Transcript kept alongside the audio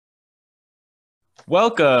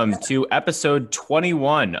Welcome to episode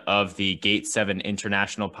 21 of the Gate 7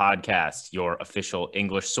 International Podcast, your official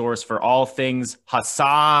English source for all things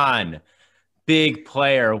Hassan. Big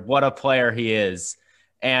player. What a player he is.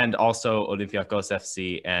 And also Olympiacos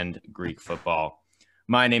FC and Greek football.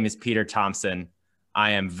 My name is Peter Thompson.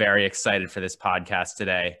 I am very excited for this podcast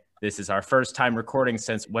today. This is our first time recording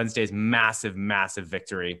since Wednesday's massive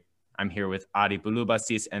victory. I'm here with Adi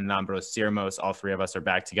Bouloubasis and Lambros Sirmos. All three of us are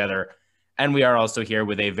back together. And we are also here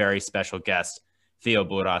with a very special guest, Theo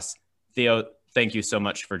Bouras. Theo, thank you so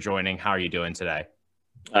much for joining. How are you doing today?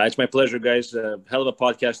 It's my pleasure, guys. Hell of a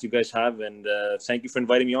podcast you guys have, and thank you for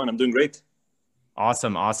inviting me on. I'm doing great.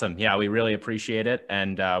 Awesome. Yeah, we really appreciate it,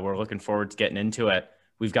 and we're looking forward to getting into it.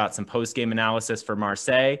 We've got some post-game analysis for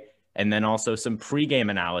Marseille, and then also some pre-game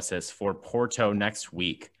analysis for Porto next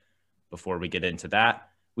week. Before we get into that,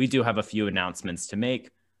 we do have a few announcements to make.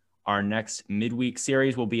 Our next midweek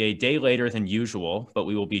series will be a day later than usual, but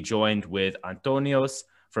we will be joined with Antonios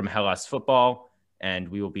from Hellas Football, and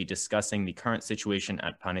we will be discussing the current situation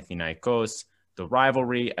at Panathinaikos, the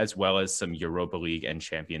rivalry, as well as some Europa League and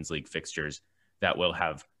Champions League fixtures that will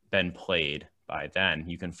have been played by then.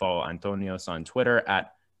 You can follow Antonios on Twitter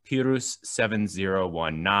at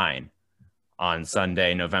Pirus7019. On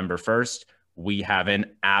Sunday, November 1st, we have an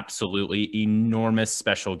absolutely enormous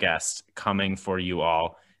special guest coming for you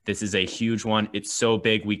all. This is a huge one. It's so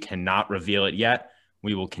big, we cannot reveal it yet.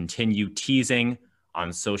 We will continue teasing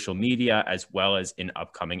on social media as well as in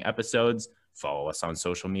upcoming episodes. Follow us on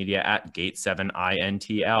social media at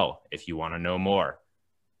Gate7INTL if you want to know more.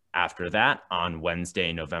 After that, on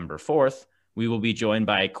Wednesday, November 4th, we will be joined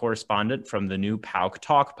by a correspondent from the new PAOK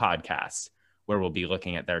Talk podcast, where we'll be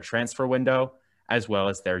looking at their transfer window as well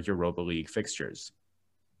as their Europa League fixtures.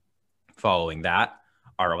 Following that,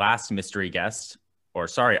 our last special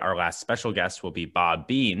guest will be Bob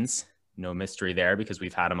Beans. No mystery there because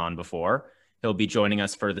we've had him on before. He'll be joining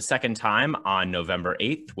us for the second time on November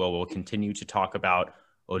 8th, where we'll continue to talk about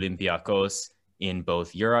Olympiacos in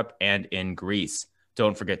both Europe and in Greece.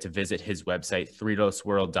 Don't forget to visit his website,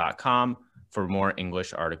 threedosworld.com, for more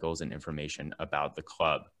English articles and information about the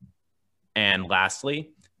club. And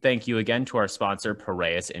lastly, thank you again to our sponsor,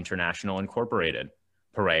 Piraeus International Incorporated.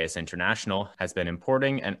 Piraeus International has been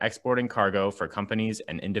importing and exporting cargo for companies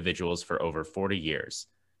and individuals for over 40 years.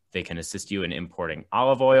 They can assist you in importing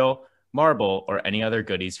olive oil, marble, or any other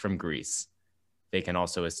goodies from Greece. They can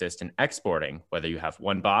also assist in exporting, whether you have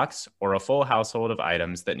one box or a full household of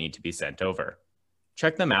items that need to be sent over.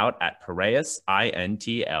 Check them out at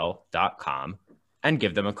piraeusintl.com and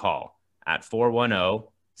give them a call at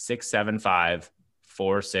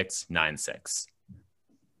 410-675-4696.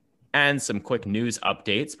 And some quick news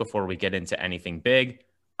updates before we get into anything big.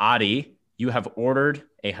 Adi, you have ordered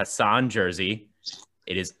a Hassan jersey.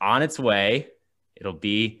 It is on its way. It'll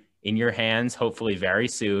be in your hands hopefully very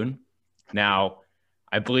soon. Now,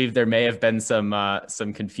 I believe there may have been some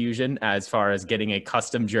confusion as far as getting a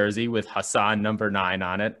custom jersey with Hassan number 9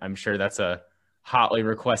 on it. I'm sure that's a hotly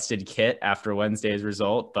requested kit after Wednesday's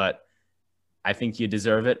result, but I think you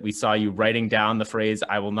deserve it. We saw you writing down the phrase,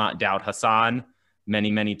 "I will not doubt Hassan,"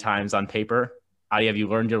 many times on paper. Adi, have you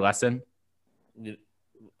learned your lesson?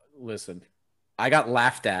 Listen, I got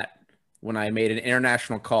laughed at when I made an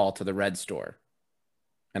international call to the Red store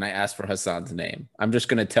and I asked for Hassan's name. I'm just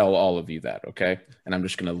going to tell all of you that, okay? And I'm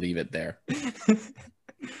just going to leave it there.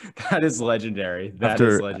 That is legendary.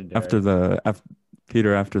 After the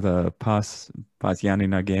Pas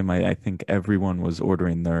Yanina game, I think everyone was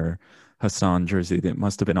ordering their Hassan jersey. It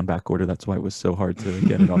must have been on back order. That's why it was so hard to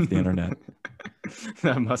get it off the internet.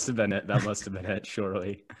 That must have been it,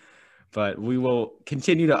 surely. But we will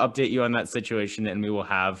continue to update you on that situation, and we will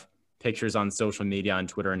have pictures on social media, on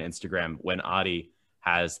Twitter and Instagram, when Adi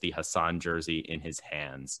has the Hassan jersey in his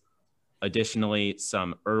hands. Additionally,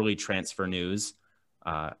 some early transfer news.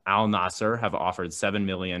 Al Nassr have offered $7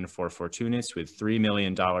 million for Fortounis with $3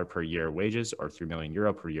 million per year wages, or €3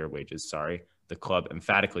 million per year wages, sorry. The club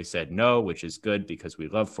emphatically said no, which is good because we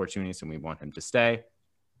love Fortounis and we want him to stay.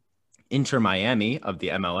 Inter Miami of the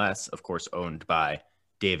MLS, of course owned by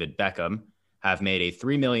David Beckham, have made a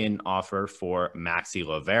 $3 million offer for Maxi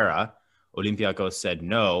Lovera. Olympiacos said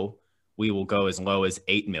no, we will go as low as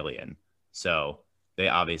 $8 million. So they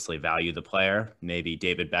obviously value the player. Maybe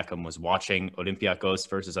David Beckham was watching Olympiacos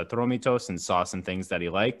versus Atromitos and saw some things that he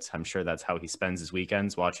liked. I'm sure that's how he spends his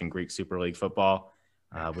weekends, watching Greek Super League football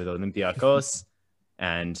with Olympiacos.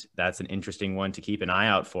 And that's an interesting one to keep an eye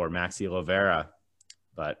out for, Maxi Lovera.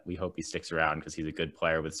 But we hope he sticks around because he's a good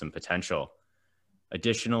player with some potential.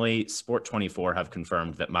 Additionally, Sport24 have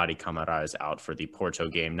confirmed that Mari Camara is out for the Porto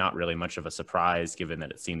game. Not really much of a surprise, given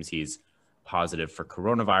that it seems he's positive for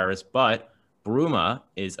coronavirus, but Bruma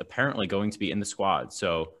is apparently going to be in the squad.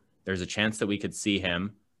 So there's a chance that we could see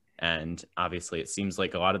him. And obviously, it seems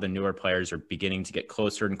like a lot of the newer players are beginning to get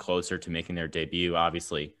closer and closer to making their debut.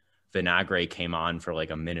 Obviously, Vinagre came on for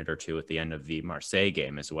like a minute or two at the end of the Marseille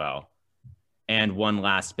game as well. And one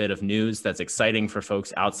last bit of news that's exciting for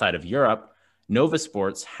folks outside of Europe. Nova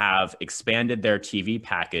Sports have expanded their TV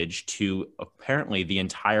package to apparently the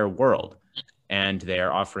entire world. And they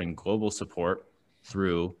are offering global support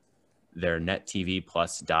through their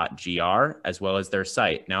nettvplus.gr as well as their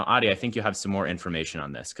site. Now, Adi, I think you have some more information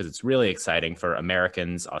on this because it's really exciting for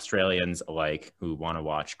Americans, Australians alike who want to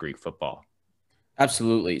watch Greek football.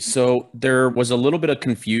 Absolutely. So there was a little bit of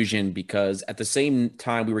confusion because at the same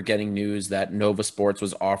time we were getting news that Nova Sports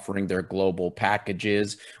was offering their global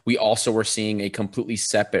packages, we also were seeing a completely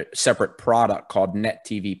separate product called Net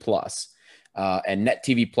TV Plus. And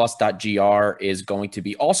nettvplus.gr is going to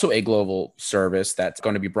be also a global service that's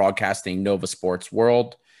going to be broadcasting Nova Sports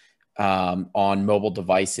World on mobile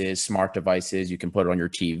devices, smart devices. You can put it on your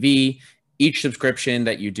TV. Each subscription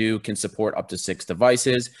that you do can support up to 6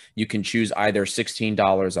 devices. You can choose either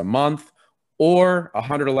 $16 a month or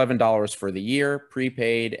 $111 for the year,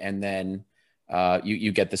 prepaid, and then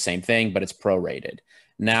you get the same thing, but it's prorated.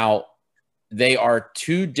 Now, they are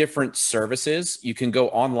 2 different services. You can go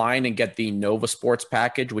online and get the Nova Sports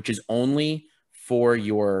package, which is only for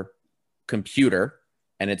your computer,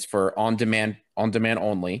 and it's for on-demand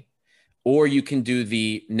only. Or you can do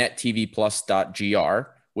the nettvplus.gr,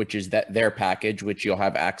 which is their package, which you'll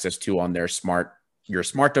have access to on your smart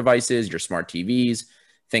devices, your smart TVs,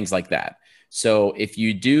 things like that. So if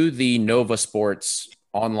you do the Nova Sports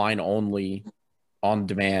online only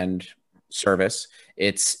on-demand service,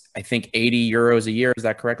 it's I think €80 a year. Is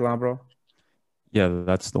that correct, Lambro? Yeah,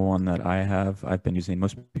 that's the one that I have. I've been using.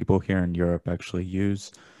 Most people here in Europe actually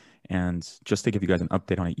use. And just to give you guys an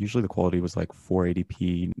update on it, usually the quality was like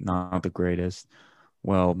 480p, not the greatest.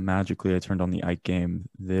 Well, magically, I turned on the Ike game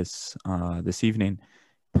this evening.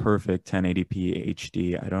 Perfect 1080p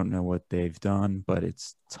HD. I don't know what they've done, but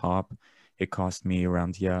it's top. It cost me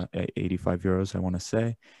around, €85, I want to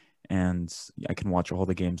say. And I can watch all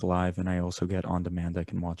the games live, and I also get on demand. I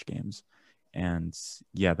can watch games. And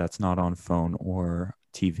yeah, that's not on phone or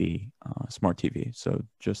TV, smart TV. So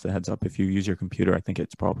just a heads up, if you use your computer, I think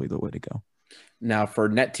it's probably the way to go. Now for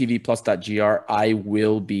nettvplus.gr, I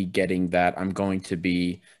will be getting that. I'm going to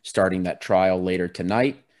be starting that trial later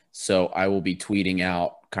tonight. So I will be tweeting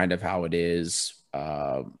out kind of how it is,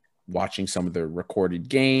 watching some of the recorded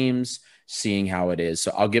games, seeing how it is.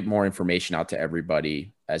 So I'll get more information out to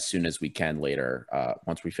everybody as soon as we can later,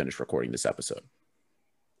 once we finish recording this episode.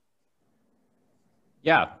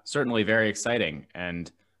 Yeah, certainly very exciting.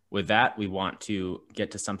 And with that, we want to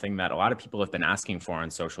get to something that a lot of people have been asking for on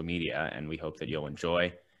social media, and we hope that you'll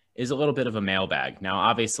enjoy, is a little bit of a mailbag. Now,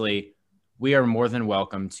 obviously, we are more than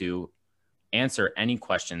welcome to answer any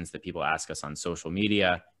questions that people ask us on social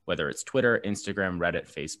media, whether it's Twitter, Instagram,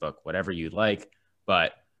 Reddit, Facebook, whatever you'd like.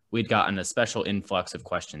 But we'd gotten a special influx of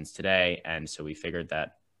questions today, and so we figured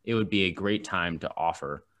that it would be a great time to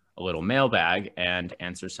offer a little mailbag and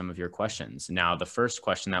answer some of your questions. Now, the first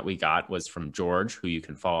question that we got was from George, who you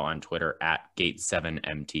can follow on Twitter at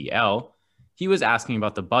Gate7MTL. He was asking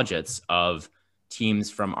about the budgets of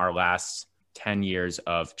teams from our last 10 years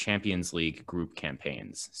of Champions League group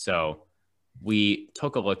campaigns. So we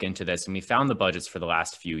took a look into this and we found the budgets for the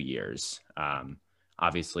last few years.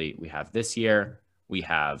 Obviously, we have this year, we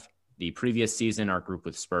have the previous season, our group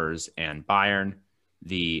with Spurs and Bayern,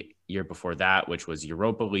 the year before that, which was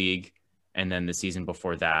Europa League, and then the season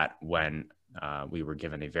before that when we were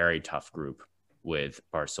given a very tough group with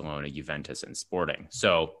Barcelona, Juventus, and Sporting.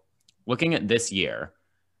 So looking at this year,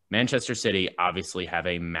 Manchester City obviously have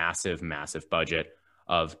a massive, massive budget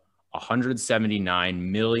of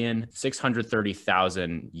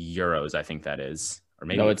 179,630,000 euros, I think that is. Or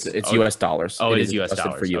maybe no, it's US dollars. Oh, it is US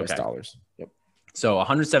dollars. For US dollars. Yep. So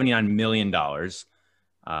 $179 million.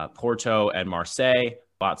 Porto and Marseille,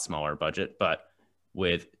 a lot smaller budget, but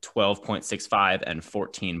with $12.65 and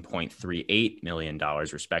 $14.38 million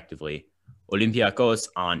respectively. Olympiacos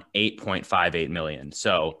on $8.58 million.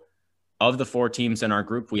 So of the 4 teams in our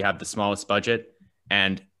group, we have the smallest budget,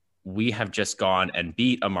 and we have just gone and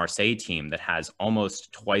beat a Marseille team that has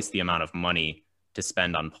almost twice the amount of money to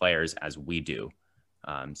spend on players as we do.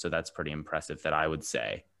 So that's pretty impressive, that I would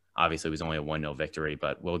say. Obviously, it was only a 1-0 victory,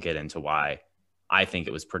 but we'll get into why I think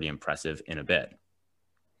it was pretty impressive in a bit.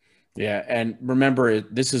 Yeah, and remember,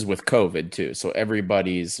 this is with COVID too, so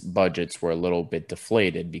everybody's budgets were a little bit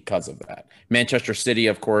deflated because of that. Manchester City,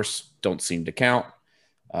 of course, don't seem to count.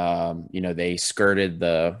 They skirted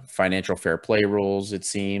the financial fair play rules, it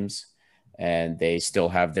seems, and they still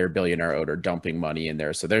have their billionaire owner dumping money in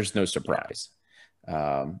there. So there's no surprise.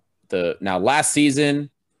 Now last season,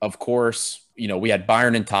 of course, we had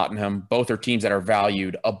Bayern and Tottenham. Both are teams that are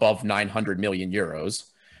valued above 900 million euros.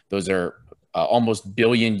 Those are almost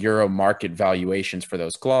billion euro market valuations for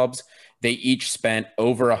those clubs. They each spent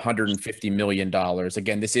over $150 million.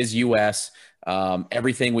 Again, this is US.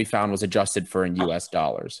 Everything we found was adjusted for in US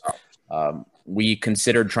dollars. We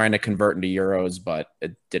considered trying to convert into euros, but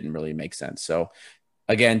it didn't really make sense. So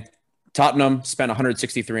again, Tottenham spent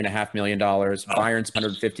 $163.5 million. Bayern spent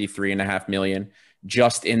 $153.5 million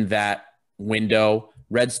just in that window.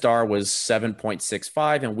 Red Star was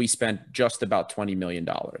 7.65, and we spent just about $20 million.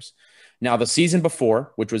 Now, the season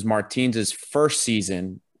before, which was Martins' first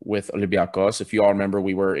season with Olympiacos, if you all remember,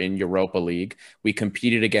 we were in Europa League. We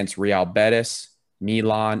competed against Real Betis,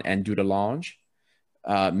 Milan, and Dudelange.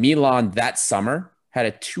 Milan that summer had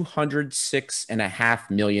a $206.5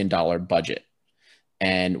 million budget,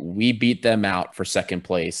 and we beat them out for second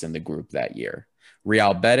place in the group that year.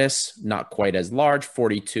 Real Betis, not quite as large,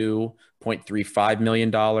 $42.35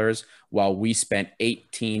 million, while we spent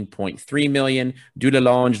 $18.3 million.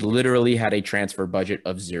 Dudelange literally had a transfer budget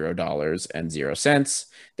of $0.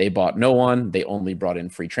 They bought no one. They only brought in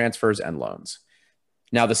free transfers and loans.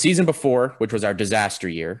 Now, the season before, which was our disaster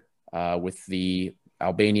year, with the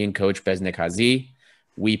Albanian coach Besnik Hazi,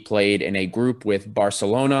 we played in a group with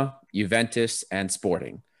Barcelona, Juventus, and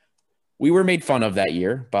Sporting. We were made fun of that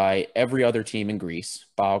year by every other team in Greece,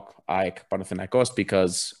 PAOK, AEK, Panathinaikos,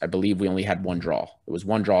 because I believe we only had one draw. It was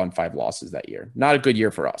one draw and 5 losses that year. Not a good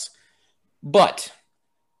year for us. But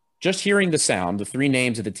just hearing the sound, the 3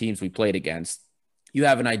 names of the teams we played against, you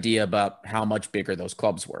have an idea about how much bigger those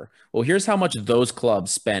clubs were. Well, here's how much those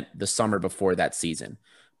clubs spent the summer before that season.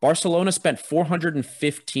 Barcelona spent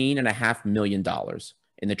 $415.5 million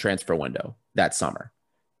in the transfer window that summer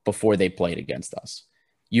before they played against us.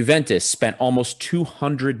 Juventus spent almost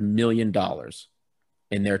 $200 million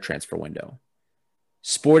in their transfer window.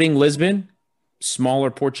 Sporting Lisbon, smaller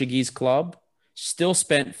Portuguese club, still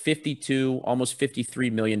spent almost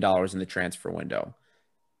 $53 million in the transfer window.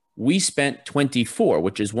 We spent 24,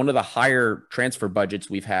 which is one of the higher transfer budgets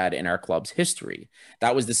we've had in our club's history.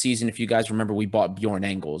 That was the season, if you guys remember, we bought Bjorn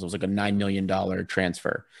Engels. It was like a $9 million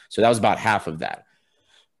transfer. So that was about half of that.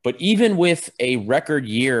 But even with a record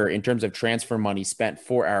year in terms of transfer money spent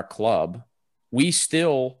for our club, we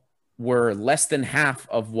still were less than half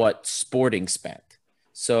of what Sporting spent.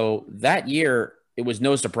 So that year, it was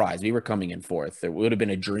no surprise. We were coming in 4th. It would have been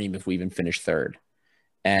a dream if we even finished 3rd.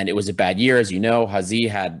 And it was a bad year. As you know, Hazi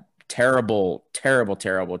had terrible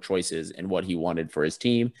choices in what he wanted for his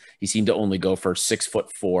team. He seemed to only go for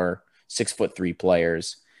 6'4", 6'3"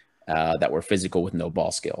 players that were physical with no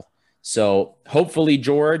ball skill. So hopefully,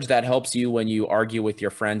 George, that helps you when you argue with your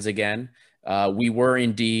friends again. We were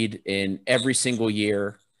indeed in every single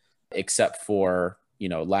year, except for,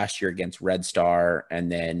 last year against Red Star.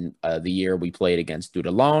 And then the year we played against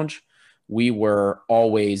Dudelange, we were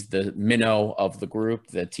always the minnow of the group,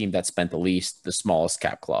 the team that spent the least, the smallest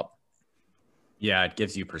cap club. Yeah, it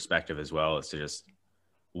gives you perspective as well as to just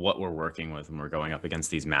what we're working with when we're going up against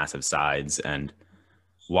these massive sides, and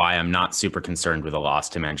why I'm not super concerned with a loss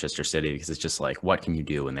to Manchester City, because it's just like, what can you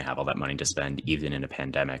do when they have all that money to spend, even in a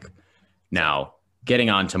pandemic? Now, getting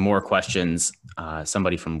on to more questions,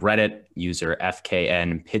 somebody from Reddit, user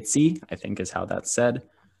FKN Pitsy, I think is how that's said,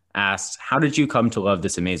 asked, how did you come to love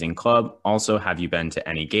this amazing club? Also, have you been to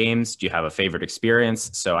any games? Do you have a favorite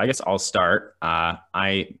experience? So I guess I'll start.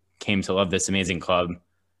 I came to love this amazing club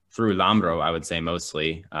through Lambro, I would say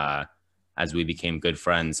mostly, as we became good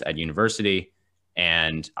friends at university.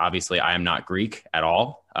 And obviously, I am not Greek at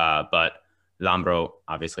all, but Lambro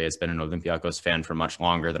obviously has been an Olympiacos fan for much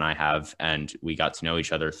longer than I have, and we got to know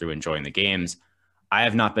each other through enjoying the games. I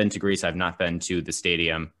have not been to Greece. I've not been to the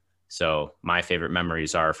stadium. So my favorite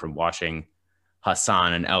memories are from watching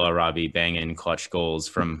Hassan and El Arabi bang in clutch goals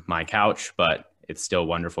from my couch, but it's still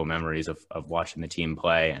wonderful memories of watching the team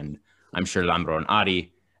play. And I'm sure Lambro and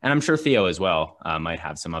Adi, and I'm sure Theo as well, might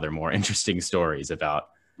have some other more interesting stories about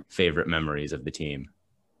favorite memories of the team.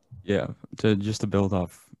 Yeah, to build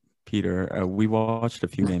off Peter, we watched a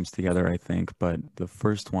few games together, I think, but the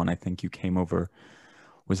first one I think you came over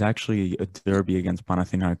was actually a derby against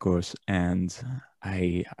Panathinaikos, and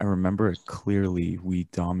I remember it clearly. We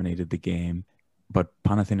dominated the game, but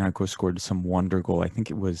Panathinaikos scored some wonder goal. I think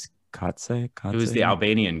it was Katse. It was the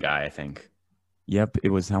Albanian guy, I think. Yep, it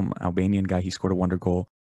was some Albanian guy. He scored a wonder goal.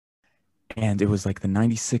 And it was like the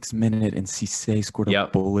 96th minute, and Cisse scored a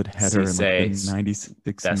bullet header in like the 96th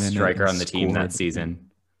minute. Best striker on the team that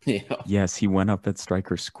season. Yeah. Yes, he went up at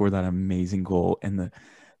striker, scored that amazing goal, and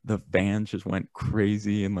the fans just went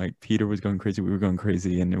crazy, and like Peter was going crazy, we were going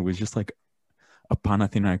crazy, and it was just like a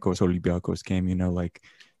Panathinaikos Olympiacos game, like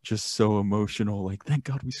just so emotional, like thank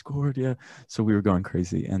God we scored, yeah. So we were going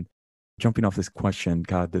crazy. And jumping off this question,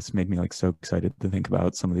 God, this made me like so excited to think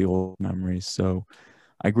about some of the old memories. So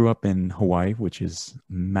I grew up in Hawaii, which is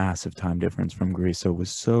massive time difference from Greece. So it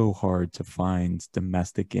was so hard to find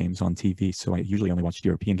domestic games on TV. So I usually only watched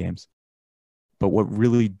European games. But what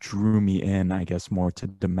really drew me in, I guess, more to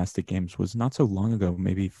domestic games was not so long ago,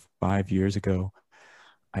 maybe 5 years ago.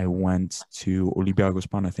 I went to Olympiacos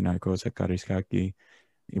Panathinaikos at Karaiskaki.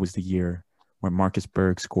 It was the year where Marcus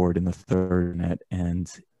Berg scored in the third net, and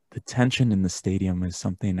the tension in the stadium is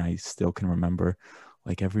something I still can remember.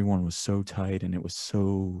 Like everyone was so tight, and it was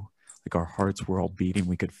so like our hearts were all beating.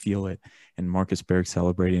 We could feel it, and Marcus Berg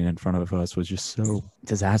celebrating in front of us was just so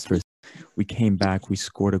disastrous. We came back, we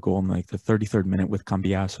scored a goal in like the 33rd minute with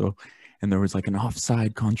Cambiaso, and there was like an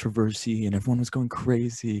offside controversy, and everyone was going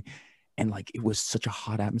crazy. And like it was such a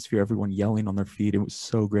hot atmosphere, everyone yelling on their feet. It was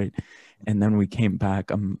so great. And then we came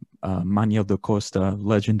back. Manuel da Costa,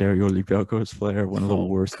 legendary Olympiacos player, one of the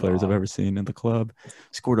worst players I've ever seen in the club,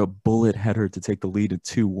 scored a bullet header to take the lead at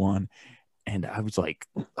 2-1. And I was like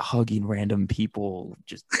hugging random people,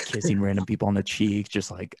 just kissing random people on the cheek,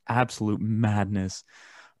 just like absolute madness.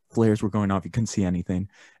 Flares were going off. You couldn't see anything.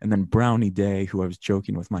 And then Brownie Day, who I was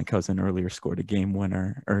joking with my cousin earlier, scored a game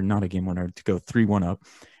winner, or not a game winner, to go 3-1 up.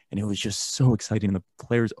 And it was just so exciting. The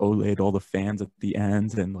players olayed all the fans at the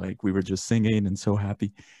end, and like we were just singing and so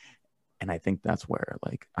happy. And I think that's where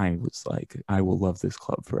like I was like, I will love this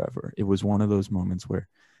club forever. It was one of those moments where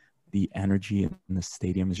the energy in the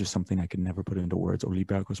stadium is just something I could never put into words.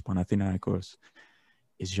 Olympiacos Panathinaikos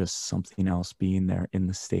is just something else being there in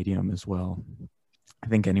the stadium as well. I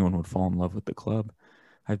think anyone would fall in love with the club.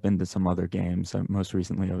 I've been to some other games. Most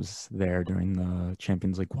recently, I was there during the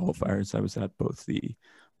Champions League qualifiers. I was at both the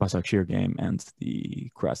Başakşehir game and the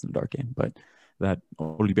Krasnodar game. But that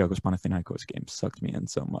Olympiacos Panathinaikos game sucked me in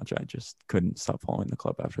so much. I just couldn't stop following the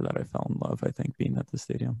club after that. I fell in love, I think, being at the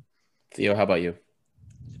stadium. Theo, how about you?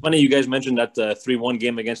 Funny you guys mentioned that 3-1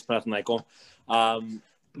 game against Panathinaikos.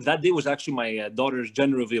 That day was actually my daughter's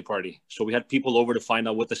gender reveal party. So we had people over to find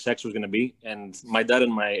out what the sex was going to be. And my dad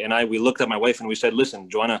and I, we looked at my wife and we said, listen,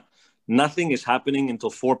 Joanna, nothing is happening until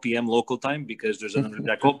 4 p.m. local time because there's an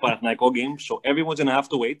Panathinaikos game. So everyone's going to have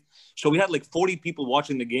to wait. So we had like 40 people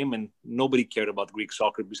watching the game and nobody cared about Greek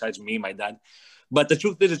soccer besides me, my dad. But the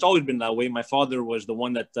truth is, it's always been that way. My father was the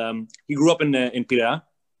one that he grew up in Piraeus,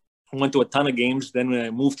 went to a ton of games, then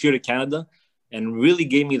moved here to Canada and really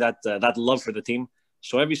gave me that love for the team.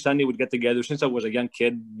 So every Sunday we'd get together. Since I was a young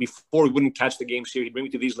kid, before we wouldn't catch the games here, he'd bring me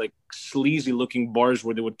to these like sleazy looking bars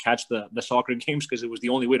where they would catch the soccer games because it was the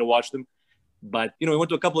only way to watch them. But, we went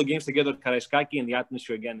to a couple of games together at Karaiskaki, and the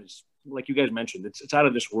atmosphere, again, is like you guys mentioned, it's out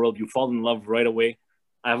of this world. You fall in love right away.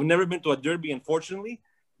 I've never been to a derby, unfortunately,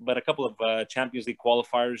 but a couple of Champions League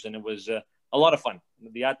qualifiers, and it was a lot of fun.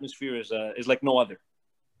 The atmosphere is like no other.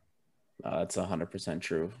 That's 100%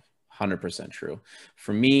 true. 100% true.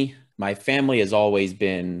 For me, my family has always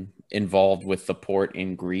been involved with the port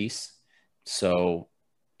in Greece. So,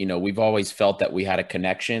 we've always felt that we had a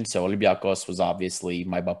connection. So Olympiacos was obviously,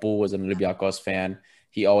 my Bapu was an Olympiacos fan.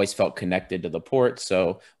 He always felt connected to the port.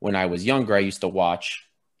 So when I was younger, I used to watch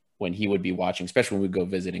when he would be watching, especially when we go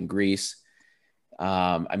visit in Greece.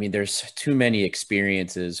 There's too many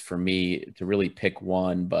experiences for me to really pick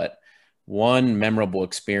one, but one memorable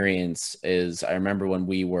experience is I remember when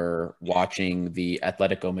we were watching the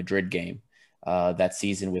Atletico Madrid game that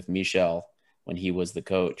season with Michel when he was the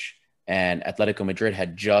coach. And Atletico Madrid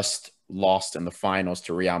had just lost in the finals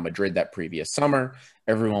to Real Madrid that previous summer.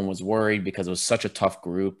 Everyone was worried because it was such a tough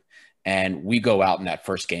group. And we go out in that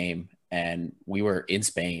first game, and we were in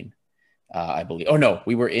Spain, I believe. Oh, no,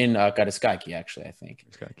 we were in Karaiskaki, actually, I think.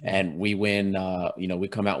 And we win, we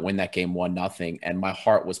come out and win that game 1-0. And my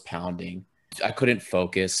heart was pounding. I couldn't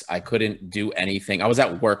focus. I couldn't do anything. I was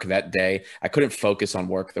at work that day. I couldn't focus on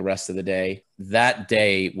work the rest of the day. That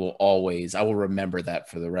day I will remember that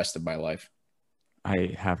for the rest of my life.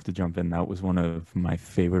 I have to jump in. That was one of my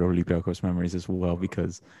favorite Olympiacos memories as well,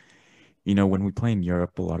 because when we play in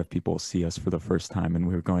Europe, a lot of people see us for the first time, and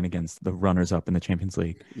we were going against the runners-up in the Champions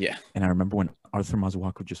League. Yeah. And I remember when Arthur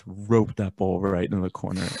Mazuaku just roped that ball right into the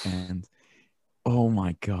corner, and oh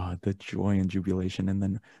my God, the joy and jubilation. And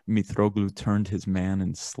then Mitroglou turned his man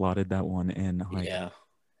and slotted that one in. Yeah.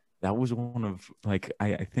 That was one of, like,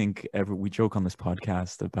 I think we joke on this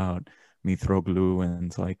podcast about Mitroglou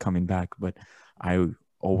and like coming back, but I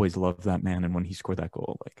always loved that man. And when he scored that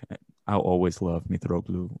goal, like I'll always love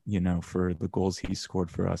Mitroglou, for the goals he scored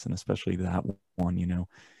for us, and especially that one,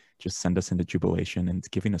 just send us into jubilation and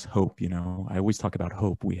giving us hope. I always talk about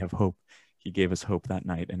hope. We have hope. He gave us hope that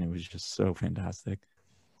night, and it was just so fantastic.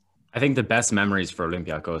 I think the best memories for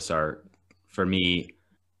Olympiacos are, for me,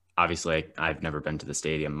 obviously, I've never been to the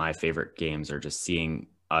stadium. My favorite games are just seeing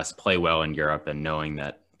us play well in Europe and knowing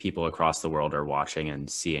that people across the world are watching and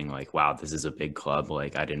seeing like, wow, this is a big club.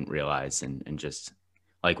 Like I didn't realize, and just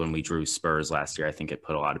like when we drew Spurs last year, I think it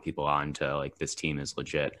put a lot of people on to like, this team is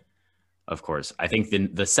legit. Of course, I think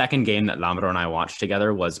the second game that Lambro and I watched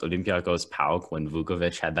together was Olympiacos PAOK when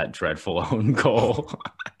Vukovic had that dreadful own goal.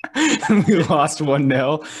 We lost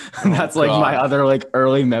 1-0. That's like my other like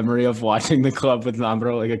early memory of watching the club with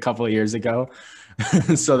Lambro like a couple of years ago.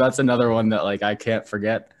 So that's another one that like I can't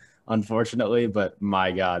forget, unfortunately. But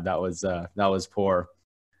my God, that was poor.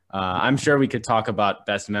 I'm sure we could talk about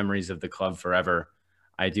best memories of the club forever.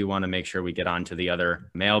 I do want to make sure we get on to the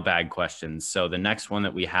other mailbag questions. So the next one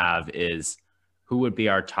that we have is, who would be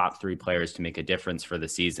our top 3 players to make a difference for the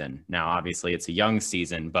season? Now, obviously it's a young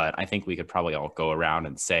season, but I think we could probably all go around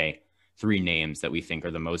and say 3 names that we think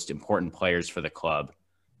are the most important players for the club.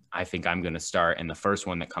 I think I'm going to start. And the first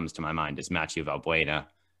one that comes to my mind is Mathieu Valbuena.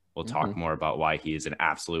 We'll talk more about why he is an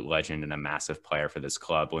absolute legend and a massive player for this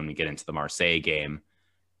club when we get into the Marseille game.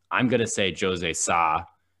 I'm going to say Jose Sa,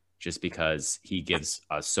 just because he gives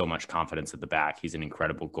us so much confidence at the back. He's an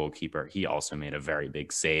incredible goalkeeper. He also made a very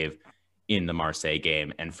big save in the Marseille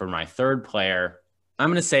game. And for my third player, I'm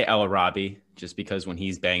going to say El Arabi, just because when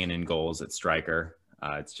he's banging in goals at striker,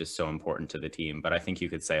 it's just so important to the team. But I think you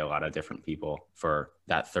could say a lot of different people for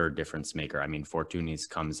that third difference maker. I mean, Fortunis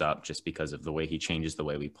comes up just because of the way he changes the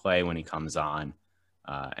way we play when he comes on,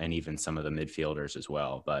 and even some of the midfielders as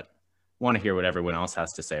well. But want to hear what everyone else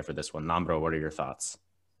has to say for this one. Lambro, what are your thoughts?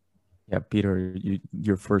 Yeah, Peter,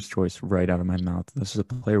 your first choice right out of my mouth. This is a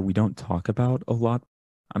player we don't talk about a lot.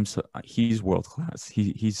 He's world class.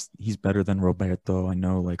 He's better than Roberto. I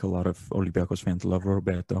know like a lot of Olympiacos fans love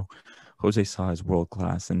Roberto. Jose Sa is world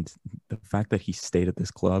class, and the fact that he stayed at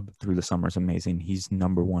this club through the summer is amazing. He's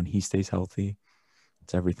number one. He stays healthy.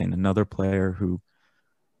 It's everything. Another player who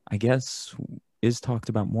I guess is talked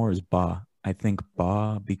about more is Ba. I think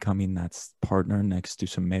Ba becoming that partner next to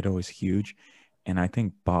Semedo is huge. And I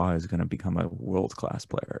think Ba is going to become a world-class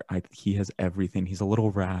player. He has everything. He's a little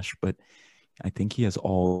rash, but I think he has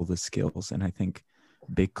all the skills. And I think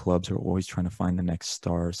big clubs are always trying to find the next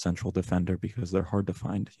star central defender because they're hard to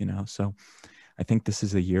find, So I think this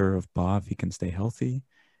is a year of Ba if he can stay healthy.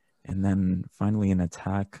 And then finally in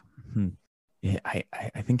attack, yeah,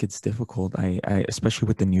 I think it's difficult. I especially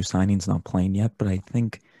with the new signings not playing yet, but I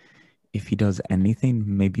think if he does anything,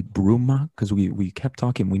 maybe Bruma, because we kept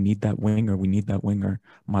talking, we need that winger.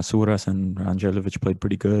 Masouras and Angelovic played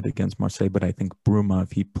pretty good against Marseille, but I think Bruma,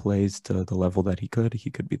 if he plays to the level that he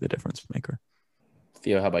could be the difference maker.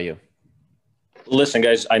 Theo, how about you? Listen,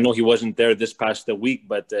 guys, I know he wasn't there this past week,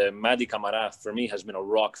 but Mady Camara, for me, has been a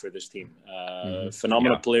rock for this team.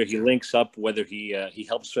 Phenomenal player. He links up, whether he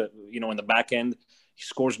helps, in the back end. He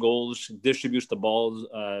scores goals, distributes the balls,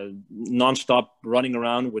 nonstop running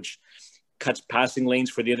around, which cuts passing lanes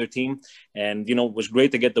for the other team. And, was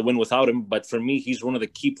great to get the win without him. But for me, he's one of the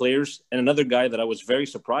key players. And another guy that I was very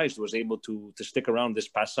surprised was able to stick around this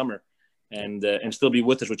past summer and still be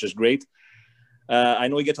with us, which is great. I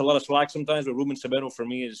know he gets a lot of slack sometimes, but Ruben Semedo, for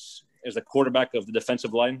me, is the quarterback of the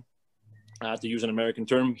defensive line, to use an American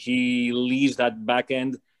term. He leads that back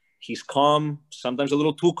end. He's calm, sometimes a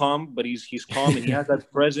little too calm, but he's calm, and he has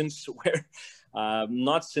that presence where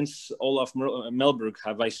not since Olaf Melberg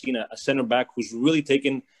have I seen a center back who's really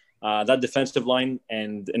taken that defensive line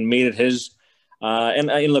and made it his. And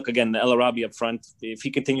look, again, El Arabi up front, if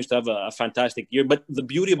he continues to have a fantastic year. But the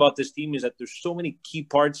beauty about this team is that there's so many key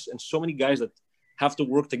parts and so many guys that have to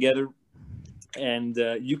work together. And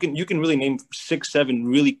you can really name 6-7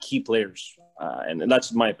 really key players. And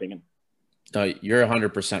that's my opinion. No, you're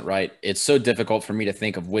 100% right. It's so difficult for me to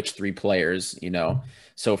think of which 3 players,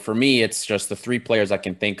 So for me, it's just the 3 players I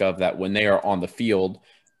can think of that when they are on the field,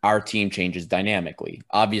 our team changes dynamically.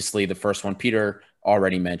 Obviously, the first one Peter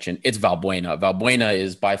already mentioned, it's Valbuena. Valbuena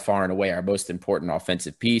is by far and away our most important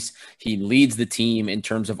offensive piece. He leads the team in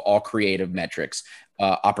terms of all creative metrics,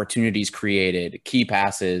 opportunities created, key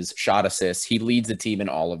passes, shot assists. He leads the team in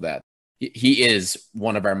all of that. He is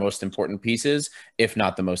one of our most important pieces, if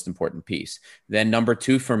not the most important piece. Then number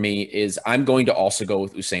 2 for me is I'm going to also go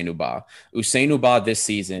with Ousseynou Ba. Ousseynou Ba this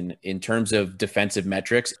season, in terms of defensive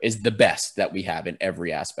metrics, is the best that we have in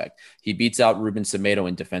every aspect. He beats out Ruben Semedo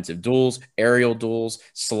in defensive duels, aerial duels,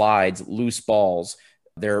 slides, loose balls,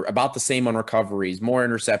 They're about the same on recoveries, more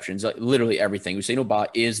interceptions, literally everything. Usain Ba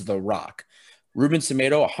is the rock. Ruben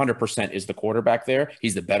Semedo, 100% is the quarterback there.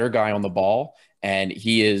 He's the better guy on the ball, and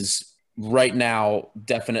he is right now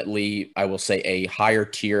definitely, I will say, a higher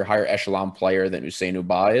tier, higher echelon player than Usain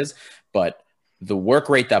Ba is. But the work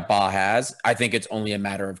rate that Ba has, I think it's only a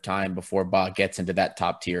matter of time before Ba gets into that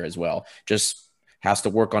top tier as well. Just has to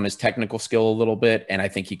work on his technical skill a little bit, and I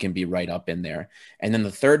think he can be right up in there. And then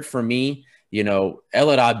the third for me, El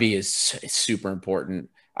Arabi is super important.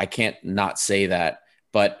 I can't not say that.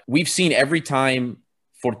 But we've seen every time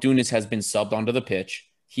Fortunis has been subbed onto the pitch,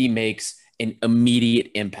 he makes an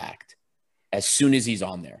immediate impact as soon as he's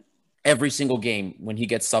on there. Every single game when he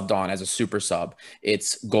gets subbed on as a super sub,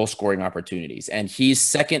 it's goal scoring opportunities. And he's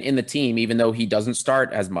second in the team, even though he doesn't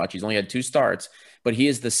start as much. He's only had 2 starts, but he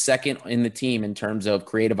is the second in the team in terms of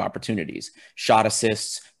creative opportunities, shot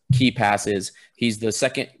assists, key passes. He's the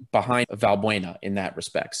second behind Valbuena in that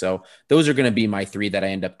respect. So those are going to be my 3 that I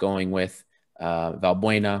end up going with.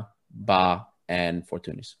 Valbuena, Ba, and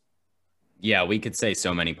Fortunis. Yeah, we could say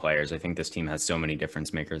so many players. I think this team has so many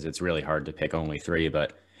difference makers. It's really hard to pick only 3,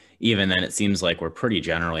 but even then it seems like we're pretty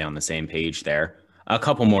generally on the same page there. A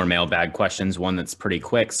couple more mailbag questions. One that's pretty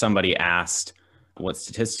quick. Somebody asked, what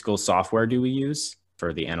statistical software do we use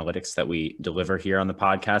for the analytics that we deliver here on the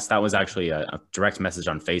podcast? That was actually a direct message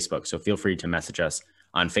on Facebook. So feel free to message us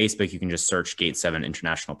on Facebook. You can just search Gate 7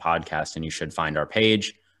 International Podcast and you should find our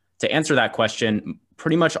page. To answer that question,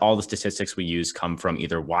 pretty much all the statistics we use come from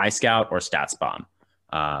either Scout or StatsBomb.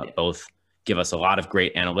 Both give us a lot of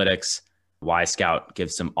great analytics. Scout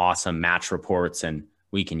gives some awesome match reports, and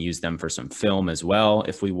we can use them for some film as well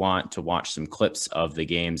if we want to watch some clips of the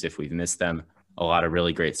games if we've missed them. A lot of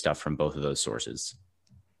really great stuff from both of those sources.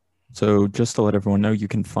 So just to let everyone know, you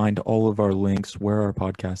can find all of our links, where our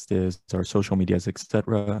podcast is, our social medias,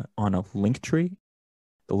 etc., on a link tree.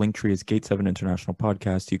 The link tree is Gate 7 International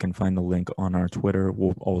Podcast. You can find the link on our Twitter.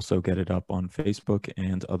 We'll also get it up on Facebook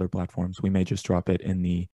and other platforms. We may just drop it in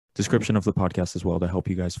the description of the podcast as well to help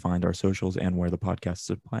you guys find our socials and where the podcasts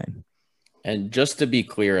are playing. And just to be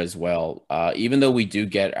clear as well, even though we do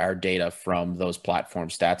get our data from those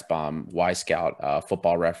platforms, StatsBomb, Scout,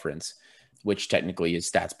 Football Reference, which technically is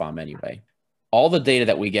StatsBomb anyway, all the data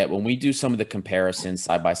that we get when we do some of the comparisons,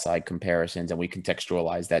 side-by-side comparisons, and we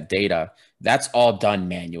contextualize that data, that's all done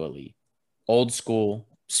manually. Old school,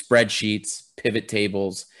 spreadsheets, pivot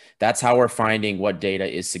tables. That's how we're finding what data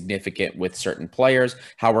is significant with certain players,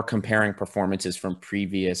 how we're comparing performances from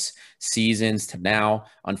previous seasons to now.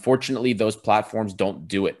 Unfortunately, those platforms don't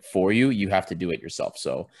do it for you. You have to do it yourself.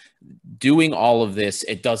 So doing all of this,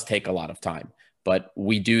 it does take a lot of time. But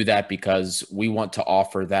we do that because we want to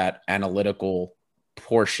offer that analytical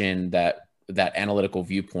portion, that analytical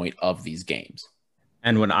viewpoint of these games.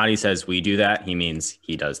 And when Adi says we do that, he means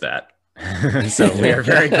he does that. So we are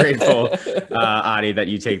very grateful, Adi, that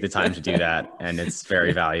you take the time to do that. And it's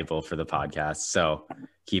very valuable for the podcast. So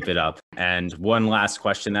keep it up. And one last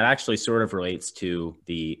question that actually sort of relates to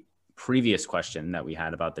the previous question that we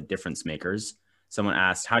had about the difference makers. Someone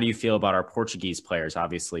asked, how do you feel about our Portuguese players?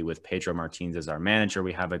 Obviously, with Pedro Martins as our manager,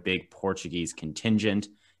 we have a big Portuguese contingent,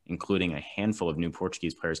 including a handful of new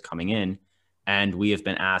Portuguese players coming in. And we have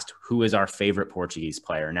been asked, who is our favorite Portuguese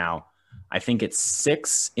player? Now, I think it's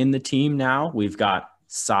 6 in the team now. We've got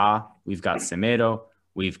Sa, we've got Semedo,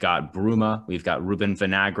 we've got Bruma, we've got Ruben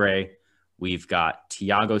Vinagre, we've got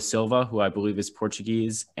Thiago Silva, who I believe is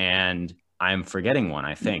Portuguese, and I'm forgetting one,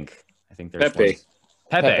 I think. There's Pepe.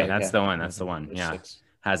 Pepe, that's the one. That's the one. There's Yeah. 6.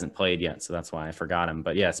 Hasn't played yet, so that's why I forgot him.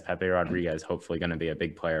 But yes, Pepe Rodriguez, hopefully going to be a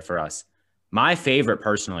big player for us. My favorite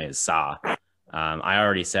personally is Sa. I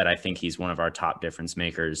already said I think he's one of our top difference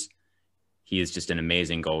makers. He is just an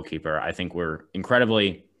amazing goalkeeper. I think we're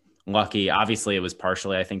incredibly lucky. Obviously, it was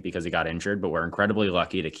partially, I think, because he got injured, but we're incredibly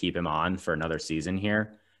lucky to keep him on for another season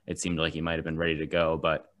here. It seemed like he might have been ready to go,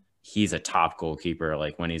 but he's a top goalkeeper.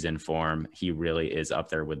 Like when he's in form, he really is up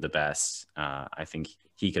there with the best. I think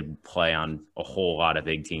he could play on a whole lot of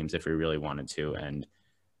big teams if we really wanted to. And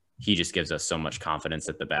he just gives us so much confidence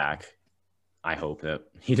at the back. I hope that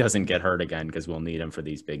he doesn't get hurt again because we'll need him for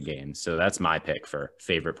these big games. So that's my pick for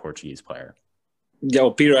favorite Portuguese player. Yeah,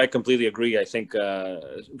 well, Peter, I completely agree. I think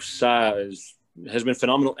Sa has been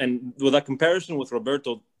phenomenal. And with that comparison with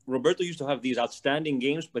Roberto used to have these outstanding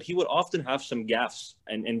games, but he would often have some gaffes.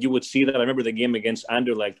 And you would see that. I remember the game against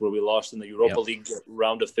Anderlecht where we lost in the Europa League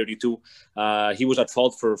round of 32. He was at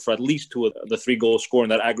fault for at least 2 of the 3 goals scored in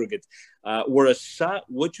that aggregate. Whereas Sa,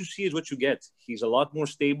 what you see is what you get. He's a lot more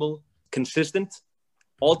stable, consistent.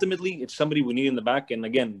 Ultimately, it's somebody we need in the back. And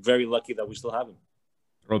again, very lucky that we still have him.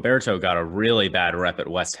 Roberto got a really bad rep at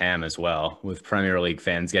West Ham as well, with Premier League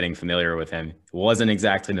fans getting familiar with him. He wasn't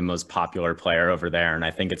exactly the most popular player over there, and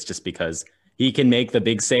I think it's just because he can make the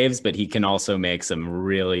big saves, but he can also make some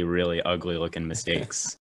really, really ugly-looking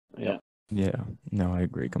mistakes. Yeah. Yeah, no, I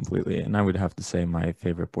agree completely. And I would have to say my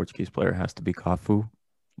favorite Portuguese player has to be Cafu.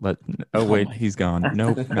 Wait, he's gone.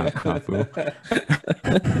 Nope, not Cafu.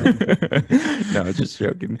 No, just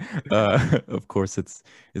joking. Of course, it's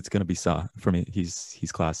gonna be Sa for me.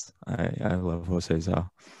 He's class. I love Jose Sa.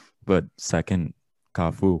 But second,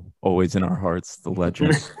 Cafu, always in our hearts. The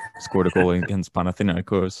legend scored a goal against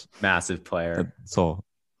Panathinaikos. Massive player. That's all.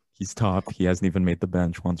 He's top. He hasn't even made the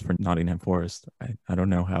bench once for Nottingham Forest. I don't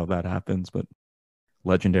know how that happens, but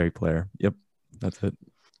legendary player. Yep, that's it.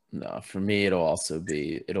 No, for me,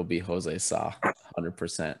 it'll be Jose Sa,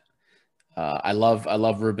 100%. I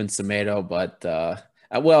love Ruben Semedo, but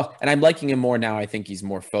and I'm liking him more now. I think he's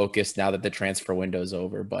more focused now that the transfer window is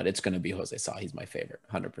over. But it's going to be Jose Sa. He's my favorite,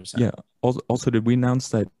 100%. Yeah. Also, did we announce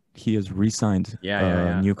that he has re-signed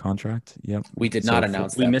a new contract? Yep. We did not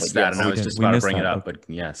announce that. We missed that, yes. and I was just about to bring it up. But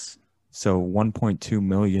yes. So 1.2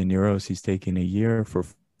 million euros he's taking a year for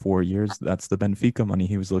 4 years. That's the Benfica money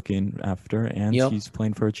he was looking after, and he's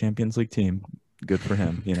playing for a Champions League team. Good for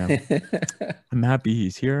him, you know. I'm happy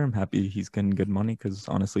he's here. I'm happy he's getting good money because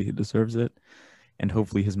honestly, he deserves it. And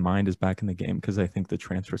hopefully his mind is back in the game because I think the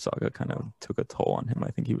transfer saga kind of took a toll on him. I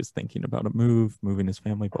think he was thinking about a moving his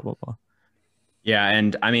family, blah, blah, blah. Yeah,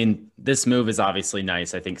 and I mean, this move is obviously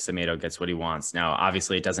nice. I think Semedo gets what he wants. Now,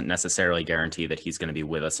 obviously, it doesn't necessarily guarantee that he's going to be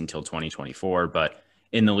with us until 2024, but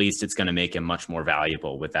in the least, it's going to make him much more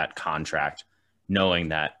valuable with that contract, knowing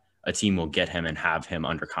that a team will get him and have him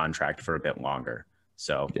under contract for a bit longer.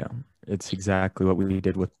 So yeah, it's exactly what we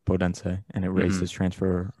did with Podense, and it raised his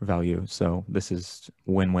transfer value. So this is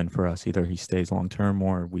win-win for us. Either he stays long-term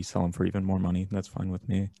or we sell him for even more money. That's fine with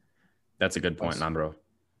me. That's a good point, Nambro.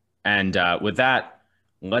 And with that,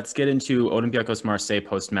 let's get into Olympiacos Marseille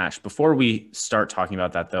post-match. Before we start talking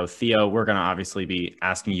about that, though, Theo, we're going to obviously be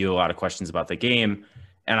asking you a lot of questions about the game.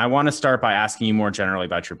 And I want to start by asking you more generally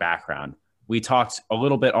about your background. We talked a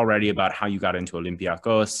little bit already about how you got into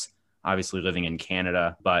Olympiacos, obviously living in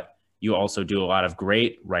Canada, but you also do a lot of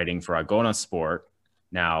great writing for Agona Sport.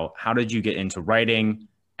 Now, how did you get into writing,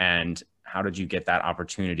 and how did you get that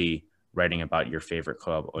opportunity writing about your favorite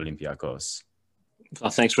club, Olympiacos?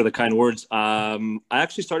 Thanks for the kind words. I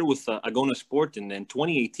actually started with Agona Sport in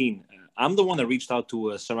 2018. I'm the one that reached out to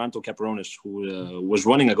Saranto Caperonis, who was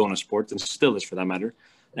running Agona Sport, and still is for that matter.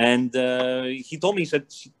 And he told me, he said,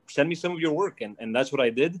 send me some of your work. And that's what I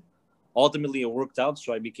did. Ultimately, it worked out.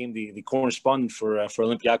 So I became the correspondent for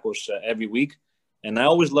Olympiacos every week. And I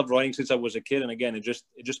always loved writing since I was a kid. And again, it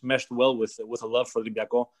just meshed well with a love for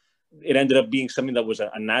Olympiacos. It ended up being something that was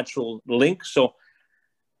a natural link. So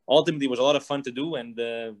ultimately, it was a lot of fun to do, and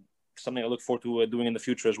something I look forward to doing in the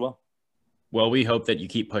future as well. Well, we hope that you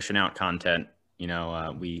keep pushing out content. You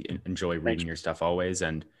know, we enjoy reading your stuff always,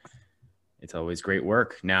 and it's always great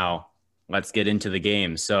work. Now, let's get into the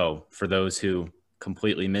game. So, for those who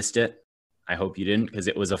completely missed it, I hope you didn't, because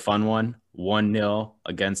it was a fun one. 1-0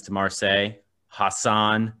 against Marseille.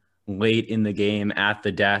 Hassan late in the game at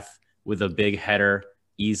the death with a big header,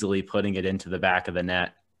 easily putting it into the back of the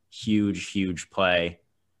net. Huge, huge play.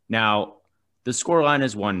 Now, the scoreline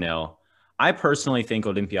is 1-0. I personally think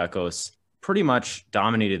Olympiacos pretty much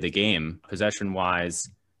dominated the game. Possession-wise,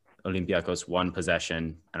 Olympiacos won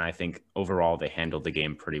possession, and I think overall they handled the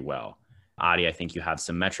game pretty well. Adi, I think you have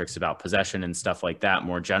some metrics about possession and stuff like that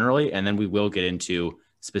more generally, and then we will get into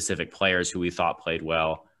specific players who we thought played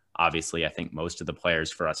well. Obviously, I think most of the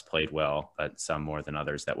players for us played well, but some more than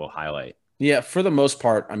others that we'll highlight. Yeah, for the most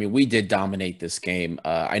part, I mean, we did dominate this game.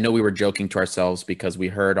 I know we were joking to ourselves because we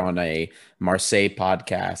heard on a Marseille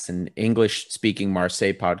podcast, an English-speaking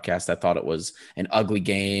Marseille podcast, that thought it was an ugly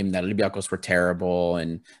game, that Olympiacos were terrible.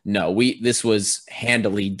 And no, this was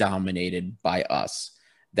handily dominated by us.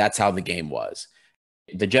 That's how the game was.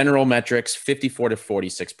 The general metrics, 54 to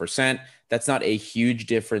 46%. That's not a huge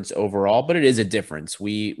difference overall, but it is a difference.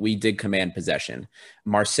 We did command possession.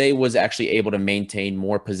 Marseille was actually able to maintain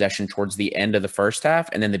more possession towards the end of the first half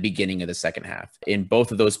and then the beginning of the second half. In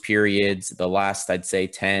both of those periods, the last, I'd say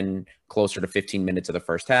 10, closer to 15 minutes of the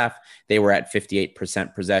first half, they were at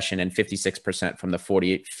 58% possession and 56% from the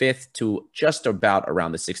 45th to just about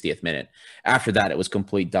around the 60th minute. After that, it was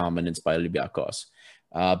complete dominance by Olympiacos.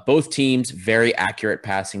 Both teams very accurate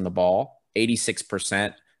passing the ball,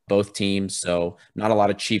 86%, both teams. So not a lot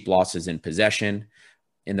of cheap losses in possession.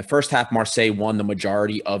 In the first half, Marseille won the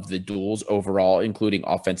majority of the duels overall, including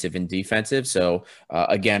offensive and defensive. So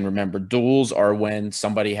again, remember, duels are when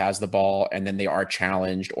somebody has the ball and then they are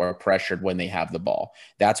challenged or pressured when they have the ball.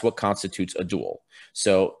 That's what constitutes a duel.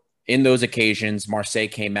 So in those occasions, Marseille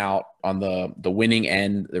came out on the winning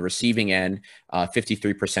end, the receiving end,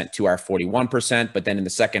 53% to our 41%. But then in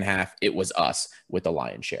the second half, it was us with the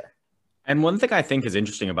lion's share. And one thing I think is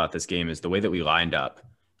interesting about this game is the way that we lined up.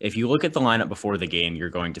 If you look at the lineup before the game, you're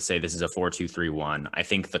going to say this is a 4-2-3-1. I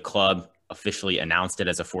think the club officially announced it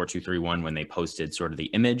as a 4-2-3-1 when they posted sort of the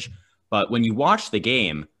image. But when you watch the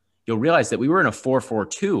game, you'll realize that we were in a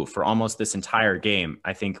 4-4-2 for almost this entire game.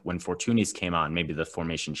 I think when Fortunis came on, maybe the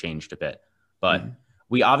formation changed a bit. But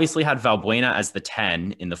we obviously had Valbuena as the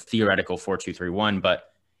 10 in the theoretical 4-2-3-1, but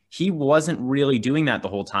he wasn't really doing that the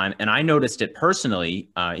whole time. And I noticed it personally,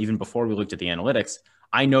 even before we looked at the analytics,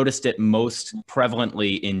 I noticed it most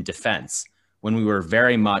prevalently in defense when we were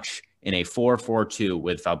very much in a 4-4-2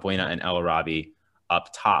 with Valbuena and El Arabi up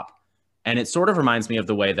top. And it sort of reminds me of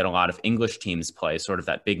the way that a lot of English teams play, sort of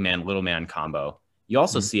that big man, little man combo. You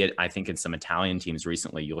also see it, I think, in some Italian teams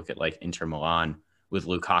recently. You look at like Inter Milan with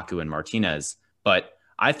Lukaku and Martinez. But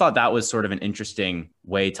I thought that was sort of an interesting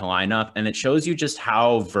way to line up. And it shows you just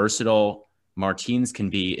how versatile Martins can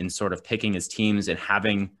be in sort of picking his teams and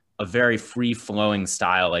having a very free-flowing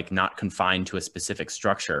style, like not confined to a specific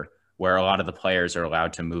structure, where a lot of the players are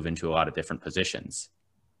allowed to move into a lot of different positions.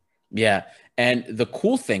 Yeah. And the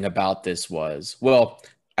cool thing about this was, well,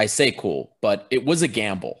 I say cool, but it was a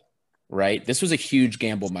gamble, right? This was a huge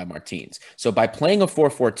gamble by Martins. So by playing a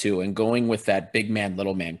 4-4-2 and going with that big man,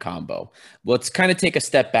 little man combo, let's kind of take a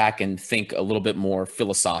step back and think a little bit more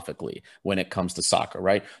philosophically when it comes to soccer,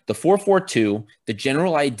 right? The 4-4-2, the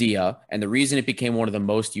general idea, and the reason it became one of the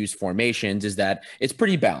most used formations is that it's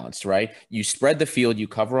pretty balanced, right? You spread the field, you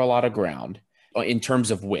cover a lot of ground in terms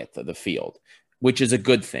of width of the field, which is a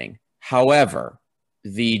good thing. However,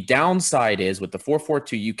 the downside is with the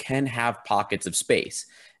 4-4-2, you can have pockets of space.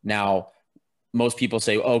 Now, most people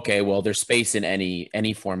say, okay, well, there's space in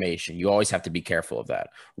any formation. You always have to be careful of that.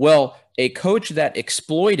 Well, a coach that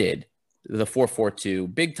exploited the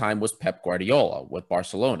 4-4-2 big time was Pep Guardiola with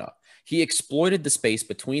Barcelona. He exploited the space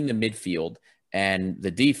between the midfield and the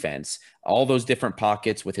defense, all those different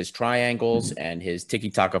pockets with his triangles and his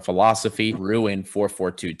tiki-taka philosophy ruined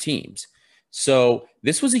 4-4-2 teams. So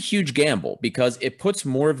this was a huge gamble because it puts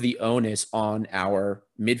more of the onus on our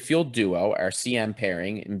midfield duo, our CM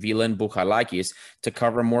pairing, Vila and Bouchalakis, to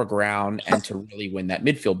cover more ground and to really win that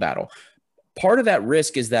midfield battle. Part of that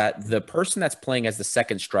risk is that the person that's playing as the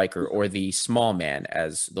second striker, or the small man,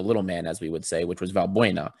 as the little man, as we would say, which was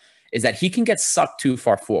Valbuena, is that he can get sucked too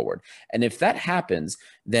far forward. And if that happens,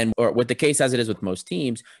 then, or with the case as it is with most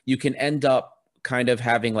teams, you can end up kind of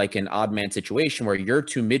having like an odd man situation where your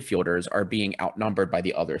two midfielders are being outnumbered by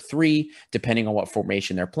the other three, depending on what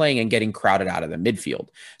formation they're playing, and getting crowded out of the midfield.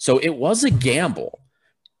 So it was a gamble,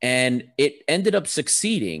 and it ended up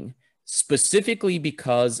succeeding specifically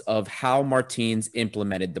because of how Martins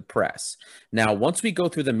implemented the press. Now, once we go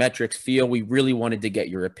through the metrics, Theo, we really wanted to get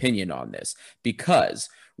your opinion on this because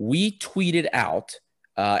we tweeted out,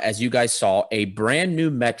 as you guys saw, a brand new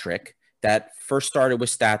metric that first started with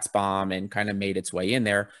StatsBomb and kind of made its way in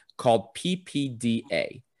there, called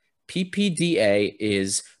PPDA. PPDA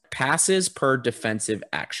is passes per defensive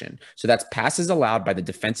action. So that's passes allowed by the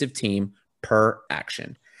defensive team per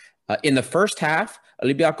action. In the first half,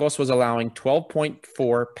 Olympiacos was allowing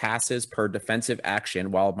 12.4 passes per defensive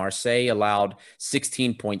action, while Marseille allowed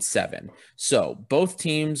 16.7. So both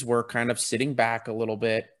teams were kind of sitting back a little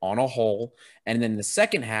bit on a hole. And then in the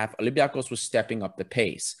second half, Olympiacos was stepping up the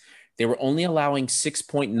pace. They were only allowing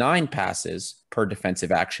 6.9 passes per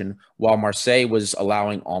defensive action, while Marseille was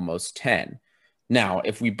allowing almost 10. Now,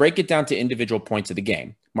 if we break it down to individual points of the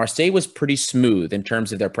game, Marseille was pretty smooth in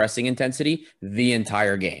terms of their pressing intensity the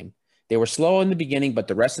entire game. They were slow in the beginning, but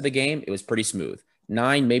the rest of the game, it was pretty smooth.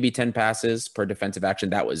 9, maybe 10 passes per defensive action.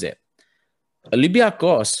 That was it.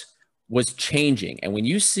 Olympiacos was changing. And when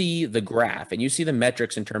you see the graph and you see the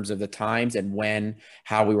metrics in terms of the times and when,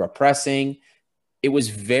 how we were pressing, it was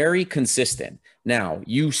very consistent. Now,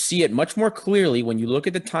 you see it much more clearly when you look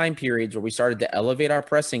at the time periods where we started to elevate our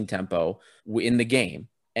pressing tempo in the game.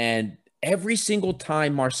 And every single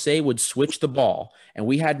time Marseille would switch the ball, and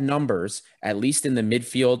we had numbers, at least in the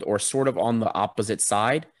midfield or sort of on the opposite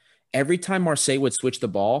side, every time Marseille would switch the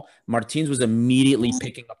ball, Martins was immediately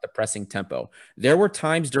picking up the pressing tempo. There were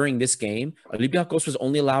times during this game, Olympiacos was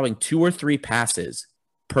only allowing 2 or 3 passes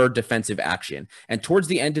per defensive action. And towards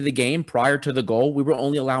the end of the game, prior to the goal, we were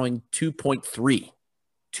only allowing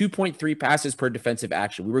 2.3 passes per defensive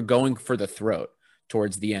action. We were going for the throat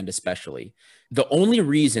towards the end, especially. The only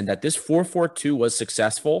reason that this 4-4-2 was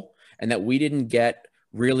successful and that we didn't get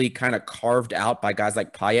really kind of carved out by guys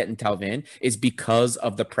like Payet and Thauvin is because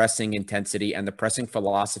of the pressing intensity and the pressing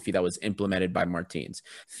philosophy that was implemented by Martins.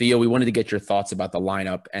 Theo, we wanted to get your thoughts about the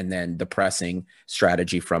lineup and then the pressing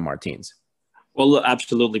strategy from Martins. Well,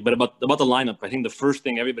 absolutely. But about the lineup, I think the first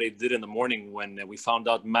thing everybody did in the morning when we found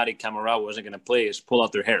out Mari Camara wasn't going to play is pull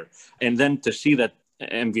out their hair. And then to see that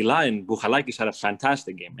Mvila and Bouchalakis had a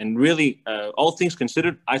fantastic game. And really, all things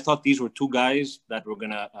considered, I thought these were two guys that were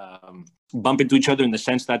going to bump into each other in the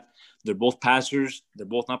sense that they're both passers.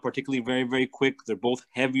 They're both not particularly very, very quick. They're both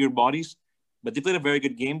heavier bodies. But they played a very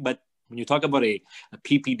good game. But when you talk about a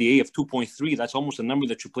PPDA of 2.3, that's almost a number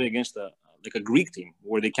that you play against a Greek team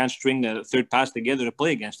where they can't string the third pass together to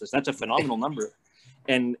play against us. That's a phenomenal number.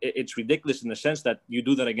 And it's ridiculous in the sense that you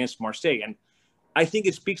do that against Marseille. And I think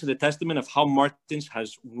it speaks to the testament of how Martins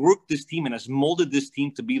has worked this team and has molded this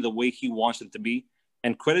team to be the way he wants it to be.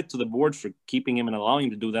 And credit to the board for keeping him and allowing him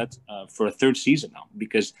to do that for a third season now.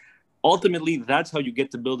 Because ultimately, that's how you get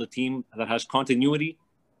to build a team that has continuity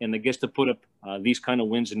and that gets to put up these kind of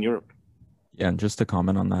wins in Europe. Yeah, and just to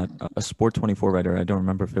comment on that, a Sport 24 writer, I don't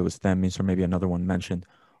remember if it was Themis or maybe another one, mentioned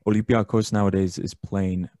Olympiacos nowadays is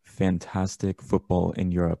playing fantastic football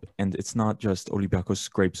in Europe. And it's not just Olympiacos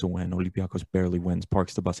scrapes a win, Olympiacos barely wins,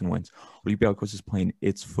 parks the bus and wins. Olympiacos is playing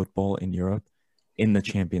its football in Europe in the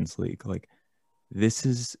Champions League. Like, this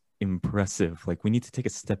is impressive. Like, we need to take a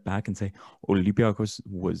step back and say Olympiacos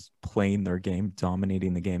was playing their game,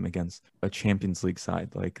 dominating the game against a Champions League side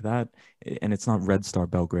like that. And it's not Red Star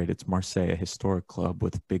Belgrade, it's Marseille, a historic club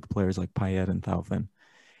with big players like Payet and Thauvin.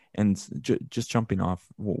 And just jumping off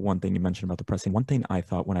one thing you mentioned about the pressing, one thing I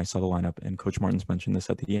thought when I saw the lineup, and Coach Martins mentioned this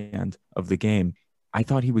at the end of the game, I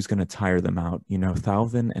thought he was going to tire them out. You know,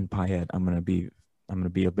 Thauvin and Payet, I'm going to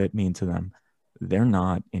be a bit mean to them. They're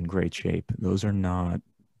not in great shape. Those are not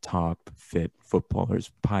top fit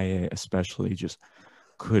footballers. Payet especially just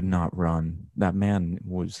could not run. That man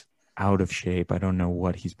was out of shape. I don't know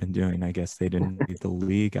what he's been doing. I guess they didn't leave the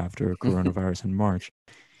league after coronavirus in March.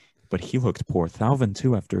 But he looked poor. Thauvin,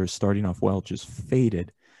 too, after starting off well, just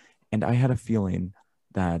faded. And I had a feeling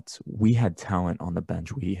that we had talent on the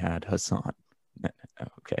bench. We had Hassan.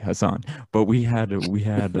 Okay, Hassan. But we had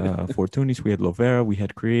Fortunis, we had Lovera, we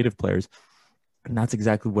had creative players. And that's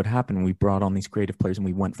exactly what happened. We brought on these creative players and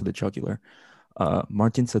we went for the jugular.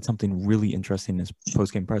 Martin said something really interesting in his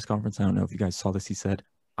post-game press conference. I don't know if you guys saw this. He said,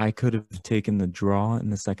 I could have taken the draw in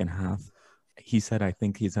the second half. He said, I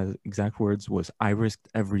think his exact words was, I risked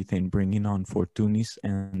everything bringing on Fortunis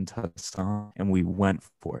and Hassan, and we went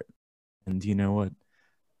for it. And you know what?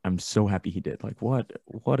 I'm so happy he did. Like, what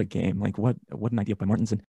a game. Like, what an idea by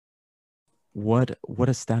Martins. And what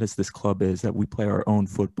a status this club is, that we play our own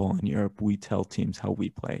football in Europe. We tell teams how we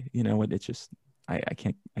play. You know what? It's just, I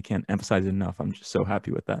can't emphasize it enough. I'm just so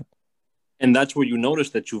happy with that. And that's where you notice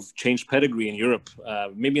that you've changed pedigree in Europe.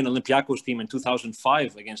 Maybe an Olympiacos team in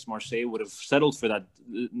 2005 against Marseille would have settled for that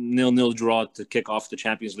 0-0 draw to kick off the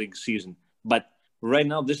Champions League season. But right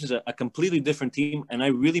now, this is a completely different team. And I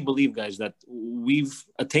really believe, guys, that we've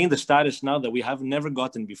attained a status now that we have never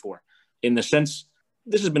gotten before. In the sense,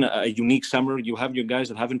 this has been a unique summer. You have your guys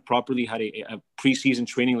that haven't properly had a preseason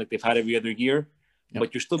training like they've had every other year. Yep.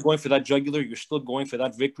 But you're still going for that jugular. You're still going for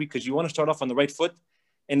that victory because you want to start off on the right foot.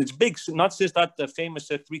 And it's big. Not since that famous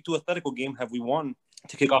 3-2 Atletico game have we won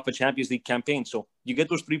to kick off a Champions League campaign. So you get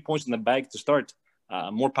those 3 points in the bag to start.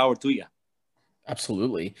 More power to you.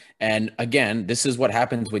 Absolutely. And again, this is what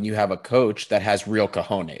happens when you have a coach that has real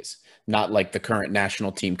cojones, not like the current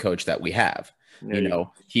national team coach that we have. You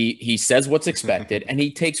know, he says what's expected and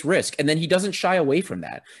he takes risk, and then he doesn't shy away from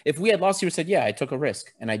that. If we had lost, he would have said, yeah, I took a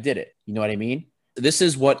risk and I did it. You know what I mean? This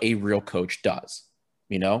is what a real coach does.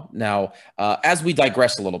 You know, now, as we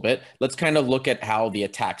digress a little bit, let's kind of look at how the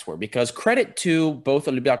attacks were, because credit to both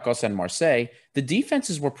Olympiacos and Marseille, the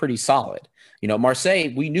defenses were pretty solid. You know,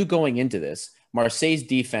 Marseille, we knew going into this, Marseille's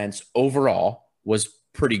defense overall was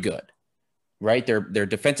pretty good, right? Their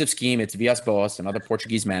defensive scheme, it's Villas-Boas, another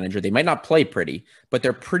Portuguese manager. They might not play pretty, but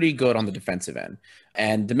they're pretty good on the defensive end.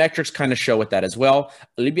 And the metrics kind of show with that as well.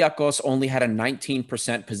 Olympiacos only had a 19%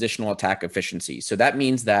 positional attack efficiency. So that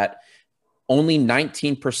means that only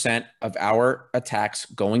 19% of our attacks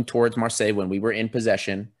going towards Marseille when we were in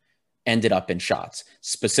possession ended up in shots.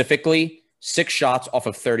 Specifically, 6 shots off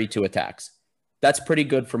of 32 attacks. That's pretty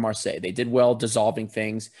good for Marseille. They did well dissolving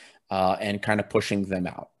things and kind of pushing them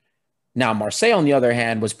out. Now, Marseille, on the other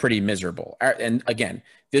hand, was pretty miserable. And again,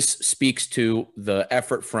 this speaks to the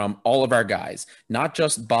effort from all of our guys, not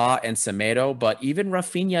just Ba and Semedo, but even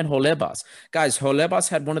Rafinha and Holebas. Guys, Holebas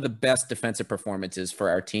had one of the best defensive performances for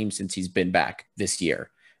our team since he's been back this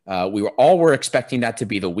year. We were expecting that to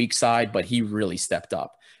be the weak side, but he really stepped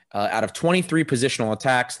up. Out of 23 positional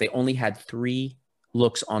attacks, they only had 3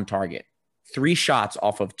 looks on target, 3 shots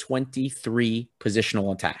off of 23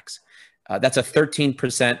 positional attacks. That's a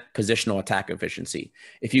 13% positional attack efficiency.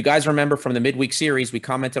 If you guys remember from the midweek series, we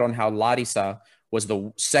commented on how Larissa was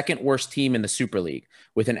the second worst team in the Super League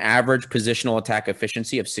with an average positional attack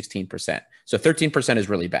efficiency of 16%. So 13% is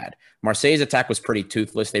really bad. Marseille's attack was pretty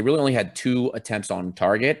toothless. They really only had 2 attempts on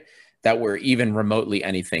target that were even remotely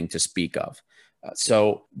anything to speak of.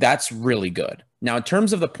 So that's really good. Now, in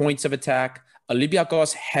terms of the points of attack,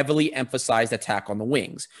 Olympiacos heavily emphasized attack on the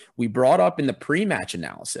wings. We brought up in the pre-match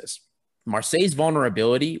analysis, Marseille's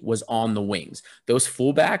vulnerability was on the wings. Those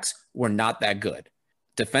fullbacks were not that good.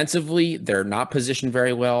 Defensively, they're not positioned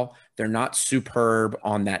very well. They're not superb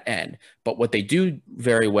on that end. But what they do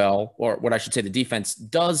very well, or what I should say the defense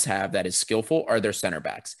does have that is skillful, are their center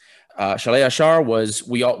backs. Shaleh Ashar was,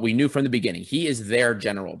 we knew from the beginning, he is their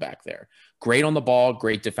general back there. Great on the ball,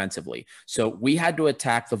 great defensively. So we had to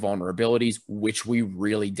attack the vulnerabilities, which we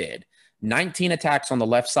really did. 19 attacks on the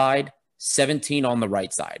left side, 17 on the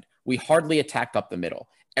right side. We hardly attacked up the middle.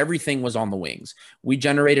 Everything was on the wings. We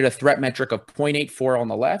generated a threat metric of 0.84 on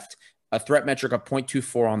the left, a threat metric of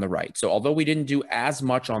 0.24 on the right. So although we didn't do as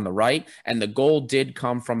much on the right, and the goal did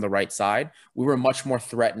come from the right side, we were much more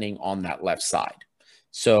threatening on that left side.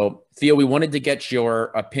 So, Theo, we wanted to get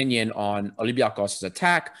your opinion on Olympiacos'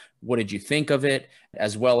 attack. What did you think of it,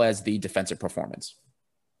 as well as the defensive performance?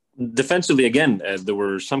 Defensively, again, there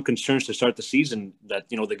were some concerns to start the season that,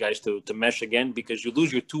 the guys to mesh again, because you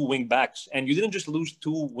lose your 2 wing backs, and you didn't just lose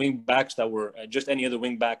 2 wing backs that were just any other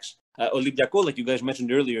wing backs. Olympiacos, like you guys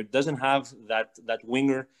mentioned earlier, doesn't have that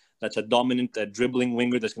winger that's a dominant dribbling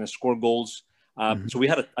winger that's going to score goals. So we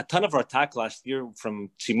had a ton of our attack last year from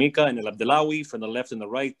Tsimikas and El Abdelawi, from the left and the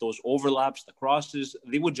right. Those overlaps, the crosses,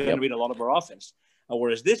 they would generate a lot of our offense.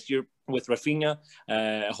 Whereas this year with Rafinha,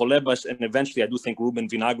 Holebas, and eventually I do think Ruben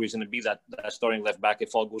Vinagre is going to be that starting left back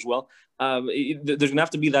if all goes well. There's going to have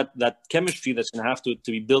to be that chemistry that's going to have to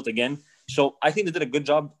be built again. So I think they did a good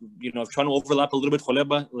job, of trying to overlap a little bit.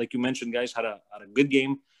 Holeba, like you mentioned, guys, had a good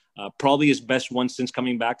game, probably his best one since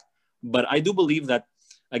coming back. But I do believe that,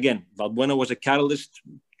 again, Valbuena was a catalyst,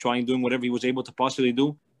 doing whatever he was able to possibly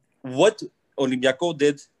do. What Olympiacos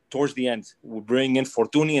did towards the end, we bring in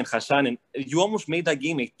Fortuny and Hassan, and you almost made that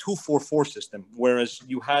game a 2-4-4 system, whereas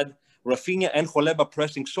you had Rafinha and Holeba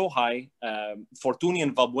pressing so high, Fortuny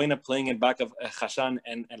and Valbuena playing in back of Hassan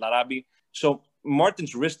and Larabi. So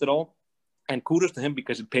Martins risked it all, and kudos to him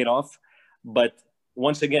because it paid off. But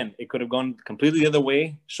once again, it could have gone completely the other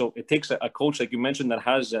way. So it takes a coach, like you mentioned, that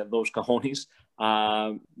has those cojones,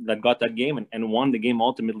 that got that game and won the game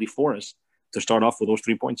ultimately for us to start off with those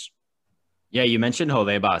 3 points. Yeah, you mentioned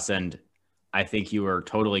Holebas, and I think you were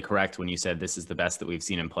totally correct when you said this is the best that we've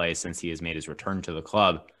seen him play since he has made his return to the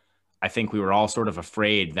club. I think we were all sort of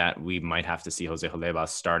afraid that we might have to see Jose Holebas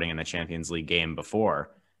starting in a Champions League game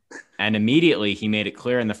before. And immediately he made it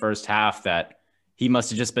clear in the first half that he must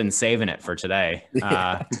have just been saving it for today.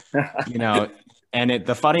 And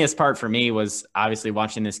the funniest part for me was obviously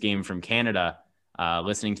watching this game from Canada,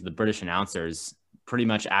 listening to the British announcers pretty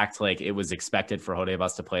much act like it was expected for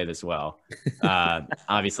Holebas to play this well.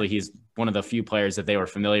 Obviously, he's one of the few players that they were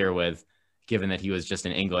familiar with, given that he was just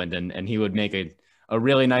in England, and he would make a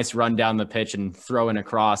really nice run down the pitch and throw in a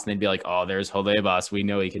cross, and they'd be like, "Oh, there's Holebas. We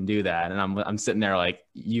know he can do that." And I'm sitting there like,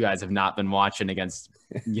 you guys have not been watching against,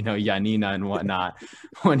 Yanina and whatnot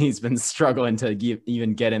when he's been struggling to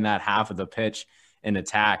even get in that half of the pitch in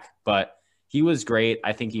attack. But he was great.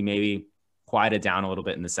 I think he maybe quieted down a little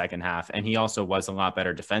bit in the second half, and he also was a lot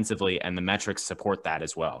better defensively, and the metrics support that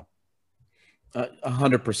as well.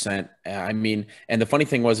 100%. I mean, and the funny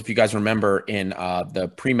thing was, if you guys remember in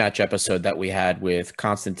the pre-match episode that we had with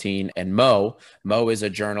Constantine and Mo is a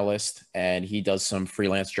journalist, and he does some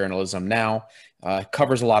freelance journalism now,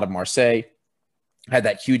 covers a lot of Marseille, had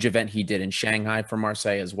that huge event he did in Shanghai for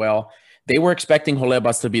Marseille as well. They were expecting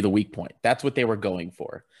Holebas to be the weak point. That's what they were going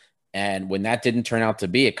for. And when that didn't turn out to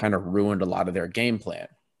be, it kind of ruined a lot of their game plan.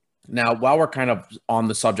 Now, while we're kind of on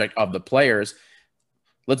the subject of the players,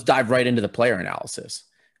 let's dive right into the player analysis.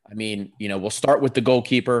 I mean, we'll start with the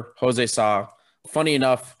goalkeeper, Jose Sa. Funny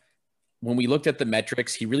enough, when we looked at the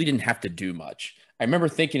metrics, he really didn't have to do much. I remember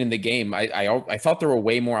thinking in the game, I thought there were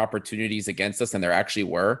way more opportunities against us than there actually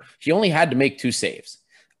were. He only had to make 2 saves.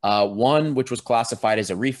 One, which was classified as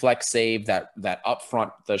a reflex save, that up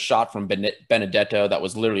front, the shot from Benedetto that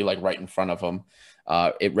was literally like right in front of him.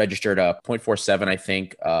 It registered a 0.47, I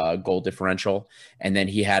think, goal differential. And then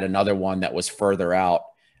he had another one that was further out.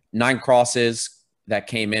 9 crosses that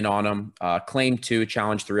came in on him, claimed 2,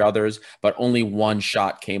 challenged 3 others, but only 1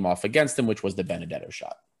 shot came off against him, which was the Benedetto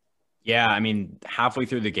shot. Yeah, I mean, halfway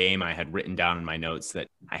through the game, I had written down in my notes that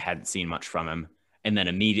I hadn't seen much from him. And then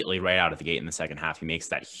immediately right out of the gate in the second half, he makes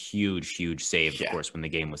that huge save, of course, when the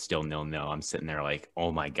game was still 0-0. I'm sitting there like,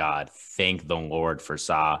 oh my God, thank the Lord for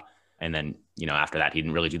Sa. And then, after that, he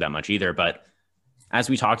didn't really do that much either. But as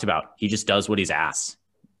we talked about, he just does what he's asked.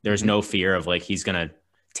 There's no fear of like he's going to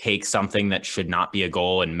take something that should not be a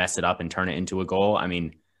goal and mess it up and turn it into a goal. I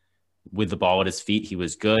mean, with the ball at his feet, he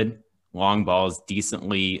was good. Long balls,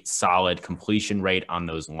 decently solid completion rate on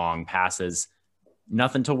those long passes.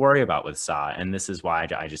 Nothing to worry about with Sa. And this is why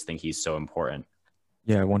I just think he's so important.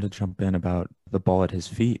 Yeah, I want to jump in about the ball at his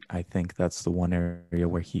feet. I think that's the one area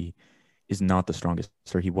where he is not the strongest,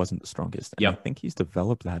 or he wasn't the strongest. And I think he's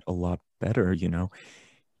developed that a lot better.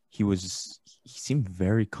 He seemed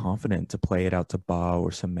very confident to play it out to Ba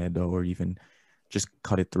or Semedo, or even just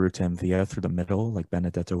cut it through to Mvia through the middle, like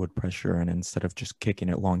Benedetto would pressure, and instead of just kicking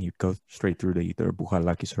it long, he'd go straight through to either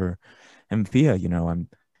Bouras or Mvia.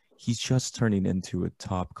 He's just turning into a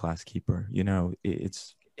top class keeper.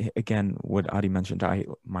 It's again what Adi mentioned.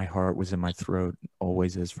 My heart was in my throat,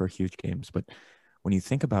 always is for huge games. But when you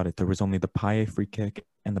think about it, there was only the Paye free kick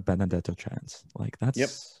and the Benedetto chance. Like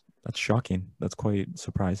that's shocking. That's quite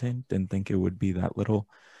surprising. Didn't think it would be that little.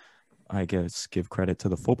 I guess give credit to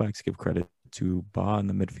the fullbacks, give credit to Ba in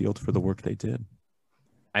the midfield for the work they did.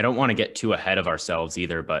 I don't want to get too ahead of ourselves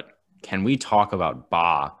either, but can we talk about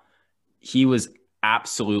Ba? He was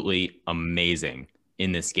absolutely amazing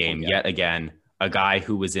in this game. Yet again, a guy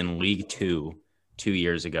who was in League 2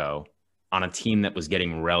 years ago on a team that was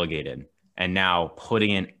getting relegated, and now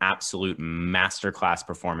putting in absolute masterclass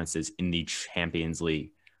performances in the Champions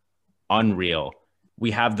League. Unreal.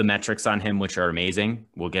 We have the metrics on him, which are amazing.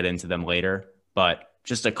 We'll get into them later, but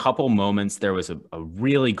just a couple moments. There was a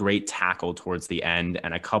really great tackle towards the end,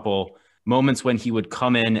 and a couple moments when he would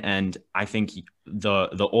come in, and I think the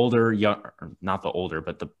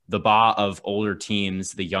Ba of older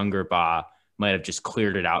teams, the younger Ba, might have just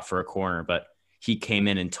cleared it out for a corner, but he came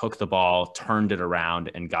in and took the ball, turned it around,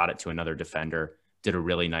 and got it to another defender. Did a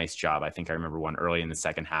really nice job. I think I remember one early in the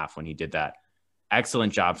second half when he did that.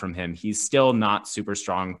 Excellent job from him. He's still not super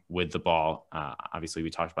strong with the ball. Obviously, we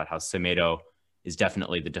talked about how Semedo is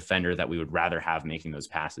definitely the defender that we would rather have making those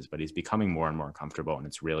passes, but he's becoming more and more comfortable, and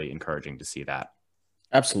it's really encouraging to see that.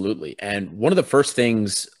 Absolutely. And one of the first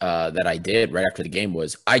things that I did right after the game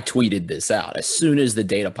was I tweeted this out as soon as the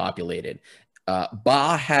data populated.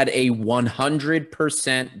 Ba had a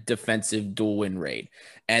 100% defensive duel win rate.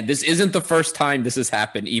 And this isn't the first time this has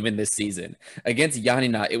happened, even this season. Against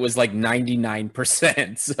Yanina, it was like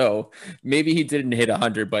 99%. So maybe he didn't hit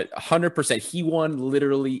 100, but 100%. He won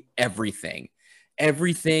literally everything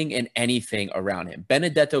and anything around him.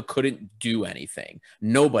 Benedetto couldn't do anything.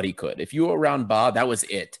 Nobody could. If you were around Ba, that was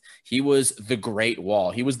it. He was the Great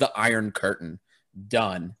Wall. He was the Iron Curtain.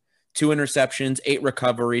 Done. 2 interceptions, 8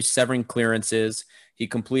 recoveries, 7 clearances. He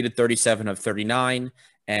completed 37 of 39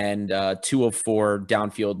 and 2 of 4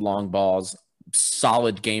 downfield long balls.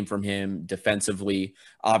 Solid game from him defensively.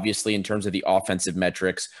 Obviously, in terms of the offensive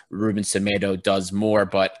metrics, Ruben Semedo does more,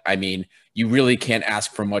 but I mean, you really can't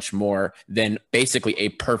ask for much more than basically a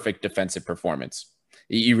perfect defensive performance.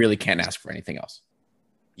 You really can't ask for anything else.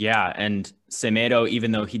 Yeah, and Semedo,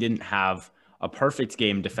 even though he didn't have a perfect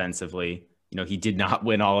game defensively, he did not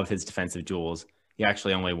win all of his defensive duels. He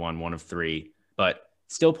actually only won 1 of 3, but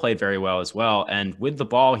still played very well as well. And with the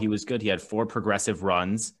ball, he was good. He had 4 progressive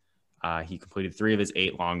runs. He completed 3 of his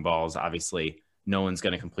 8 long balls. Obviously, no one's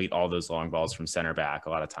going to complete all those long balls from center back. A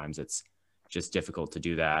lot of times it's just difficult to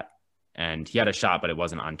do that. And he had a shot, but it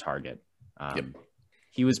wasn't on target.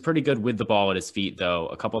 He was pretty good with the ball at his feet, though.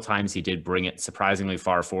 A couple times he did bring it surprisingly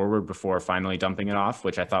far forward before finally dumping it off,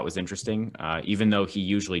 which I thought was interesting. Even though he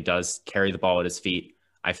usually does carry the ball at his feet,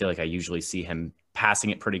 I feel like I usually see him passing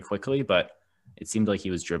it pretty quickly, but it seemed like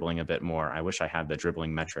he was dribbling a bit more. I wish I had the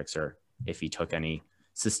dribbling metrics or if he took any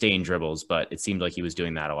sustained dribbles, but it seemed like he was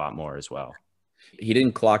doing that a lot more as well. He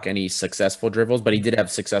didn't clock any successful dribbles, but he did have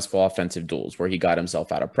successful offensive duels where he got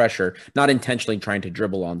himself out of pressure, not intentionally trying to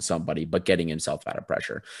dribble on somebody, but getting himself out of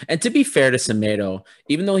pressure. And to be fair to Semedo,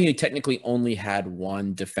 even though he technically only had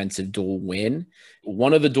 1 defensive duel win,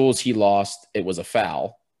 one of the duels he lost, it was a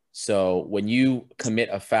foul. So when you commit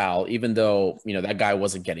a foul, even though, that guy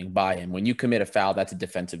wasn't getting by him, when you commit a foul, that's a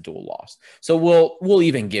defensive duel loss. So we'll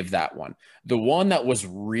even give that one. The one that was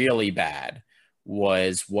really bad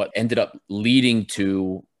was what ended up leading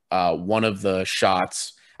to one of the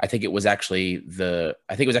shots. I think it was actually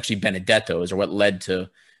Benedetto's, or what led to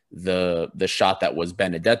the shot that was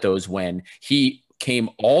Benedetto's, when he came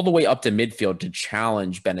all the way up to midfield to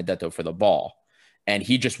challenge Benedetto for the ball. And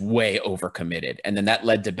he just way overcommitted. And then that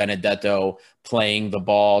led to Benedetto playing the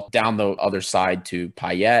ball down the other side to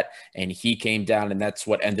Payet. And he came down, and that's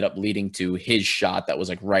what ended up leading to his shot that was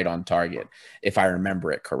like right on target, if I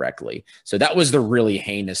remember it correctly. So that was the really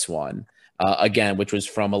heinous one, again, which was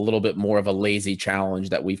from a little bit more of a lazy challenge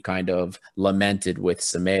that we've kind of lamented with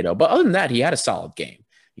Semedo. But other than that, he had a solid game.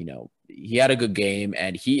 He had a good game,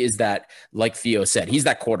 and he is that, like Theo said, he's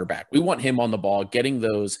that quarterback. We want him on the ball, getting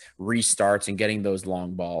those restarts and getting those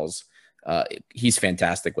long balls. He's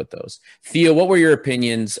fantastic with those. Theo, what were your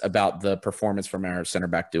opinions about the performance from our center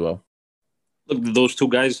back duo? Look, those two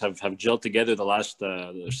guys have gelled together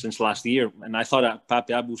since last year, and I thought Pape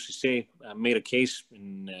Abou Cissé made a case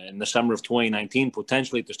in the summer of 2019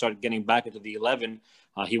 potentially to start getting back into the 11.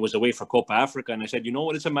 He was away for Copa Africa, and I said,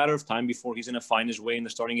 it's a matter of time before he's going to find his way in the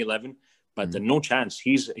starting 11. But no chance.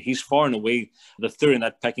 He's far and away the third in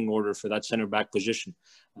that pecking order for that center back position.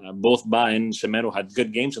 Both Ba and Semedo had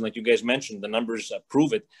good games, and like you guys mentioned, the numbers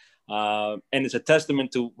prove it. And it's a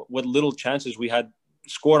testament to what little chances we had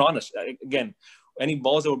scored on us. Again, any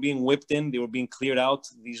balls that were being whipped in, they were being cleared out.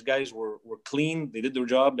 These guys were clean. They did their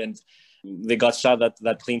job, and they got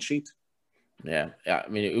that clean sheet. Yeah. I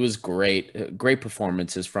mean, it was great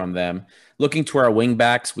performances from them. Looking to our wing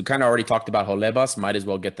backs, we kind of already talked about Holebas. Might as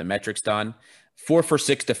well get the metrics done. 4 for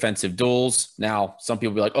 6 defensive duels. Now, some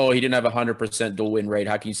people be like, oh, he didn't have 100% duel win rate.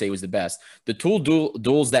 How can you say he was the best? The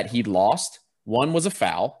duels that he lost, one was a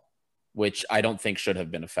foul, which I don't think should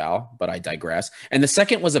have been a foul, but I digress. And the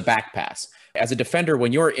second was a back pass. As a defender,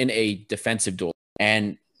 when you're in a defensive duel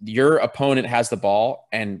and your opponent has the ball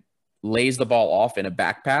and lays the ball off in a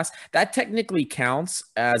back pass, that technically counts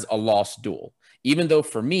as a lost duel. Even though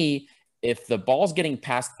for me, if the ball's getting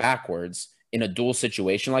passed backwards in a duel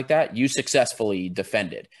situation like that, you successfully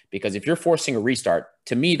defended. Because if you're forcing a restart,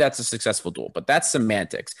 to me, that's a successful duel. But that's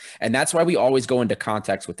semantics. And that's why we always go into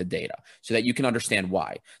context with the data, so that you can understand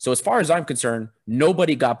why. So as far as I'm concerned,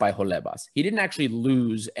 nobody got by Holebas. He didn't actually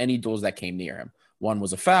lose any duels that came near him. One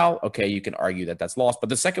was a foul. Okay, you can argue that that's lost. But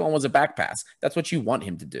the second one was a back pass. That's what you want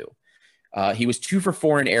him to do. He was 2 for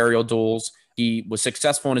 4 in aerial duels. He was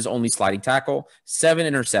successful in his only sliding tackle, 7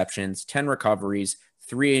 interceptions, 10 recoveries,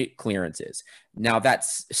 3 clearances. Now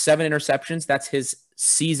that's 7 interceptions. That's his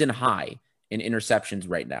season high in interceptions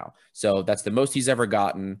right now. So that's the most he's ever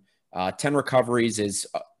gotten. 10 recoveries is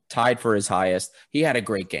tied for his highest. He had a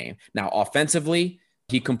great game. Now, offensively,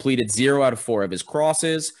 he completed 0 out of 4 of his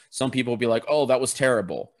crosses. Some people will be like, oh, that was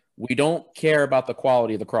terrible. We don't care about the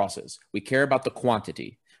quality of the crosses. We care about the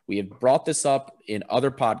quantity. We have brought this up in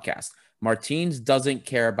other podcasts. Martins doesn't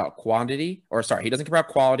care about quantity, he doesn't care about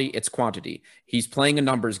quality. It's quantity. He's playing a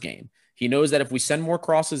numbers game. He knows that if we send more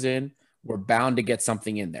crosses in, we're bound to get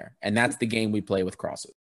something in there. And that's the game we play with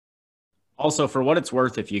crosses. Also, for what it's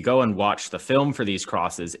worth, if you go and watch the film for these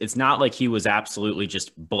crosses, it's not like he was absolutely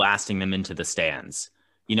just blasting them into the stands.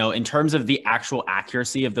 In terms of the actual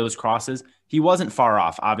accuracy of those crosses, he wasn't far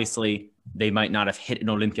off. Obviously, they might not have hit an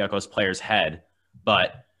Olympiacos player's head,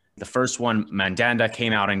 but the first one, Mandanda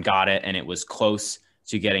came out and got it, and it was close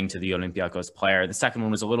to getting to the Olympiacos player. The second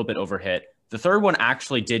one was a little bit overhit. The third one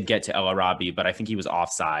actually did get to El Arabi, but I think he was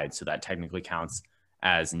offside, so that technically counts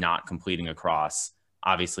as not completing a cross.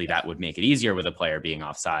 Obviously, that would make it easier with a player being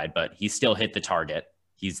offside, but he still hit the target.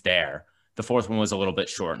 He's there. The fourth one was a little bit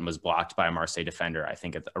short and was blocked by a Marseille defender, I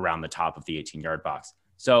think, around the top of the 18-yard box.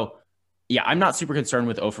 So, yeah, I'm not super concerned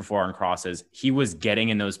with 0 for 4 on crosses. He was getting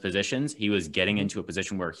in those positions. He was getting into a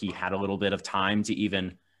position where he had a little bit of time to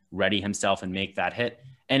even ready himself and make that hit.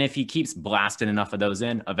 And if he keeps blasting enough of those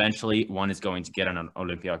in, eventually one is going to get on an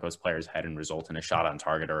Olympiacos player's head and result in a shot on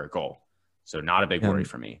target or a goal. So not a big worry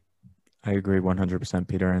for me. I agree 100%,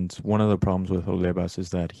 Peter. And one of the problems with Holebas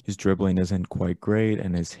is that his dribbling isn't quite great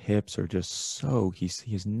and his hips are just he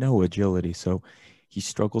has no agility. So he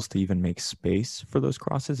struggles to even make space for those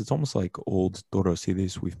crosses. It's almost like old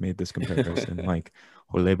Torosidis. We've made this comparison. Like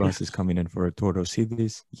Holebas is coming in for a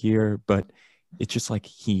Torosidis year, but it's just like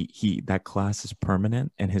that class is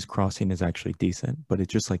permanent and his crossing is actually decent, but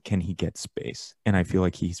it's just like, can he get space? And I feel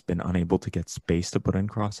like he's been unable to get space to put in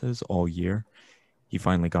crosses all year. He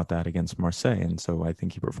finally got that against Marseille, and so I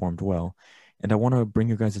think he performed well. And I want to bring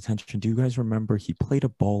your guys' attention. Do you guys remember he played a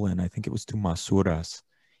ball in, I think it was to Masuras.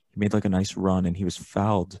 He made like a nice run and he was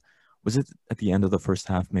fouled. Was it at the end of the first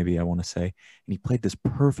half, maybe, I want to say? And he played this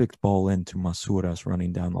perfect ball into Masuras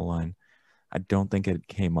running down the line. I don't think it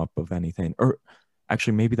came up of anything. Or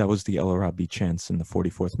actually, maybe that was the El Arabi chance in the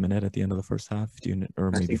 44th minute at the end of the first half.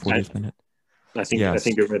 Or maybe 40th minute. I think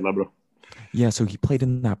you're right, Labro. Yeah, so he played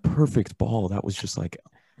in that perfect ball. That was just like,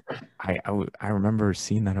 I remember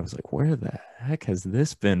seeing that. I was like, where the heck has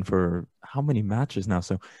this been for how many matches now?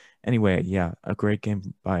 So anyway, yeah, a great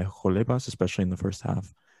game by Jolebas, especially in the first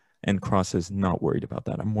half. And Cross is not worried about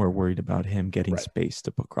that. I'm more worried about him getting space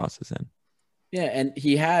to put crosses in. Yeah, and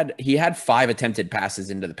he had 5 attempted passes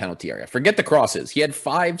into the penalty area. Forget the crosses. He had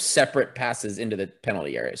 5 separate passes into the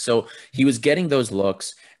penalty area. So he was getting those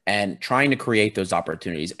looks and trying to create those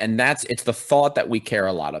opportunities. And it's the thought that we care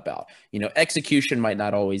a lot about. Execution might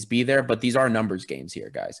not always be there, but these are numbers games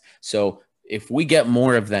here, guys. So if we get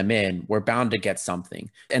more of them in, we're bound to get something.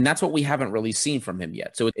 And that's what we haven't really seen from him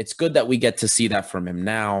yet. So it's good that we get to see that from him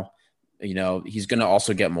now. He's going to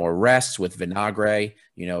also get more rest with Vinagre.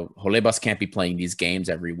 Jolebas can't be playing these games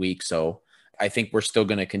every week. So I think we're still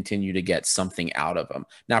going to continue to get something out of him.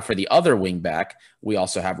 Now, for the other wing back, we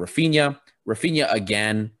also have Rafinha. Rafinha,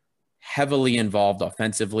 again, heavily involved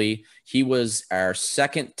offensively. He was our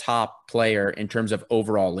second top player in terms of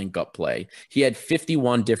overall link-up play. He had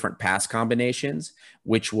 51 different pass combinations,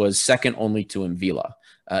 which was second only to Mvila.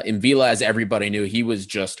 Mvila, as everybody knew, he was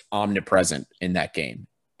just omnipresent in that game.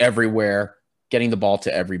 Everywhere, getting the ball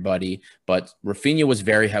to everybody. But Rafinha was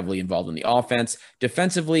very heavily involved in the offense.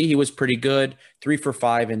 Defensively, he was pretty good. 3 for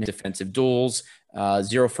 5 in defensive duels,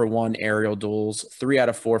 0 for 1 aerial duels, 3 out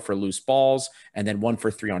of 4 for loose balls, and then 1 for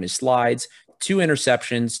 3 on his slides. 2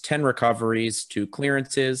 interceptions, 10 recoveries, 2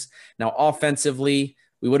 clearances. Now, offensively,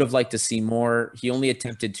 we would have liked to see more. He only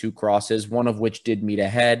attempted 2 crosses, one of which did meet a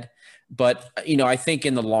head. But, I think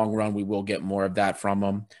in the long run, we will get more of that from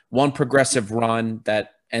him. One progressive run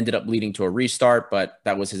that ended up leading to a restart, but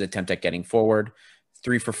that was his attempt at getting forward.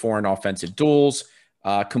 3 for 4 in offensive duels,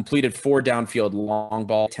 completed 4 downfield long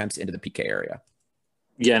ball attempts into the PK area.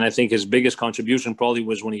 Yeah, and I think his biggest contribution probably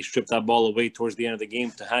was when he stripped that ball away towards the end of the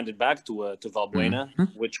game to hand it back to Valbuena,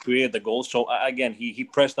 which created the goal. So again, he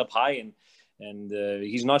pressed up high, and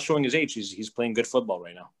he's not showing his age. He's playing good football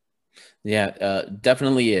right now. Yeah,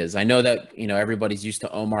 definitely is. I know that everybody's used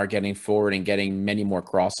to Omar getting forward and getting many more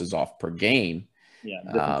crosses off per game.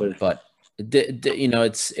 Yeah, but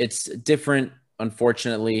it's different.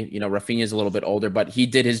 Unfortunately, Rafinha is a little bit older, but he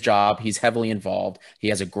did his job. He's heavily involved. He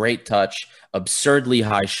has a great touch, absurdly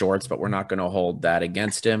high shorts, but we're not going to hold that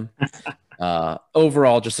against him.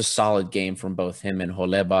 Overall, just a solid game from both him and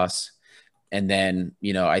Jolebas. And then,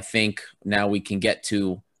 I think now we can get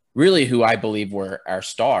to really who I believe were our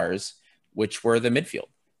stars, which were the midfield.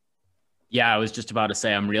 Yeah, I was just about to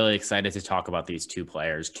say, I'm really excited to talk about these two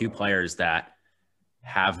players that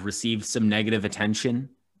have received some negative attention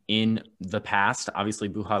in the past. Obviously,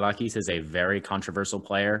 Bouhalakis is a very controversial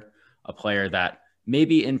player, a player that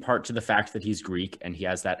maybe in part to the fact that he's Greek and he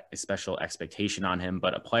has that special expectation on him,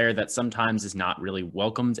 but a player that sometimes is not really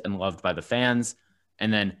welcomed and loved by the fans.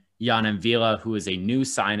 And then Jan Mvila, who is a new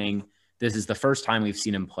signing. This is the first time we've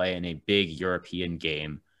seen him play in a big European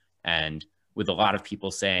game. And with a lot of people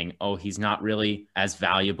saying, oh, he's not really as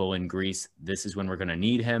valuable in Greece, this is when we're going to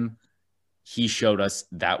need him. He showed us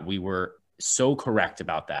that we were so correct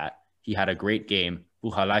about that. He had a great game.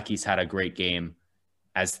 Bouhalakis had a great game.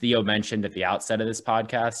 As Theo mentioned at the outset of this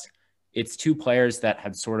podcast, it's two players that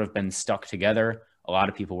had sort of been stuck together. A lot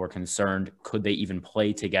of people were concerned, could they even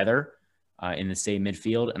play together in the same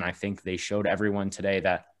midfield? And I think they showed everyone today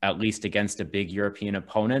that at least against a big European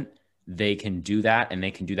opponent, they can do that, and they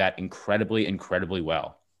can do that incredibly, incredibly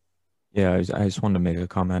well. Yeah, I just wanted to make a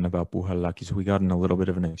comment about Bouhalakis. We got in a little bit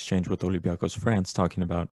of an exchange with Olympiacos France talking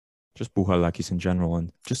about just Bouhalakis in general.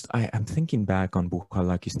 And just I'm thinking back on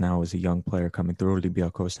Bouhalakis now as a young player coming through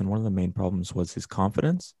Olympiacos, and one of the main problems was his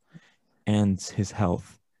confidence and his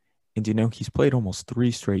health. And, he's played almost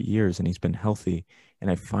 3 straight years and he's been healthy. And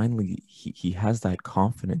he has that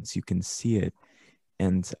confidence. You can see it.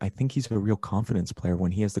 And I think he's a real confidence player.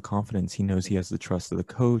 When he has the confidence, he knows he has the trust of the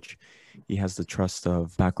coach. He has the trust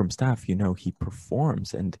of backroom staff. He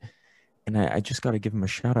performs. And I just got to give him a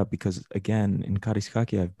shout out because, again, in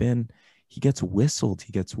Karaiskaki, he gets whistled.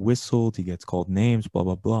 He gets called names, blah,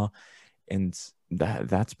 blah, blah. And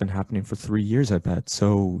that's been happening for 3 years, I bet.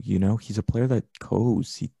 So, he's a player that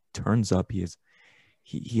goes. He turns up.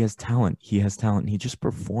 He has talent. He has talent. He just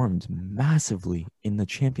performed massively in the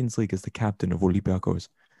Champions League as the captain of Olympiacos.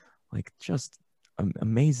 Like, just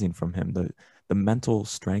amazing from him. The mental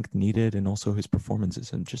strength needed and also his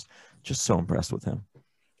performances. I'm just so impressed with him.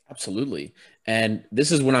 Absolutely. And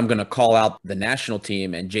this is when I'm going to call out the national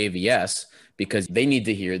team and JVS because they need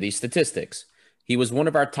to hear these statistics. He was one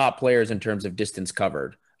of our top players in terms of distance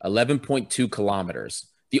covered, 11.2 kilometers.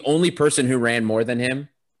 The only person who ran more than him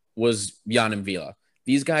was Jan Vila.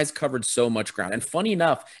 These guys covered so much ground. And funny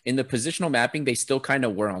enough, in the positional mapping, they still kind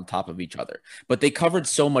of were on top of each other, but they covered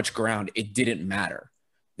so much ground, it didn't matter.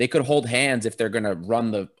 They could hold hands if they're going to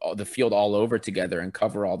run the field all over together and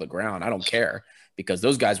cover all the ground. I don't care because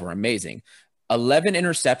those guys were amazing. 11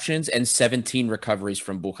 interceptions and 17 recoveries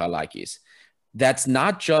from Bouchalakis. That's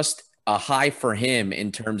not just a high for him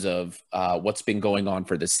in terms of what's been going on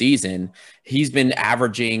for the season. He's been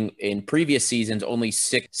averaging in previous seasons only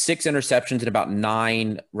six interceptions and about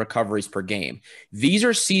 9 recoveries per game. These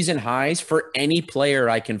are season highs for any player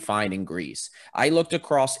I can find in Greece. I looked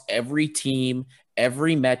across every team,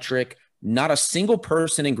 every metric. Not a single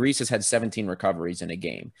person in Greece has had 17 recoveries in a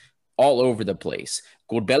game. All over the place.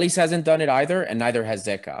 Gourbelis hasn't done it either, and neither has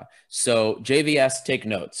Zeka. So JVS, take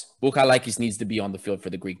notes. Bouchalakis needs to be on the field for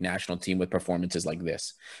the Greek national team with performances like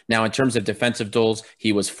this. Now, in terms of defensive duels,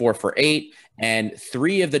 he was 4 for 8, and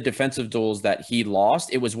 3 of the defensive duels that he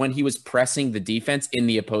lost, it was when he was pressing the defense in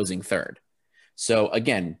the opposing third. So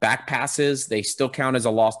again, back passes, they still count as a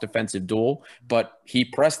lost defensive duel, but he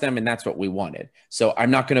pressed them and that's what we wanted. So I'm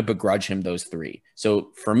not going to begrudge him those 3.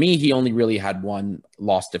 So for me, he only really had 1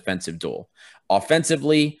 lost defensive duel.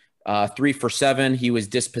 Offensively, 3 for 7. He was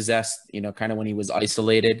dispossessed, kind of when he was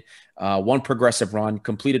isolated. 1 progressive run,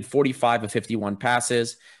 completed 45 of 51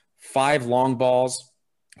 passes, 5 long balls,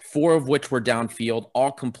 4 of which were downfield,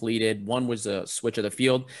 all completed. 1 was a switch of the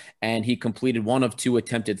field, and he completed 1 of 2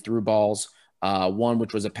 attempted through balls. 1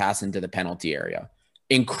 which was a pass into the penalty area.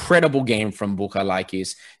 Incredible game from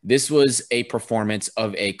Bouchalakis. This was a performance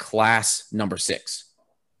of a class number 6.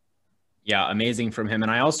 Yeah, amazing from him.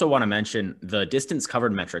 And I also want to mention the distance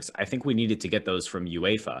covered metrics. I think we needed to get those from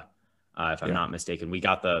UEFA, if I'm not mistaken. We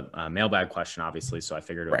got the mailbag question, obviously, so I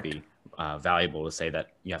figured it would be valuable to say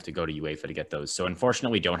that you have to go to UEFA to get those. So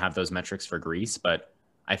unfortunately, we don't have those metrics for Greece, but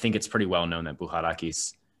I think it's pretty well known that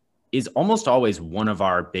Bouchalakis is almost always one of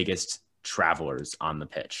our biggest travelers on the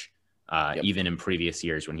pitch, even in previous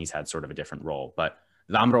years when he's had sort of a different role. But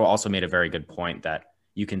Lambro also made a very good point that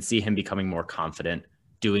you can see him becoming more confident,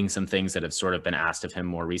 doing some things that have sort of been asked of him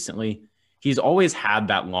more recently. He's always had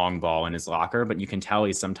that long ball in his locker, but you can tell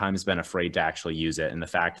he's sometimes been afraid to actually use it. And the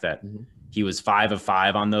fact that he was 5 of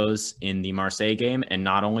 5 on those in the Marseille game. And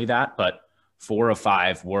not only that, but 4 of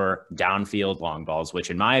 5 were downfield long balls,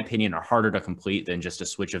 which in my opinion are harder to complete than just a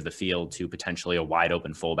switch of the field to potentially a wide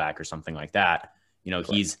open fullback or something like that.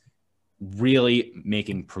 He's really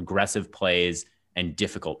making progressive plays and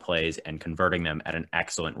difficult plays and converting them at an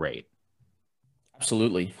excellent rate.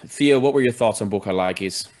 Absolutely. Theo, what were your thoughts on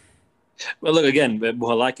Bouchalakis? Well, look, again,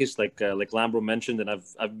 Bouchalakis, like Lambro mentioned, and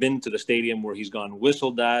I've been to the stadium where he's gone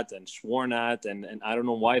whistled at and sworn at, and I don't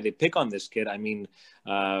know why they pick on this kid. I mean,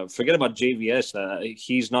 forget about JVS.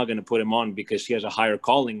 He's not going to put him on because he has a higher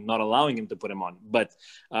calling, not allowing him to put him on. But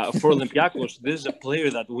for Olympiacos, this is a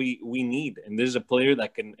player that we need, and this is a player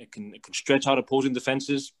that can stretch out opposing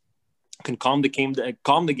defenses, can calm the game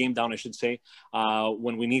down, I should say,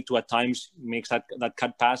 when we need to at times, makes that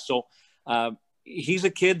cut pass. So he's a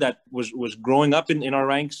kid that was growing up in our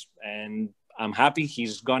ranks, and I'm happy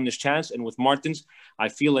he's gotten his chance. And with Martins, I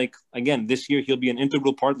feel like, again, this year he'll be an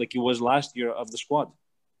integral part like he was last year of the squad.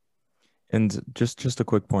 And just a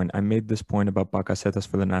quick point. I made this point about Bakasetas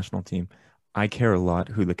for the national team. I care a lot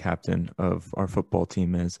who the captain of our football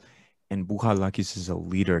team is. And Bouchalakis is a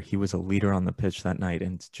leader. He was a leader on the pitch that night.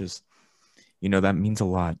 And just, that means a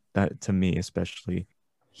lot, that to me especially.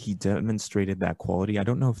 He demonstrated that quality. I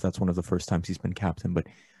don't know if that's one of the first times he's been captain, but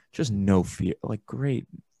just no fear. Like great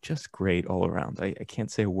all around. I can't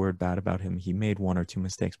say a word bad about him. He made 1 or 2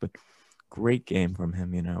 mistakes, but great game from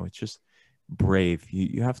him. It's just brave.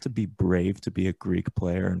 You have to be brave to be a Greek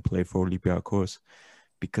player and play for Olympiacos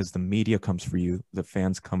because the media comes for you. The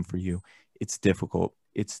fans come for you. It's difficult.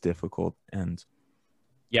 And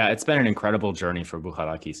yeah, it's been an incredible journey for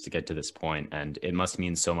Bouchalakis to get to this point, and it must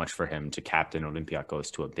mean so much for him to captain Olympiacos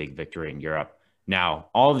to a big victory in Europe. Now,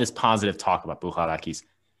 all of this positive talk about Bouchalakis,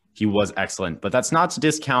 he was excellent, but that's not to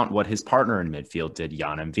discount what his partner in midfield did,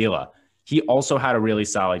 Jan Vila. He also had a really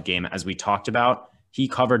solid game, as we talked about. He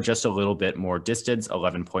covered just a little bit more distance,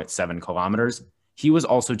 11.7 kilometers. He was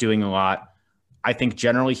also doing a lot. I think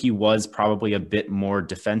generally he was probably a bit more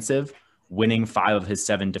defensive, winning 5 of his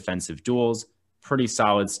 7 defensive duels. Pretty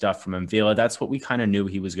solid stuff from Mvila. That's what we kind of knew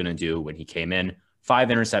he was going to do when he came in. 5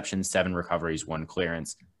 interceptions, 7 recoveries, 1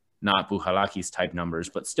 clearance. Not Bouchalakis type numbers,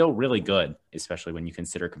 but still really good, especially when you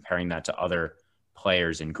consider comparing that to other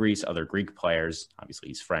players in Greece, other Greek players. Obviously,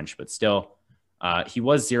 he's French, but still. He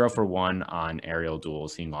was 0 for 1 on aerial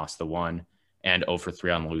duels. He lost the one, and 0 for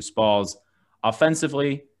 3 on loose balls.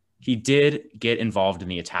 Offensively, he did get involved in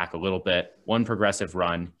the attack a little bit. One progressive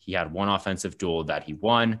run. He had one offensive duel that he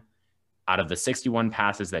won. Out of the 61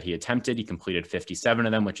 passes that he attempted, he completed 57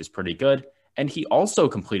 of them, which is pretty good. And he also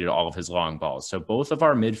completed all of his long balls. So both of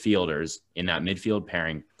our midfielders in that midfield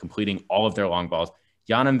pairing completing all of their long balls.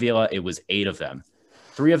 Jan and Villa, it was 8 of them.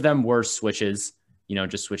 3 of them were switches,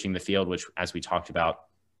 just switching the field, which, as we talked about,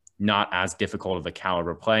 not as difficult of a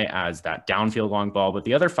caliber play as that downfield long ball. But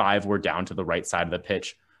the other 5 were down to the right side of the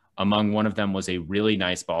pitch. Among one of them was a really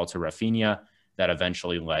nice ball to Rafinha that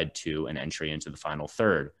eventually led to an entry into the final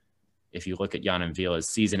third. If you look at Jan Villa's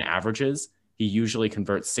season averages, he usually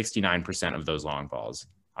converts 69% of those long balls.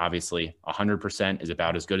 Obviously, 100% is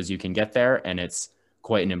about as good as you can get there, and it's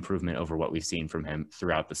quite an improvement over what we've seen from him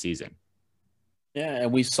throughout the season. Yeah,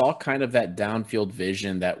 and we saw kind of that downfield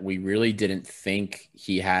vision that we really didn't think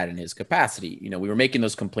he had in his capacity. We were making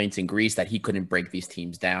those complaints in Greece that he couldn't break these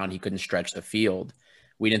teams down. He couldn't stretch the field.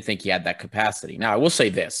 We didn't think he had that capacity. Now, I will say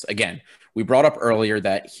this. Again, we brought up earlier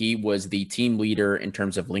that he was the team leader in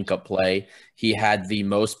terms of link-up play. He had the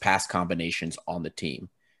most pass combinations on the team.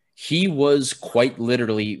 He was quite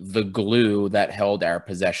literally the glue that held our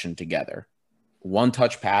possession together.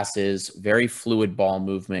 One-touch passes, very fluid ball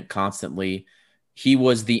movement constantly. He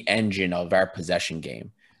was the engine of our possession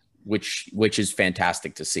game, which is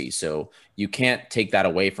fantastic to see. So you can't take that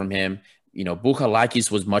away from him.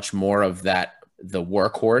 Bouras was much more of that, the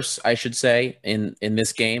workhorse, I should say, in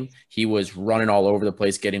this game. He was running all over the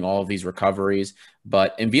place, getting all of these recoveries.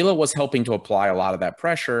 But Villa was helping to apply a lot of that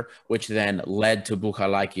pressure, which then led to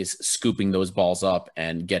Bouras scooping those balls up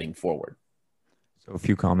and getting forward. So a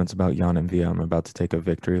few comments about Jan and Villa. I'm about to take a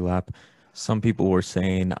victory lap. Some people were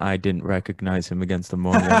saying I didn't recognize him against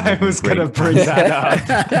Ammonia. I was going to bring that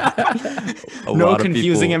up. No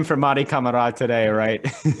confusing him for Mari Camara today, right?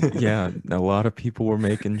 Yeah, a lot of people were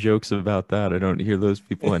making jokes about that. I don't hear those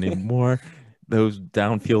people anymore. Those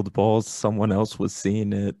downfield balls, someone else was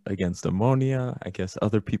seeing it against Ammonia. I guess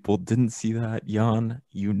other people didn't see that. Jan,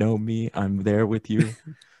 you know me. I'm there with you.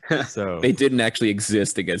 So they didn't actually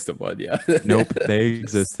exist against Ammonia. Nope, they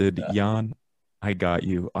existed. Jan, I got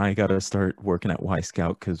you. I got to start working at Y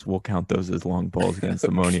Scout because we'll count those as long balls against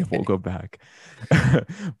Ammonia. We'll go back.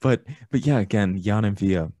 but yeah, again, Jan and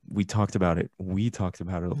Villa, we talked about it. A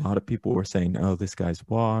lot of people were saying, oh, this guy's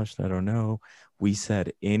washed. I don't know. We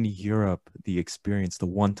said in Europe, the experience, the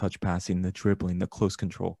one-touch passing, the dribbling, the close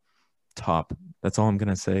control, top. That's all I'm going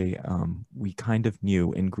to say. We kind of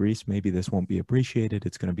knew in Greece, maybe this won't be appreciated.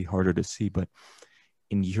 It's going to be harder to see, but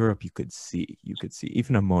in Europe, you could see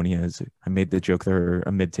even Ammonia is, I made the joke, they're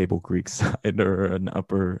a mid-table Greek side or an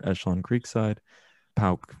upper echelon Greek side.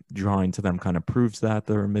 PAOK drawing to them kind of proves that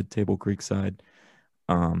they're a mid-table Greek side.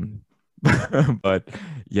 But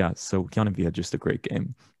yeah, so Jan and Villa, just a great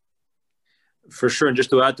game. For sure. And just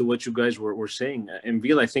to add to what you guys were saying,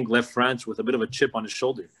 Villa, I think, left France with a bit of a chip on his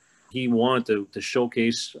shoulder. He wanted to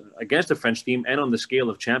showcase against the French team and on the scale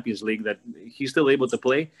of Champions League that he's still able to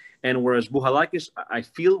play. And whereas Bouras, I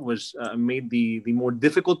feel, was made the more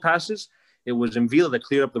difficult passes, it was Villa that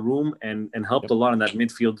cleared up the room and helped a lot in that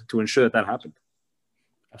midfield to ensure that happened.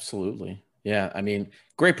 Absolutely. Yeah. I mean,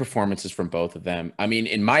 great performances from both of them. I mean,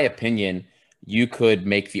 in my opinion, you could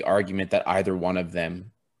make the argument that either one of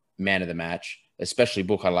them man of the match, especially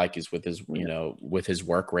Bouras with his, with his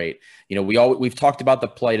work rate. We've talked about the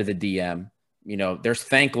plight of the DM. There's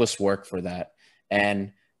thankless work for that.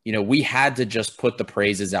 And, we had to just put the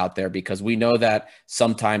praises out there because we know that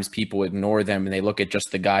sometimes people ignore them and they look at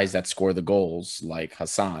just the guys that score the goals like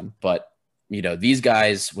Hassan. But, these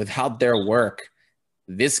guys, without their work,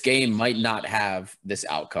 this game might not have this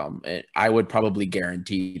outcome. I would probably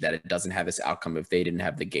guarantee that it doesn't have this outcome if they didn't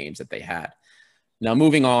have the games that they had. Now,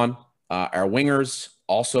 moving on, our wingers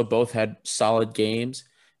also both had solid games.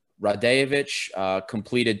 Radejevic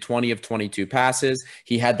completed 20 of 22 passes.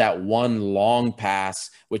 He had that one long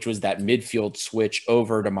pass, which was that midfield switch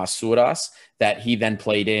over to Masouras that he then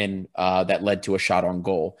played in that led to a shot on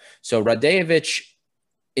goal. So Radejevic,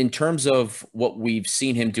 in terms of what we've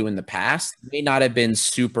seen him do in the past, may not have been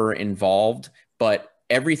super involved, but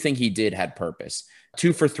everything he did had purpose.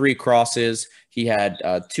 2 for 3 crosses. He had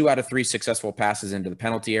 2 out of 3 successful passes into the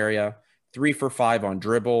penalty area. 3 for 5 on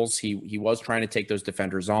dribbles. He was trying to take those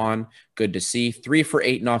defenders on. Good to see. 3 for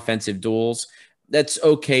 8 in offensive duels. That's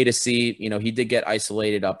okay to see. He did get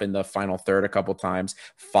isolated up in the final third a couple times.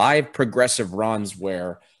 5 progressive runs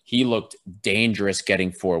where he looked dangerous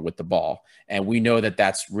getting forward with the ball. And we know that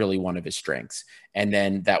that's really one of his strengths. And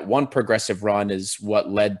then that one progressive run is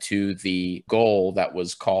what led to the goal that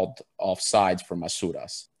was called offsides for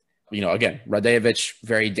Masouras. Again, Radejevic,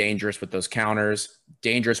 very dangerous with those counters,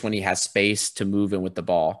 dangerous when he has space to move in with the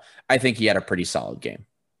ball. I think he had a pretty solid game.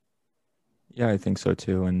 Yeah, I think so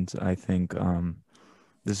too. And I think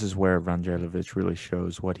this is where Vangelovic really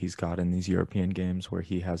shows what he's got in these European games, where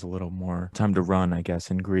he has a little more time to run, I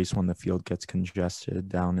guess. In Greece, when the field gets congested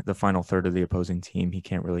down the final third of the opposing team, he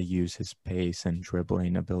can't really use his pace and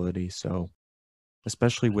dribbling ability. So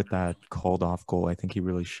especially with that called off goal, I think he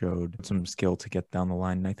really showed some skill to get down the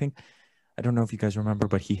line. And I don't know if you guys remember,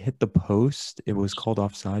 but he hit the post. It was called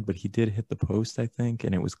offside, but he did hit the post, I think,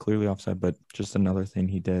 and it was clearly offside. But just another thing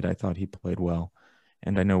he did, I thought he played well.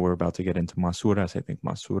 And I know we're about to get into Masouras. I think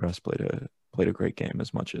Masouras played a great game.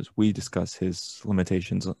 As much as we discuss his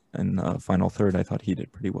limitations in the final third, I thought he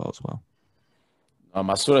did pretty well as well.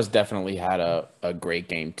 Masouras definitely had a great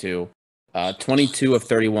game too. 22 of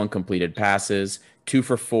 31 completed passes, 2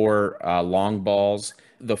 for 4 long balls.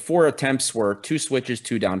 The 4 attempts were 2 switches,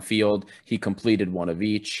 2 downfield. He completed 1 of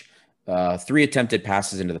each. 3 attempted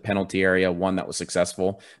passes into the penalty area, 1 that was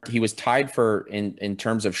successful. He was tied for, in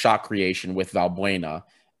terms of shot creation, with Valbuena,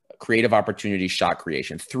 creative opportunity shot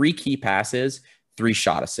creation. 3 key passes, 3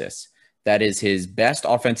 shot assists. That is his best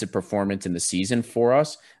offensive performance in the season for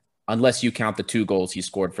us, unless you count the 2 goals he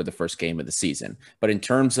scored for the first game of the season. But in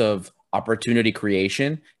terms of opportunity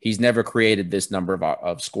creation, he's never created this number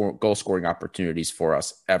of goal scoring opportunities for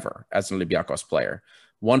us ever as an Olympiacos player.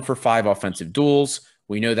 1 for 5 offensive duels.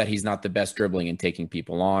 We know that he's not the best dribbling and taking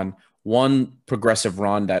people on. 1 progressive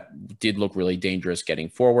run that did look really dangerous getting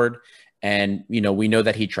forward. And, we know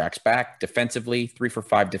that he tracks back defensively. 3 for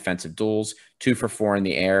 5 defensive duels, 2 for 4 in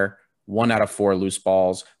the air, 1 out of 4 loose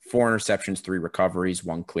balls, 4 interceptions, 3 recoveries,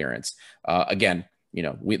 1 clearance. Again,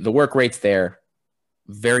 the work rate's there,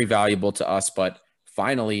 very valuable to us, but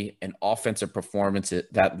finally an offensive performance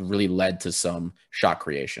that really led to some shot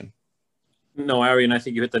creation. No, Arian, I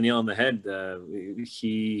think you hit the nail on the head.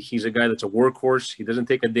 He's a guy that's a workhorse. He doesn't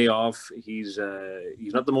take a day off. He's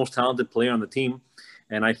not the most talented player on the team,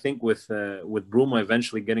 and I think with Bruma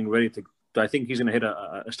eventually getting ready to, I think he's going to hit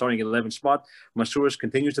a starting 11 spot. Masouras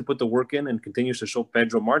continues to put the work in and continues to show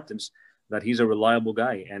Pedro Martins that he's a reliable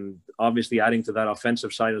guy, and obviously adding to that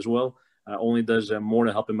offensive side as well only does more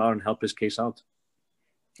to help him out and help his case out.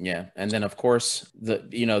 Yeah, and then of course the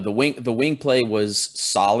wing play was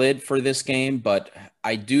solid for this game, but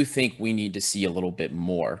I do think we need to see a little bit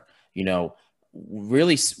more.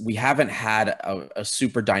 Really, we haven't had a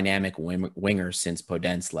super dynamic winger since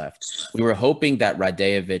Podence left. We were hoping that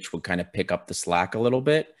Radejevic would kind of pick up the slack a little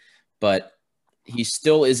bit, but he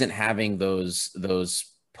still isn't having those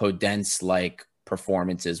Podence-like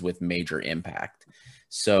performances with major impact.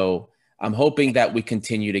 So I'm hoping that we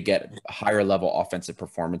continue to get higher level offensive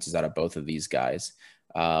performances out of both of these guys.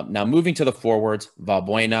 Now, moving to the forwards,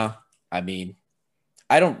 Valbuena,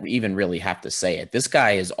 I don't even really have to say it. This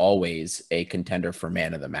guy is always a contender for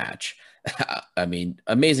man of the match.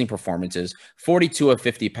 Amazing performances. 42 of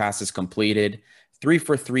 50 passes completed, 3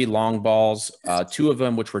 for 3 long balls, 2 of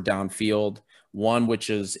them which were downfield, 1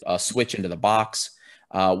 which is a switch into the box,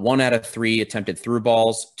 1 out of 3 attempted through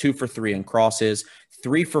balls, 2 for 3 in crosses,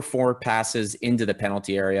 3 for 4 passes into the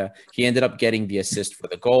penalty area. He ended up getting the assist for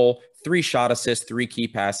the goal, 3 shot assists, 3 key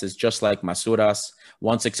passes, just like Masouras,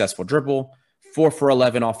 1 successful dribble, 4 for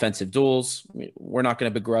 11 offensive duels. We're not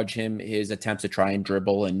going to begrudge him his attempts to try and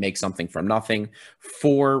dribble and make something from nothing.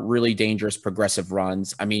 4 really dangerous progressive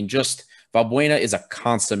runs. Just Valbuena is a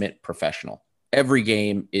consummate professional. Every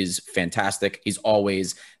game is fantastic. He's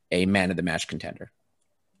always a man of the match contender.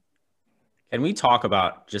 Can we talk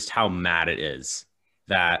about just how mad it is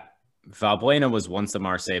that Valbuena was once a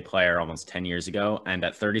Marseille player almost 10 years ago, and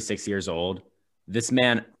at 36 years old, this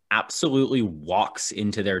man absolutely walks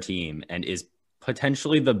into their team and is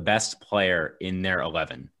potentially the best player in their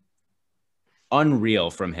 11. Unreal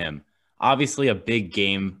from him. Obviously a big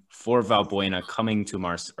game for Valbuena coming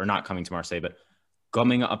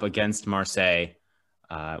up against Marseille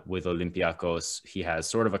with Olympiacos. He has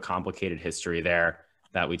sort of a complicated history there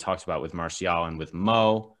that we talked about with Martial and with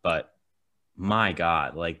Mo, but my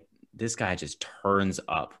God, this guy just turns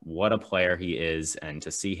up. What a player he is. And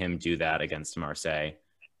to see him do that against Marseille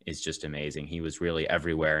is just amazing. He was really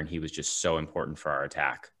everywhere, and he was just so important for our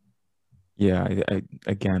attack. Yeah,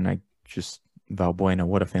 Valbuena,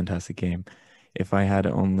 what a fantastic game. If I had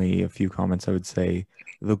only a few comments, I would say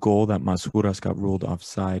the goal that Masouras got ruled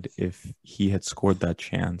offside, if he had scored that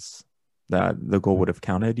chance, that the goal would have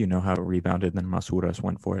counted. You know how it rebounded, and then Masouras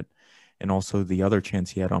went for it. And also the other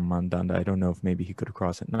chance he had on Mandanda, I don't know if maybe he could have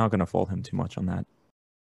crossed it. Not going to fault him too much on that.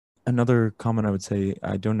 Another comment I would say,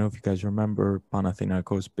 I don't know if you guys remember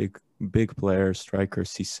Panathinaikos big player, striker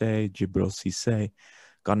Cisse, Djibril Cisse,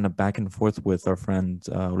 got in a back and forth with our friend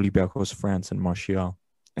Olympiacos France and Martial.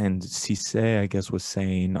 And Cisse, I guess, was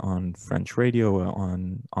saying on French radio,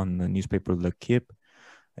 on the newspaper L'Equipe,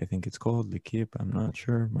 I think it's called L'Equipe, I'm not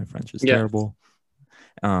sure. My French is terrible.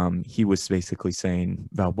 He was basically saying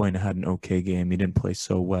Valbuena had an okay game. He didn't play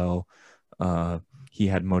so well. He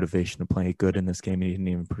had motivation to play good in this game. He didn't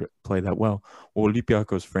even play that well.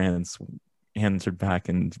 Olympiacos France answered back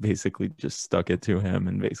and basically just stuck it to him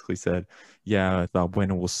and basically said, yeah,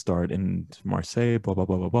 Valbuena will start in Marseille, blah, blah,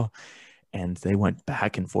 blah, blah, blah. And they went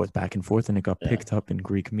back and forth, and it got picked up in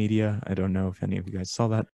Greek media. I don't know if any of you guys saw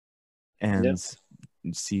that. And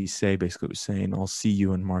Cisse basically was saying, I'll see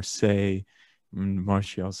you in Marseille.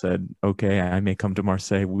 Martial said, okay, I may come to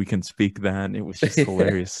Marseille. We can speak then. It was just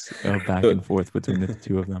hilarious back and forth between the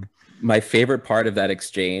two of them. My favorite part of that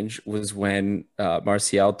exchange was when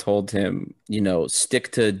Martial told him,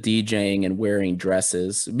 stick to DJing and wearing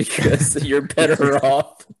dresses because you're better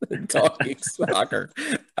off than talking soccer.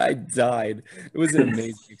 I died. It was an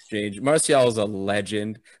amazing exchange. Martial is a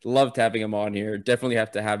legend. Loved having him on here. Definitely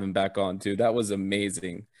have to have him back on too. That was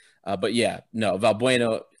amazing. But yeah, no,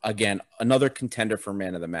 Valbuena, again, another contender for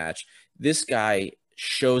man of the match. This guy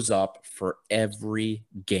shows up for every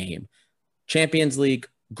game. Champions League,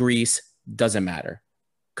 Greece, doesn't matter.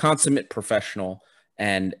 Consummate professional.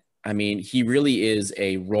 And I mean, he really is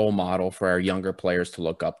a role model for our younger players to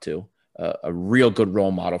look up to, a real good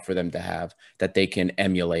role model for them to have that they can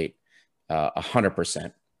emulate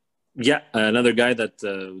 100%. Yeah, another guy that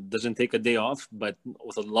doesn't take a day off, but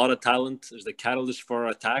with a lot of talent, is the catalyst for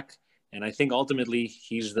our attack. And I think ultimately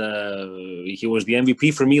he was the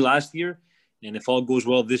MVP for me last year. And if all goes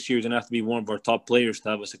well this year, he's going to have to be one of our top players to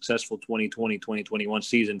have a successful 2020-2021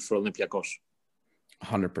 season for Olympiacos.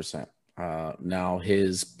 100%. Now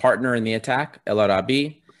his partner in the attack, El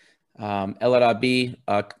Arabi. El Arabi,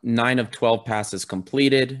 9 of 12 passes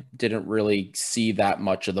completed. Didn't really see that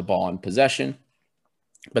much of the ball in possession.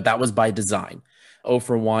 But that was by design. 0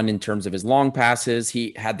 for 1 in terms of his long passes.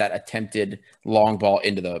 He had that attempted long ball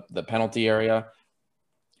into the penalty area.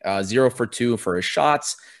 0 for 2 for his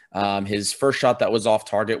shots. His first shot that was off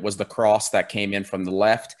target was the cross that came in from the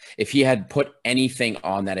left. If he had put anything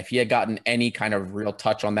on that, if he had gotten any kind of real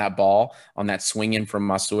touch on that ball, on that swing in from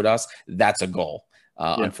Masoudas, that's a goal.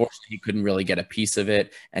 Unfortunately, he couldn't really get a piece of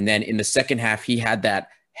it. And then in the second half, he had that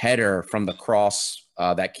header from the cross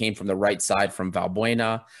that came from the right side from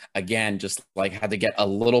Valbuena. Again, just like had to get a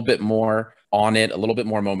little bit more on it, a little bit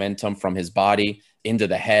more momentum from his body into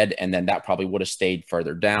the head, and then that probably would have stayed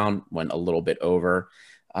further down, went a little bit over.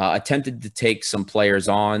 Attempted to take some players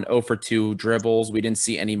on, 0 for 2 dribbles. We didn't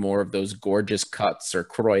see any more of those gorgeous cuts or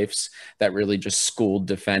Cruyffs that really just schooled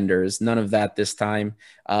defenders. None of that this time.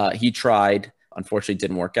 He tried, unfortunately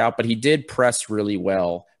didn't work out, but he did press really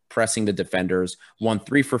well, pressing the defenders, won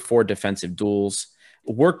 3 for 4 defensive duels,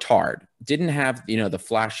 worked hard, didn't have, the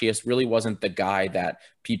flashiest, really wasn't the guy that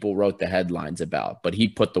people wrote the headlines about, but he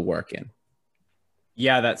put the work in.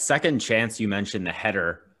 Yeah, that second chance you mentioned, the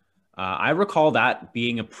header, I recall that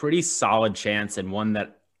being a pretty solid chance and one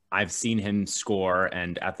that I've seen him score.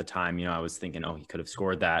 And at the time, I was thinking, he could have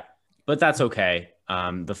scored that, but that's okay.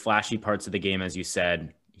 The flashy parts of the game, as you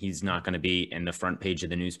said, he's not going to be in the front page of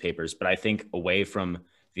the newspapers, but I think away from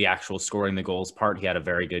the actual scoring the goals part, he had a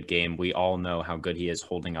very good game. We all know how good he is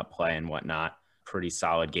holding up play and whatnot. Pretty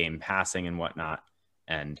solid game passing and whatnot.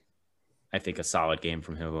 And I think a solid game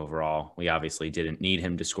from him overall. We obviously didn't need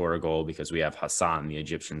him to score a goal because we have Hassan, the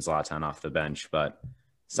Egyptian Zlatan, off the bench, but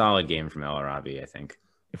solid game from El Arabi, I think.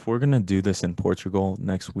 If we're going to do this in Portugal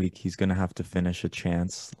next week, he's going to have to finish a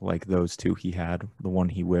chance like those two he had, the one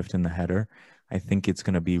he whiffed in the header. I think it's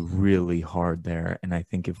going to be really hard there. And I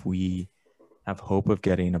think if we have hope of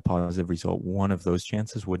getting a positive result, one of those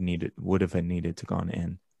chances would have needed to gone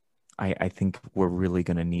in. I think we're really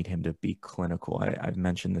going to need him to be clinical. I've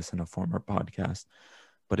mentioned this in a former podcast,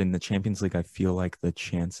 but in the Champions League, I feel like the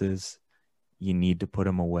chances, you need to put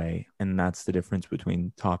them away. And that's the difference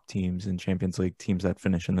between top teams in Champions League, teams that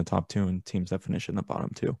finish in the top 2 and teams that finish in the bottom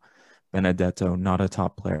 2. Benedetto, not a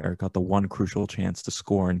top player, got the one crucial chance to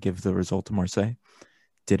score and give the result to Marseille.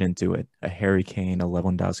 Didn't do it. A Harry Kane, a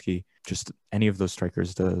Lewandowski, just any of those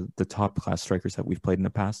strikers, the top class strikers that we've played in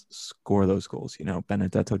the past, score those goals.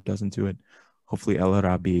 Benedetto doesn't do it. Hopefully El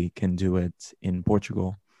Arabi can do it in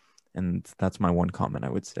Portugal. And that's my one comment I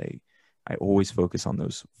would say. I always focus on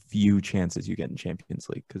those few chances you get in Champions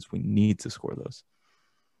League because we need to score those.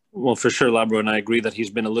 Well, for sure, Labro, and I agree that he's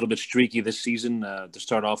been a little bit streaky this season. To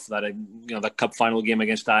start off that cup final game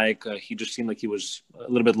against AEK, he just seemed like he was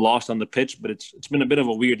a little bit lost on the pitch. But it's been a bit of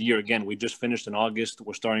a weird year again. We just finished in August.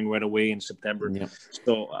 We're starting right away in September. Yeah.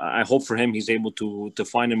 So I hope for him he's able to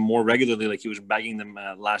find him more regularly, like he was bagging them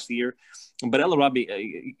last year. But El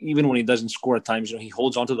Arabi, even when he doesn't score at times, he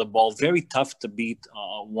holds onto the ball. Very tough to beat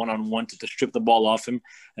one-on-one, to strip the ball off him.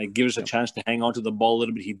 Gives us a chance to hang on to the ball a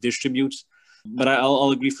little bit. He distributes. But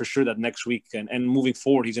I'll agree for sure that next week and moving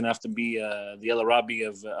forward, he's going to have to be the El Arabi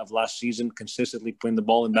of last season, consistently putting the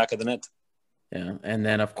ball in back of the net. Yeah, and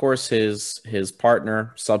then, of course, his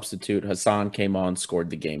partner, substitute, Hassan, came on,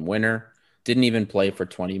 scored the game winner. Didn't even play for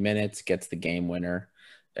 20 minutes, gets the game winner.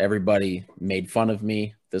 Everybody made fun of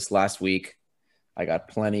me this last week. I got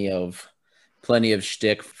plenty of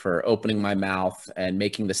shtick for opening my mouth and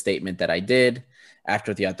making the statement that I did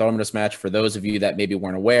after the Atromitos match. For those of you that maybe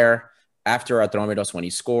weren't aware, after Atromitos, when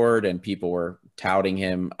he scored and people were touting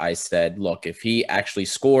him, I said, look, if he actually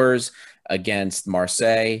scores against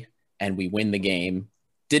Marseille and we win the game,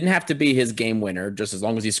 didn't have to be his game winner, just as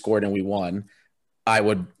long as he scored and we won, I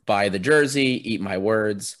would buy the jersey, eat my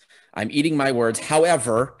words. I'm eating my words.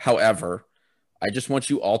 However, I just want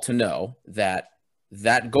you all to know that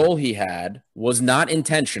that goal he had was not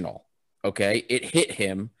intentional, okay? It hit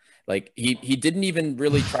him. Like, he didn't even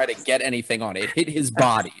really try to get anything on it. It hit his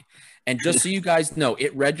body. And just so you guys know,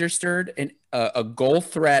 it registered a goal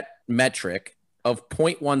threat metric of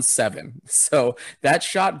 0.17. So that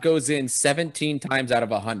shot goes in 17 times out of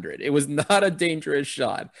 100. It was not a dangerous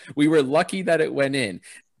shot. We were lucky that it went in.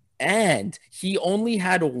 And he only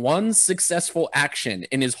had one successful action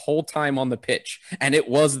in his whole time on the pitch, and it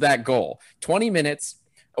was that goal. 20 minutes,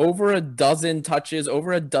 over a dozen touches,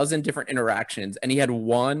 over a dozen different interactions, and he had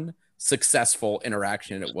one successful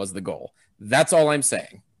interaction, and it was the goal. That's all I'm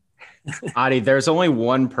saying. Adi, there's only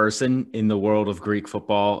one person in the world of Greek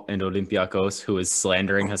football and Olympiacos who is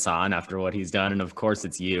slandering Hassan after what he's done, and of course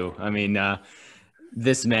it's you. I mean,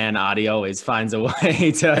 this man, Adi, always finds a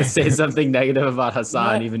way to say something negative about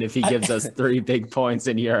Hassan, even if he gives us 3 big points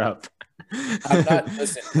in Europe.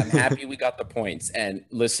 Listen, I'm happy we got the points. And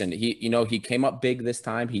listen, he came up big this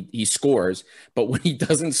time. He scores, but when he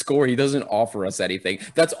doesn't score, he doesn't offer us anything.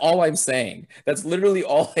 That's all I'm saying. That's literally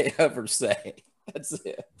all I ever say. That's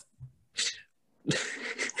it.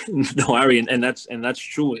 No, Ari, and that's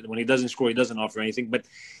true. When he doesn't score, he doesn't offer anything. But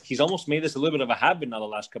he's almost made this a little bit of a habit now the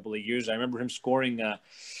last couple of years. I remember him scoring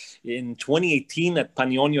in 2018 at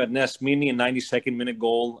Panionios at Nesmini, a 92nd minute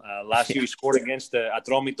goal. Last year he scored against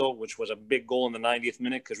Atromito, which was a big goal in the 90th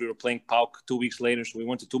minute because we were playing PAOK 2 weeks later, so we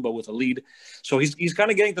went to Tuba with a lead. So he's kind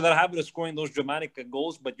of getting to that habit of scoring those dramatic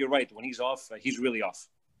goals. But you're right, when he's off, he's really off.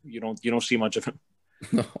 You don't see much of him.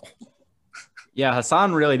 No. Yeah,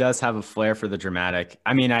 Hassan really does have a flair for the dramatic.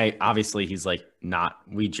 I mean, obviously he's like not,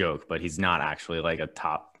 we joke, but he's not actually like a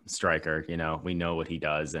top striker. We know what he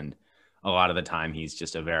does, and a lot of the time he's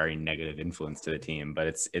just a very negative influence to the team, but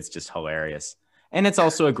it's just hilarious. And it's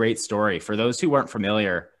also a great story for those who weren't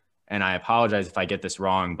familiar. And I apologize if I get this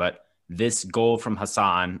wrong, but this goal from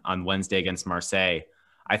Hassan on Wednesday against Marseille,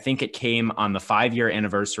 I think it came on the 5-year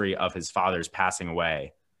anniversary of his father's passing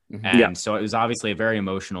away. And so it was obviously a very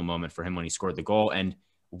emotional moment for him when he scored the goal. And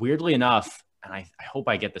weirdly enough, and I hope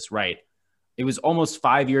I get this right, it was almost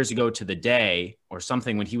 5 years ago to the day or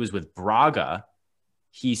something when he was with Braga,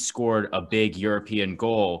 he scored a big European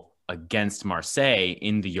goal against Marseille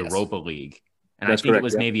in the Europa League. And that's I think correct, it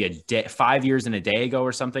was maybe 5 years and a day ago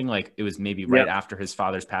or something. Like it was maybe right after his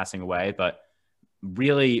father's passing away. But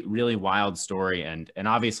really, really wild story. And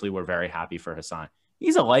obviously we're very happy for Hassan.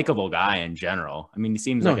 He's a likable guy in general. I mean, he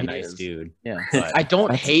seems like a nice dude. Yeah. I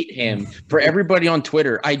don't hate him. For everybody on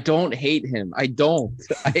Twitter, I don't hate him. I don't.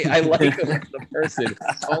 I like him as a person.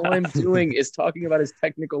 All I'm doing is talking about his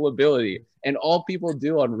technical ability. And all people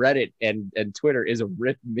do on Reddit and Twitter is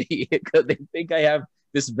rip me because they think I have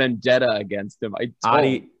this vendetta against him.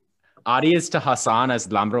 Adi is to Hassan as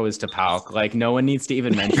Lambro is to PAOK. Like, no one needs to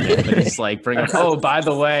even mention it, but it's like bring up, oh, by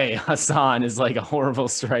the way, Hassan is like a horrible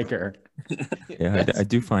striker. Yeah, I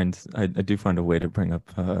do find a way to bring up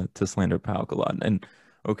to slander PAOK a lot. And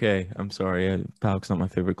okay, I'm sorry, PAOK's not my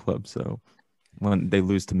favorite club, so when they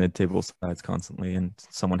lose to mid-table sides constantly, and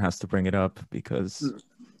someone has to bring it up because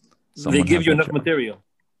they give you enough material.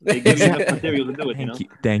 They give you enough material to do it.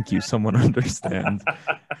 Thank you. Someone understands.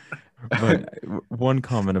 But one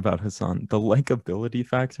comment about Hassan, the likability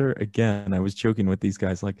factor. Again, I was joking with these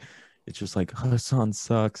guys, like it's just like Hassan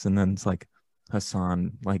sucks, and then it's like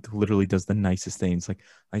Hassan like literally does the nicest things. Like,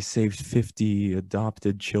 I saved 50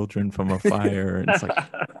 adopted children from a fire. And it's like,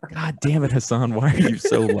 God damn it, Hassan, why are you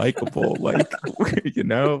so likable? Like,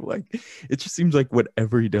 like it just seems like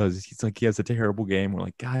whatever he does, he's like, he has a terrible game. We're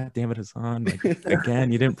like, God damn it, Hassan. Like,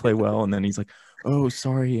 again, you didn't play well. And then he's like, oh,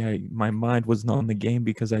 sorry, my mind wasn't on the game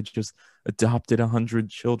because I just adopted 100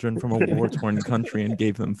 children from a war-torn country and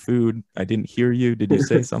gave them food. I didn't hear you. Did you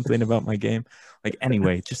say something about my game? Like,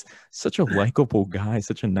 anyway, just such a likable guy,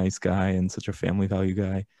 such a nice guy, and such a family value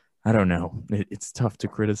guy. I don't know. It's tough to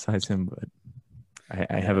criticize him, but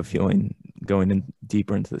I have a feeling going in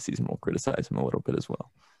deeper into the season, we'll criticize him a little bit as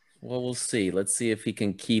well. Well, we'll see. Let's see if he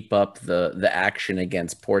can keep up the action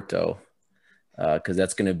against Porto, because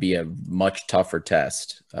that's going to be a much tougher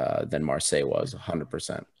test than Marseille was,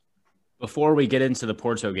 100%. Before we get into the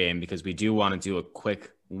Porto game, because we do want to do a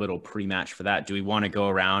quick little pre-match for that, do we want to go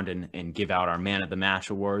around and give out our man of the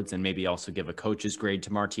match awards and maybe also give a coach's grade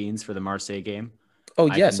to Martins for the Marseille game? Oh,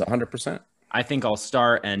 yes, 100%. I think I'll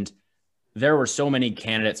start. And there were so many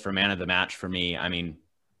candidates for man of the match for me. I mean,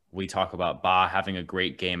 we talk about Ba having a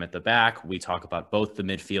great game at the back. We talk about both the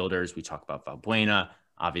midfielders. We talk about Valbuena,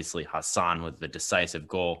 obviously Hassan with the decisive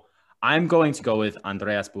goal. I'm going to go with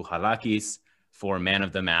Andreas Bouchalakis for man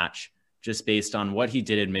of the match, just based on what he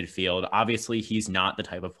did in midfield. Obviously, he's not the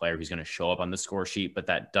type of player who's going to show up on the score sheet, but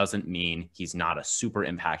that doesn't mean he's not a super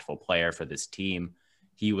impactful player for this team.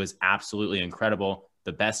 He was absolutely incredible.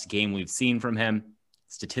 The best game we've seen from him,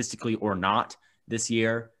 statistically or not, this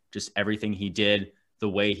year. Just everything he did, the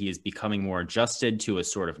way he is becoming more adjusted to a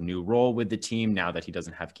sort of new role with the team now that he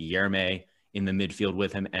doesn't have Guilherme in the midfield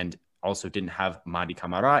with him and also didn't have Mady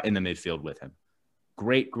Camara in the midfield with him.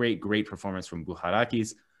 Great performance from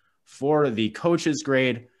Bouchalakis. For the coach's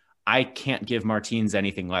grade, I can't give Martins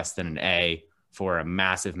anything less than an A for a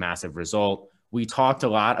massive result. We talked a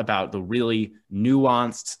lot about the really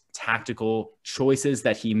nuanced tactical choices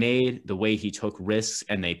that he made, the way he took risks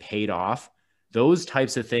and they paid off. Those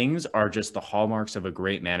types of things are just the hallmarks of a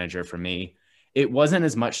great manager for me. It wasn't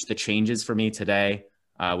as much the changes for me today.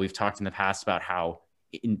 We've talked in the past about how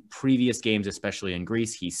in previous games, especially in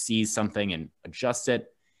Greece, he sees something and adjusts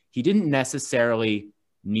it. He didn't necessarily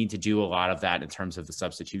need to do a lot of that in terms of the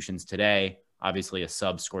substitutions today. Obviously, a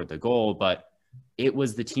sub scored the goal, but it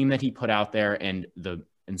was the team that he put out there and the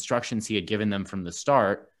instructions he had given them from the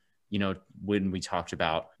start. You know, when we talked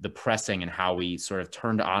about the pressing and how we sort of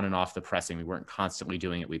turned on and off the pressing, we weren't constantly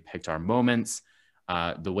doing it. We picked our moments,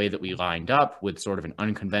 the way that we lined up with sort of an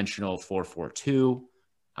unconventional 4-4-2,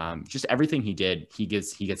 just everything he did, he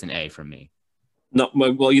gets an A from me. No,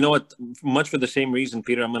 well, you know what? Much for the same reason,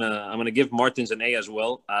 Peter. I'm gonna give Martins an A as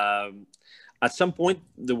well. At some point,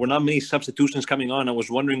 there were not many substitutions coming on. I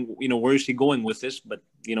was wondering, where is he going with this? But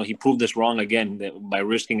he proved us wrong again by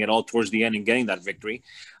risking it all towards the end and getting that victory.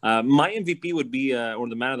 My MVP would be, or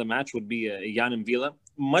the man of the match would be Jan Villa.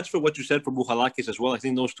 Much for what you said for Bouchalakis as well. I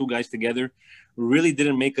think those two guys together really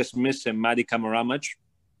didn't make us miss Mady Camara much,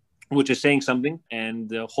 which is saying something,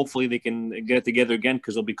 and hopefully they can get together again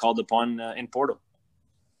because they'll be called upon in Porto.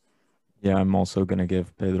 Yeah, I'm also going to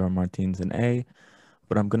give Pedro Martins an A,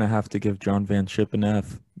 but I'm going to have to give John Van Schip an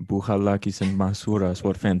F. Bouchalakis and Masouras,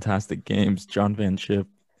 what fantastic games. John Van Schip,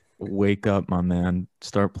 wake up, my man.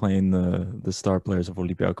 Start playing the star players of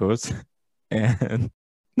Olympiacos. And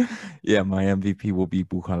yeah, my MVP will be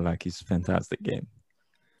Bouchalakis' fantastic game.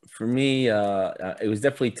 For me, it was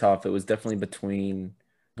definitely tough. It was definitely between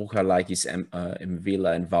Bouchalakis and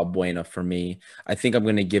Villa and Valbuena for me. I think I'm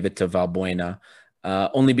going to give it to Valbuena,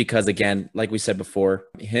 only because, again, like we said before,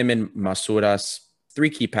 him and Masouras, 3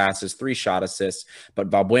 key passes, 3 shot assists, but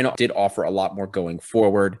Valbuena did offer a lot more going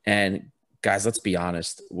forward. And guys, let's be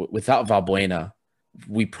honest, without Valbuena,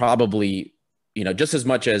 we probably, just as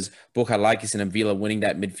much as Bouchalakis and Villa winning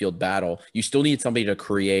that midfield battle, you still need somebody to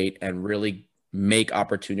create and really make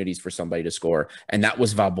opportunities for somebody to score. And that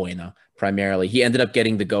was Valbuena primarily. He ended up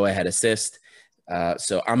getting the go-ahead assist.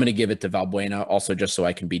 So I'm going to give it to Valbuena also just so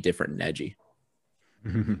I can be different and edgy.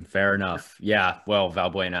 Fair enough. Yeah. Well,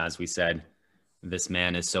 Valbuena, as we said, this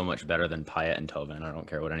man is so much better than Payet and Thauvin. I don't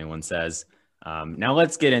care what anyone says. Now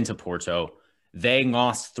let's get into Porto. They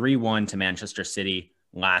lost 3-1 to Manchester City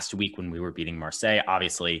last week when we were beating Marseille.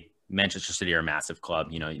 Obviously, Manchester City are a massive club.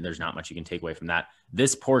 There's not much you can take away from that.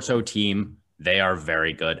 This Porto team, they are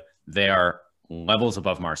very good. They are levels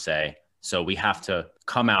above Marseille. So we have to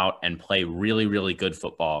come out and play really, really good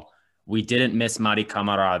football. We didn't miss Mady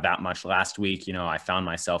Camara that much last week. I found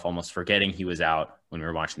myself almost forgetting he was out when we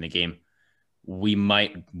were watching the game. We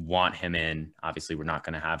might want him in. Obviously, we're not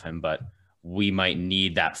going to have him, but we might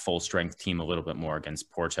need that full strength team a little bit more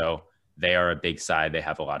against Porto. they are a big side. They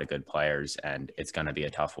have a lot of good players, and it's going to be a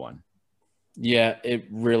tough one. Yeah, it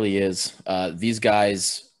really is. These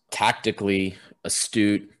guys, tactically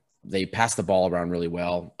astute. They pass the ball around really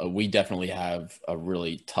well. We definitely have a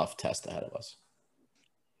really tough test ahead of us.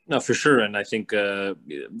 No, for sure. And I think,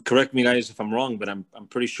 correct me guys if I'm wrong, but I'm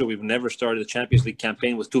pretty sure we've never started the Champions League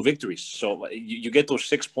campaign with 2 victories. So you get those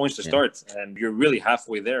 6 points to start, and you're really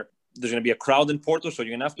halfway there. There's going to be a crowd in Porto, so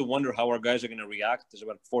you're going to have to wonder how our guys are going to react. There's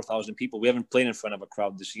about 4,000 people. We haven't played in front of a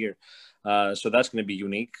crowd this year. So that's going to be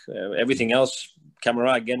unique. Everything else,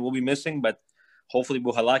 Camara, again, will be missing, but hopefully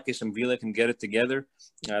Bouras and Villa can get it together.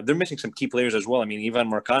 They're missing some key players as well. I mean,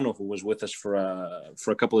 Ivan Marcano, who was with us for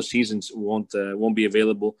a couple of seasons, won't be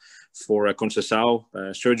available for Conceição.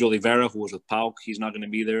 Sergio Oliveira, who was with PAOK, he's not going to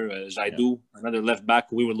be there. Zaidu, another left back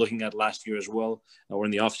who we were looking at last year as well, or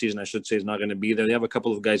in the offseason, I should say, is not going to be there. They have a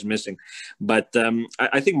couple of guys missing. But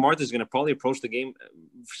I think Marta is going to probably approach the game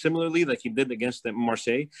similarly like he did against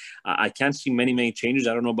Marseille. I can't see many changes.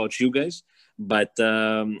 I don't know about you guys. But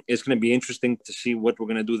it's going to be interesting to see what we're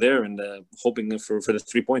going to do there, and hoping for the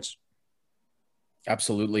 3 points.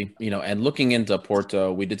 Absolutely. And looking into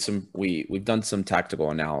Porto, we've done some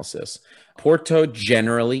tactical analysis. Porto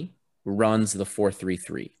generally runs the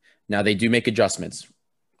 4-3-3. Now they do make adjustments.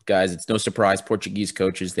 Guys, it's no surprise Portuguese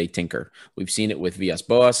coaches, they tinker. We've seen it with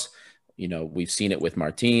Villas-Boas, we've seen it with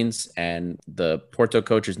Martins, and the Porto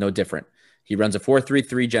coach is no different. He runs a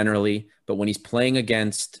 4-3-3 generally, but when he's playing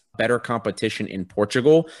against better competition in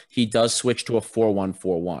Portugal, he does switch to a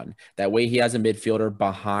 4-1-4-1. That way he has a midfielder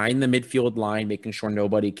behind the midfield line, making sure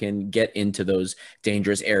nobody can get into those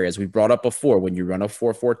dangerous areas. We brought up before, when you run a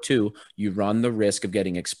 4-4-2, you run the risk of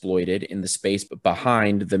getting exploited in the space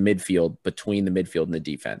behind the midfield, between the midfield and the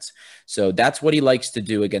defense. So that's what he likes to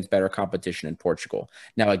do against better competition in Portugal.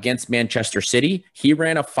 Now, against Manchester City, he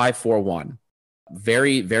ran a 5-4-1.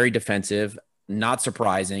 Very, very defensive. Not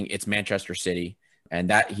surprising. It's Manchester City. And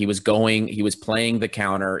that he was playing the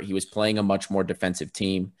counter. He was playing a much more defensive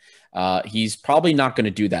team. He's probably not going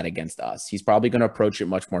to do that against us. He's probably going to approach it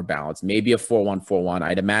much more balanced. Maybe a 4-1-4-1.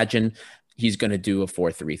 I'd imagine he's going to do a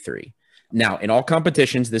 4-3-3. Now, in all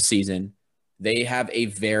competitions this season, they have a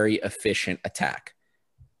very efficient attack.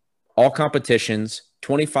 All competitions,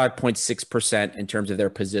 25.6% in terms of their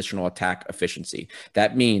positional attack efficiency.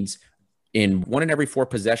 That means in 1 in every 4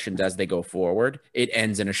 possessions as they go forward, it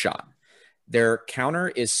ends in a shot. Their counter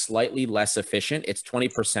is slightly less efficient. It's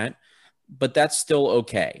 20%, but that's still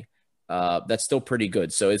okay. That's still pretty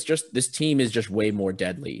good. So it's just, this team is just way more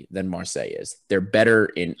deadly than Marseille is. They're better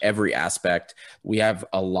in every aspect. We have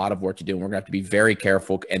a lot of work to do, and we're going to have to be very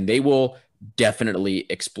careful, and they will definitely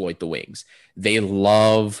exploit the wings. They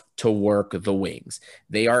love to work the wings.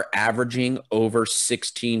 They are averaging over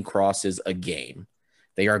 16 crosses a game.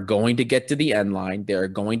 They are going to get to the end line. They are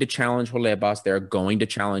going to challenge Holebas. They are going to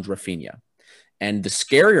challenge Rafinha. And the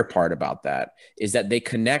scarier part about that is that they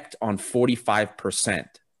connect on 45%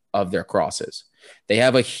 of their crosses. They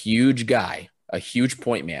have a huge guy, a huge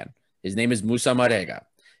point man. His name is Moussa Marega.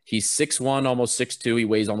 He's 6'1", almost 6'2". He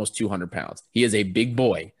weighs almost 200 pounds. He is a big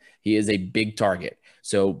boy. He is a big target.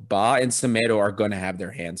 So Ba and Semedo are going to have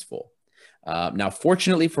their hands full. Now,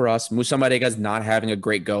 fortunately for us, Moussa Marega is not having a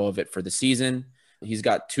great go of it for the season. He's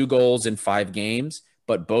got 2 goals in 5 games,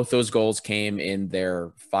 but both those goals came in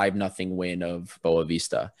their 5-0 win of Boa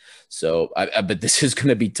Vista. So, but this is going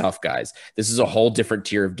to be tough, guys. This is a whole different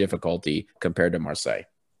tier of difficulty compared to Marseille.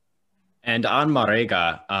 And on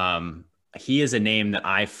Marega, he is a name that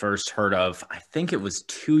I first heard of, I think it was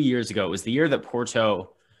 2 years ago. It was the year that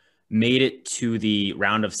Porto made it to the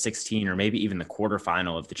round of 16, or maybe even the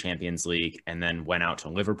quarterfinal of the Champions League, and then went out to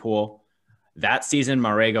Liverpool. That season,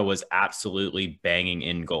 Marega was absolutely banging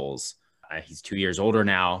in goals. He's 2 years older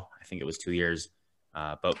now. I think it was 2 years.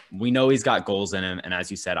 But we know he's got goals in him. And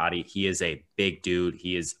as you said, Adi, he is a big dude.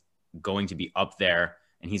 He is going to be up there,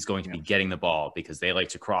 and he's going to be getting the ball because they like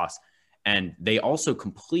to cross. And they also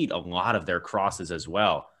complete a lot of their crosses as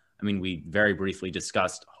well. I mean, we very briefly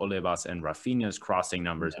discussed Holebas and Rafinha's crossing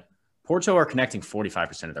numbers. Yeah. Porto are connecting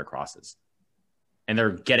 45% of their crosses, and they're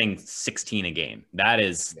getting 16 a game.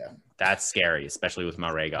 That's scary, especially with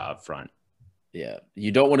Marega up front. Yeah.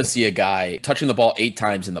 You don't want to see a guy touching the ball 8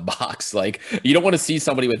 times in the box. Like, you don't want to see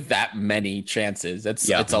somebody with that many chances. It's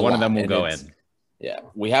one of them will go in. Yeah.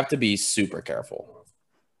 We have to be super careful.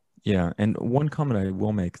 Yeah. And one comment I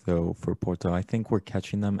will make, though, for Porto, I think we're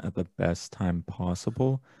catching them at the best time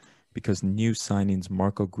possible, because new signings,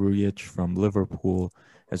 Marco Grujic from Liverpool,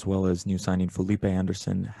 as well as new signing Felipe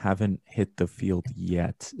Anderson, haven't hit the field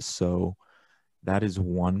yet. So that is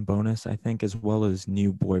one bonus, I think, as well as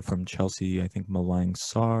new boy from Chelsea, I think Malang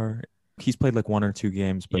Sarr. He's played like 1 or 2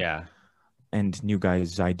 games, but and new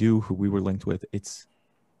guys Zaidu, who we were linked with. It's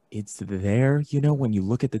there, when you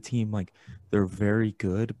look at the team, like they're very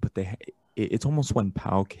good, but it's almost when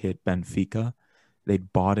PAOK hit Benfica, they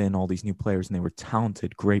bought in all these new players and they were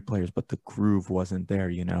talented, great players, but the groove wasn't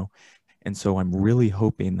there. And so I'm really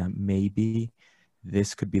hoping that maybe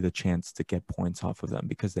this could be the chance to get points off of them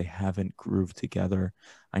because they haven't grooved together.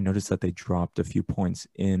 I noticed that they dropped a few points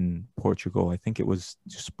in Portugal. I think it was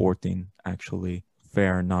Sporting, actually.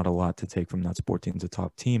 Fair, not a lot to take from that. Sporting's a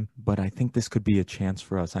top team, but I think this could be a chance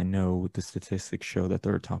for us. I know the statistics show that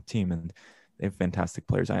they're a top team and they have fantastic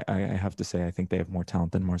players. I have to say, I think they have more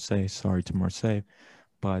talent than Marseille. Sorry to Marseille,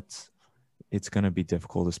 but it's going to be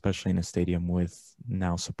difficult, especially in a stadium with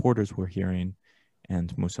now supporters we're hearing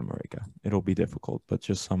and Musa Marega. It'll be difficult, but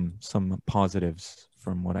just some positives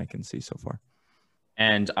from what I can see so far.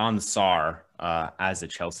 And on the SAR, as a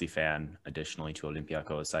Chelsea fan, additionally to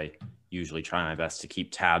Olympiacos, I usually try my best to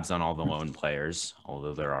keep tabs on all the loan players,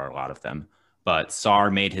 although there are a lot of them. But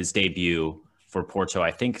SAR made his debut for Porto,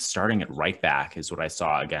 I think starting at right back is what I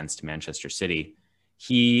saw against Manchester City.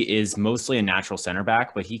 He is mostly a natural center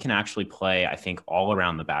back, but he can actually play, I think, all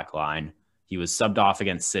around the back line. He was subbed off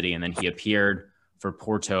against City, and then he appeared for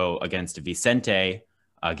Porto against Vicente,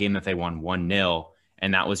 a game that they won 1-0.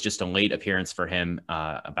 And that was just a late appearance for him,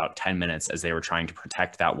 about 10 minutes as they were trying to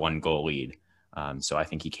protect that 1-goal lead. So I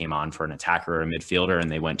think he came on for an attacker or a midfielder, and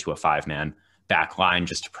they went to a 5-man back line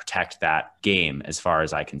just to protect that game as far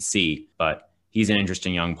as I can see. But he's an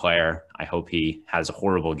interesting young player. I hope he has a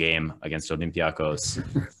horrible game against Olympiacos,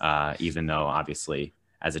 even though obviously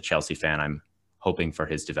as a Chelsea fan, I'm hoping for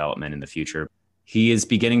his development in the future. He is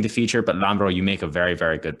beginning to feature, but Lambro, you make a very,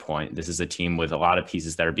 very good point. This is a team with a lot of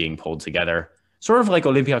pieces that are being pulled together, sort of like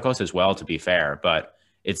Olympiacos as well, to be fair, but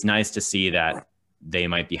it's nice to see that they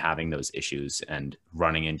might be having those issues, and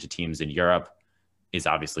running into teams in Europe is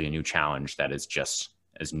obviously a new challenge that is just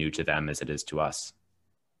as new to them as it is to us.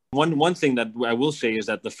 One thing that I will say is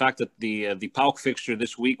that the fact that the PAOK fixture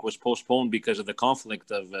this week was postponed because of the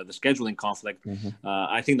conflict of the scheduling conflict,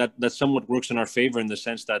 I think that somewhat works in our favor in the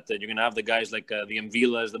sense that you're going to have the guys like the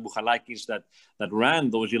Mvilas, the Bukhalakis that ran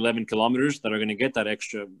those 11 kilometers that are going to get that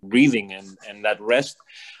extra breathing and that rest,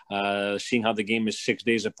 seeing how the game is 6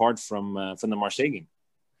 days apart from the Marseille game.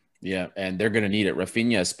 Yeah, and they're going to need it.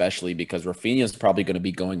 Rafinha especially, because Rafinha is probably going to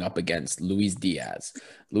be going up against Luis Diaz.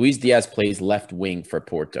 Luis Diaz plays left wing for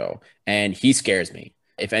Porto, and he scares me.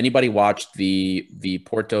 If anybody watched the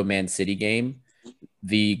Porto Man City game,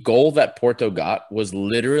 the goal that Porto got was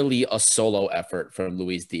literally a solo effort from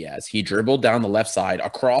Luis Diaz. He dribbled down the left side,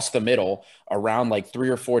 across the middle, around like 3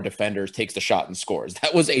 or 4 defenders, takes the shot and scores.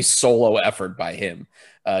 That was a solo effort by him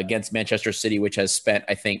against Manchester City, which has spent,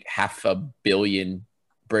 I think, £500 million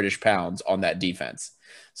British pounds on that defense.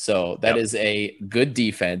 So that is a good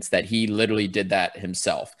defense that he literally did that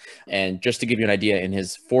himself. And just to give you an idea, in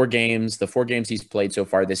his 4 games, the 4 games he's played so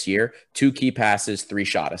far this year, 2 key passes, 3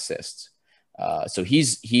 shot assists. So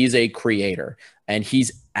he's a creator, and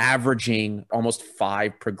he's averaging almost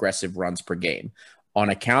 5 progressive runs per game. On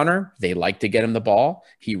a counter, they like to get him the ball.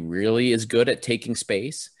 He really is good at taking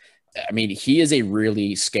space. I mean, he is a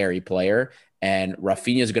really scary player, and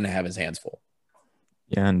Rafinha is going to have his hands full.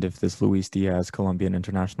 Yeah, and if this Luis Diaz Colombian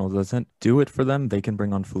international doesn't do it for them, they can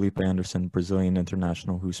bring on Felipe Anderson, Brazilian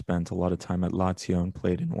international, who spent a lot of time at Lazio and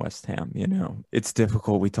played in West Ham. It's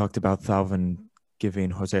difficult. We talked about Thauvin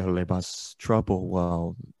giving Jose Holebas trouble.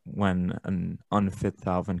 Well, when an unfit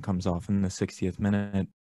Thauvin comes off in the 60th minute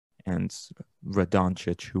and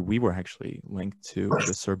Radoncic, who we were actually linked to,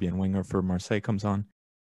 the Serbian winger for Marseille, comes on,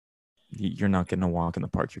 you're not getting a walk in the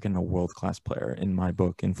park. You're getting a world-class player. In my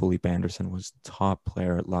book, and Felipe Anderson was top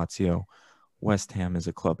player at Lazio. West Ham is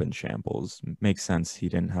a club in shambles. Makes sense. He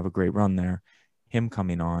didn't have a great run there. Him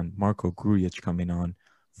coming on, Marco Grujic coming on,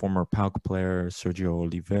 former PAOK player Sergio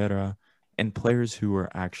Oliveira, and players who are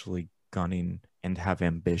actually gunning and have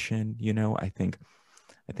ambition. I think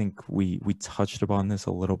we touched upon this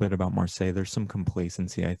a little bit about Marseille. There's some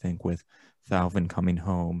complacency, I think, with Thauvin coming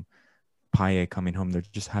home, Payet coming home. They're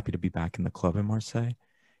just happy to be back in the club in Marseille.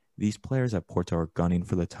 These players at Porto are gunning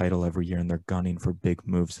for the title every year, and they're gunning for big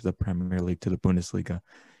moves to the Premier League, to the Bundesliga.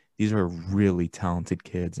 These are really talented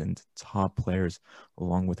kids and top players,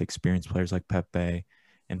 along with experienced players like Pepe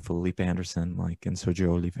and Felipe Anderson, and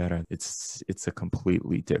Sergio Oliveira. It's a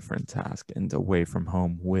completely different task, and away from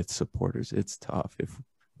home with supporters, it's tough.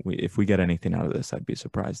 If we get anything out of this, I'd be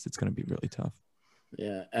surprised. It's going to be really tough.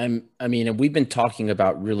 Yeah, I mean, we've been talking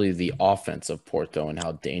about really the offense of Porto and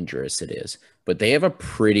how dangerous it is, but they have a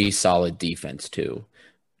pretty solid defense too.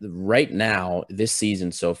 Right now, this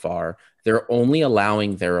season so far, they're only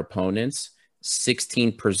allowing their opponents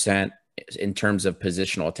 16% in terms of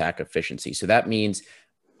positional attack efficiency. So that means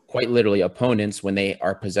quite literally opponents, when they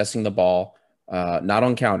are possessing the ball, not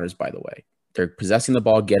on counters, by the way, they're possessing the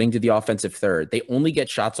ball, getting to the offensive third, they only get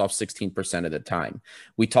shots off 16% of the time.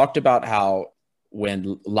 We talked about how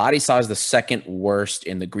when Larissa is the second worst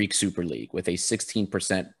in the Greek Super League with a 16%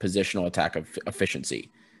 positional attack of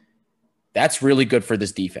efficiency. That's really good for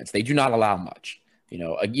this defense. They do not allow much. You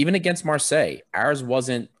know, even against Marseille, ours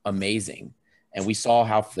wasn't amazing. And we saw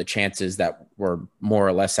how the chances that were more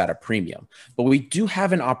or less at a premium. But we do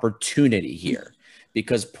have an opportunity here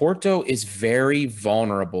because Porto is very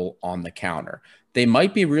vulnerable on the counter. They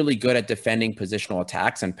might be really good at defending positional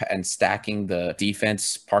attacks and stacking the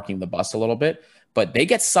defense, parking the bus a little bit, but they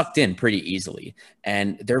get sucked in pretty easily.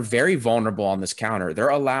 And they're very vulnerable on this counter. They're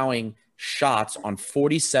allowing shots on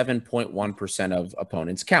 47.1% of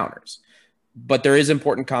opponents' counters. But there is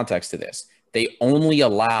important context to this. They only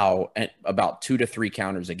allow about 2 to 3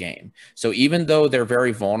 counters a game. So even though they're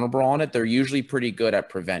very vulnerable on it, they're usually pretty good at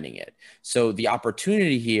preventing it. So the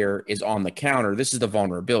opportunity here is on the counter. This is the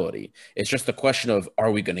vulnerability. It's just the question of,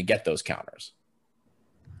 are we going to get those counters?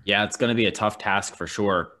 Yeah, it's going to be a tough task for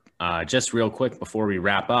sure. Just real quick before we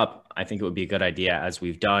wrap up, I think it would be a good idea, as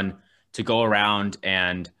we've done, to go around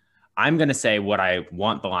and I'm going to say what I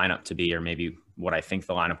want the lineup to be, or maybe what I think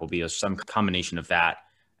the lineup will be, is some combination of that.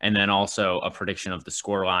 And then also a prediction of the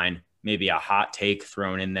scoreline, maybe a hot take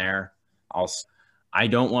thrown in there. Also, I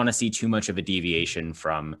don't want to see too much of a deviation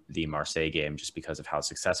from the Marseille game just because of how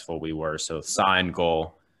successful we were. So Sa in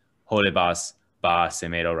goal, Holebas, Ba,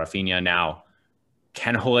 Semedo, Rafinha. Now,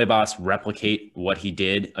 can Holebas replicate what he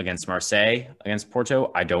did against Marseille, against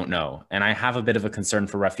Porto? I don't know. And I have a bit of a concern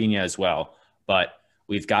for Rafinha as well. But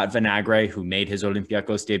we've got Vinagre, who made his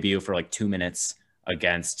Olympiacos debut for like 2 minutes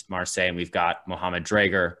against Marseille, and we've got Mohamed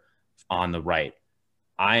Drager on the right.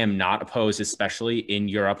 I am not opposed, especially in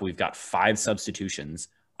Europe. We've got 5 substitutions.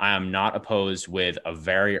 I am not opposed with a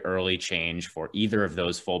very early change for either of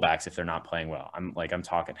those fullbacks if they're not playing well. I'm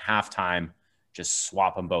talking halftime, just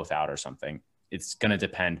swap them both out or something. It's going to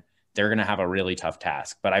depend. They're going to have a really tough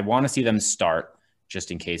task, but I want to see them start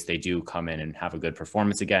just in case they do come in and have a good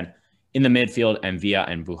performance again. In the midfield, Envia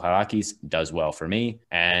and Boucharakis does well for me.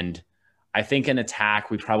 And I think in attack,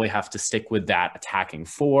 we probably have to stick with that attacking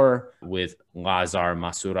 4 with Lazar,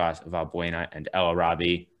 Masouras, Valbuena, and El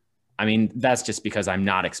Arabi. I mean, that's just because I'm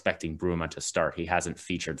not expecting Bruma to start. He hasn't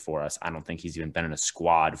featured for us. I don't think he's even been in a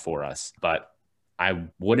squad for us, but I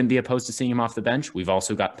wouldn't be opposed to seeing him off the bench. We've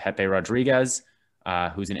also got Pepe Rodriguez,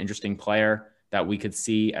 who's an interesting player that we could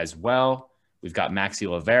see as well. We've got Maxi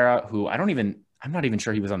Oliveira, who I'm not even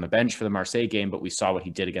sure he was on the bench for the Marseille game, but we saw what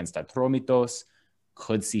he did against Atromitos.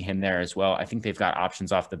 Could see him there as well. I think they've got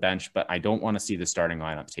options off the bench, but I don't want to see the starting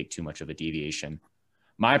lineup take too much of a deviation.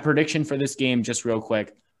 My prediction for this game, just real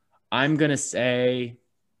quick, I'm going to say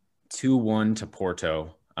 2-1 to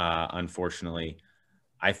Porto, unfortunately.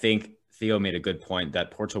 I think Theo made a good point that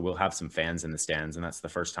Porto will have some fans in the stands, and that's the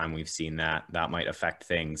first time we've seen that. That might affect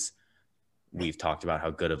things. We've talked about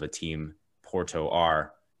how good of a team Porto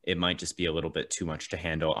are. It might just be a little bit too much to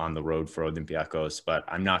handle on the road for Olympiacos, but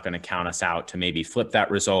I'm not going to count us out to maybe flip that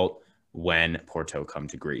result when Porto come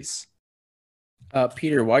to Greece.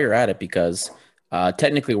 Peter, while you're at it, because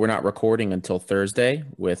technically we're not recording until Thursday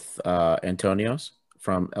with Antonios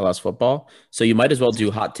from LS Football, so you might as well do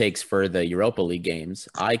hot takes for the Europa League games.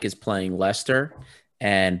 Ike is playing Leicester,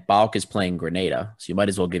 and Balk is playing Grenada, so you might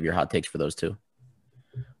as well give your hot takes for those two.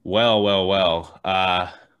 Well.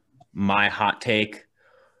 My hot take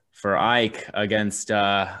for Ike against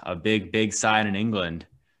a big side in England.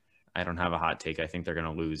 I don't have a hot take. I think they're going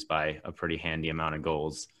to lose by a pretty handy amount of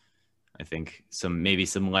goals. I think maybe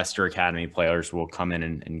some Leicester Academy players will come in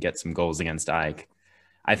and get some goals against Ike.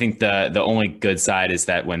 I think the only good side is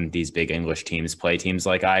that when these big English teams play teams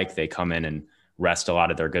like Ike, they come in and rest a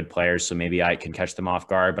lot of their good players. So maybe Ike can catch them off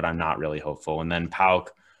guard, but I'm not really hopeful. And then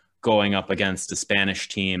Pauk going up against a Spanish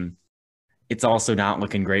team, it's also not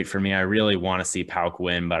looking great for me. I really want to see Pauk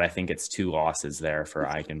win, but I think it's 2 losses there for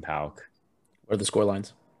Ike and Pauk. What are the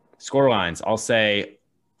scorelines? Scorelines, I'll say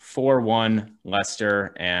 4-1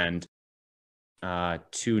 Leicester and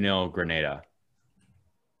 2-0 Grenada.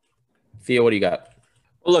 Theo, what do you got?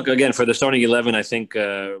 Well, look, again, for the starting 11, I think,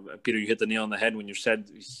 Peter, you hit the nail on the head when you said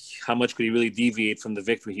how much could he really deviate from the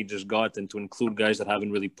victory he just got, and to include guys that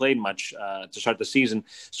haven't really played much to start the season.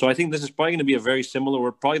 So I think this is probably going to be a very similar,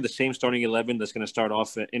 or probably the same starting 11 that's going to start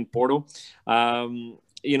off in Porto.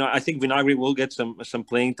 I think Vinagre will get some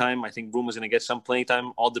playing time. I think Bruma's going to get some playing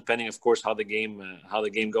time, all depending, of course, how the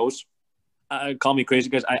game goes. Call me crazy,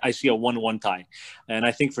 guys. I see a 1-1 tie. And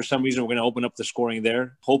I think for some reason we're going to open up the scoring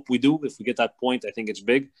there. Hope we do. If we get that point, I think it's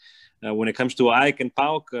big. When it comes to AEK and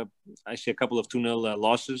PAOK, I see a couple of 2-0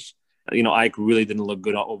 losses. AEK really didn't look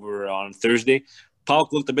good over on Thursday.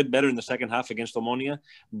 PAOK looked a bit better in the second half against Omonia,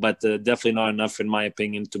 but definitely not enough, in my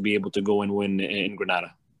opinion, to be able to go and win in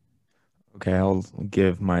Granada. Okay, I'll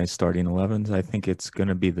give my starting 11s. I think it's going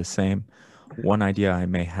to be the same. One idea I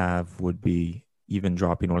may have would be even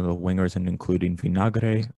dropping one of the wingers and including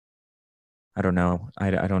Vinagre. I don't know.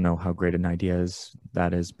 I don't know how great an idea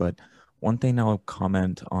that is, but one thing I'll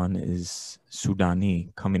comment on is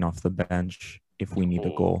Soudani coming off the bench if we need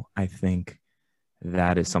a goal. I think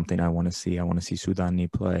that is something I want to see. I want to see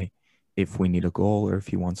Soudani play if we need a goal or if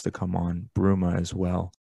he wants to come on. Bruma as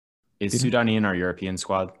well. Is Soudani in our European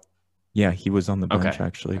squad? Yeah, he was on the bench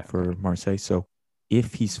Okay. for Marseille. So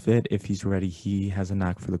if he's fit, if he's ready, he has a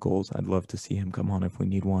knack for the goals. I'd love to see him come on if we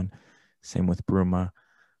need one. Same with Bruma.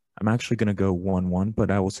 I'm actually going to go 1-1,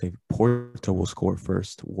 but I will say Porto will score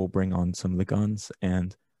first. We'll bring on some of the guns,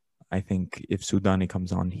 and I think if Soudani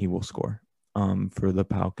comes on, he will score. For the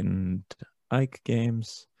PAOK and AEK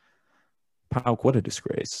games, PAOK, what a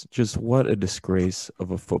disgrace. Just what a disgrace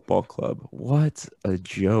of a football club. What a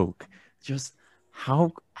joke. Just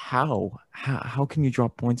how can you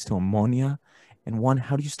drop points to Ammonia? And one,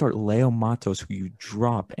 how do you start Leo Matos, who you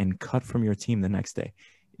drop and cut from your team the next day?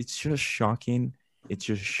 It's just shocking. It's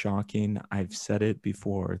just shocking. I've said it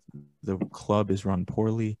before. The club is run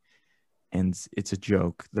poorly, and it's a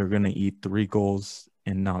joke. They're going to eat 3 goals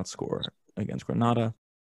and not score against Granada.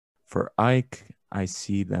 For AEK, I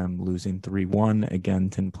see them losing 3-1. Again,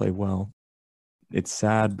 didn't play well. It's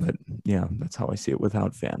sad, but yeah, that's how I see it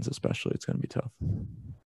without fans, especially. It's going to be tough.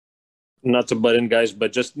 Not to butt in, guys,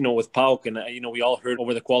 but just, with PAOK, and, we all heard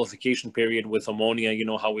over the qualification period with Ammonia,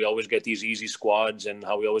 how we always get these easy squads and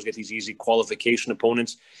how we always get these easy qualification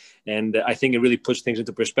opponents. And I think it really puts things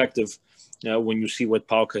into perspective when you see what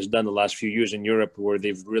PAOK has done the last few years in Europe, where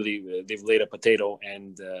they've laid a potato.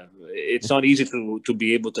 And it's not easy to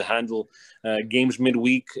be able to handle games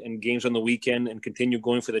midweek and games on the weekend and continue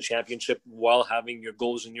going for the championship while having your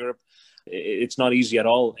goals in Europe. It's not easy at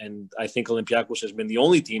all. And I think Olympiacos has been the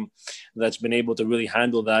only team that's been able to really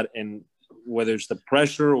handle that. And whether it's the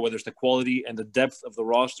pressure or whether it's the quality and the depth of the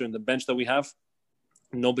roster and the bench that we have,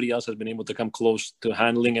 nobody else has been able to come close to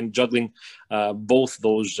handling and juggling both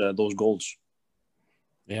those goals.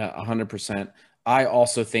 Yeah, 100%. I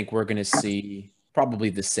also think we're going to see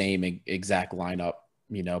probably the same exact lineup.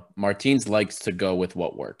 Martins likes to go with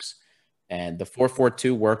what works. And the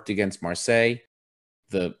 4-4-2 worked against Marseille.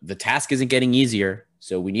 The task isn't getting easier,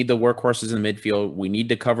 so we need the workhorses in the midfield. We need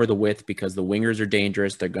to cover the width because the wingers are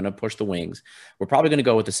dangerous. They're going to push the wings. We're probably going to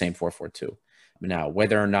go with the same 4-4-2. Now,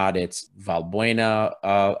 whether or not it's Valbuena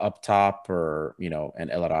up top or,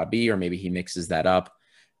 and El Arabi, or maybe he mixes that up,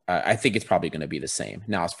 I think it's probably going to be the same.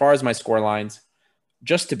 Now, as far as my score lines,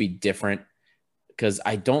 just to be different, because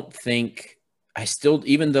even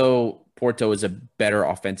though Porto is a better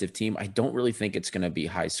offensive team, I don't really think it's going to be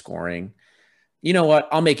high scoring. You know what?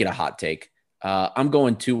 I'll make it a hot take. I'm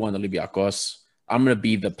going 2-1 Olympiacos. I'm going to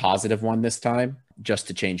be the positive one this time, just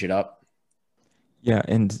to change it up. Yeah,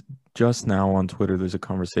 and just now on Twitter, there's a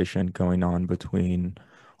conversation going on between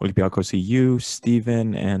Olympiacos EU,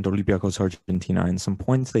 Steven, and Olympiacos Argentina, and some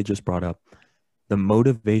points they just brought up. The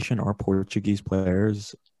motivation our Portuguese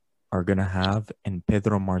players are going to have and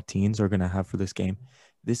Pedro Martins are going to have for this game.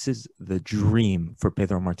 This is the dream for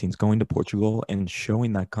Pedro Martins, going to Portugal and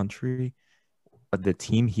showing that country the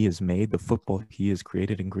team he has made, the football he has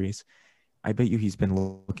created in Greece. I bet you he's been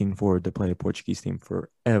looking forward to play a Portuguese team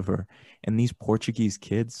forever. And these Portuguese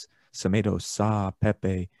kids, Semedo, Sa,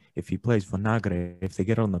 Pepe, if he plays Vinagre, if they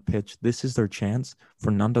get on the pitch, this is their chance.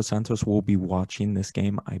 Fernando Santos will be watching this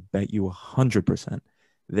game. I bet you 100%.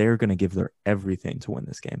 They're going to give their everything to win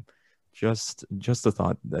this game. Just a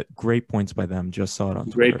thought. That great points by them. Just saw it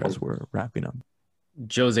on Twitter as we're wrapping up.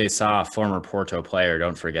 Jose Sa, former Porto player,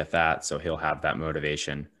 don't forget that. So he'll have that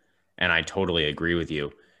motivation. And I totally agree with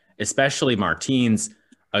you, especially Martins,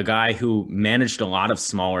 a guy who managed a lot of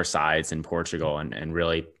smaller sides in Portugal and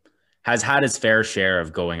really has had his fair share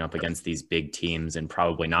of going up against these big teams and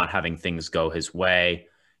probably not having things go his way.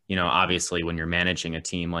 Obviously when you're managing a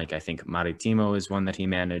team, like I think Maritimo is one that he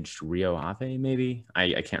managed, Rio Ave, maybe,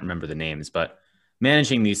 I can't remember the names, but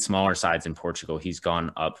managing these smaller sides in Portugal, he's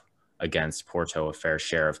gone up against Porto a fair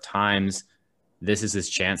share of times. This is his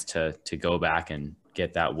chance to go back and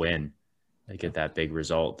get that win, to get that big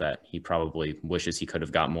result that he probably wishes he could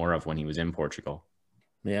have got more of when he was in Portugal.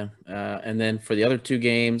 Yeah. And then for the other 2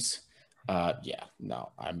 games,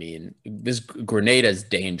 this Grenada is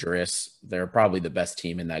dangerous. They're probably the best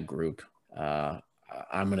team in that group. I'm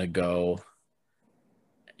going to go,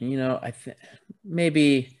 I think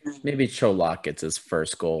maybe Cholak gets his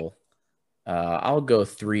first goal. I'll go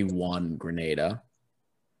 3-1 Grenada.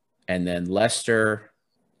 And then Leicester,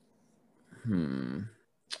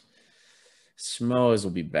 Smoes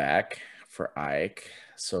will be back for Ike.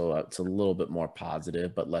 So it's a little bit more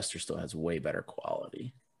positive, but Leicester still has way better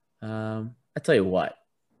quality. I tell you what,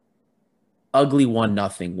 ugly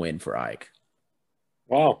 1-0 win for Ike.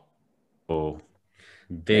 Wow. Oh,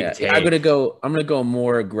 big take. I'm gonna go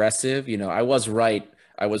more aggressive. I was right.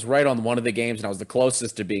 I was right on one of the games, and I was the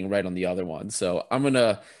closest to being right on the other one. So I'm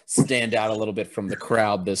gonna stand out a little bit from the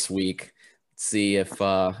crowd this week. See if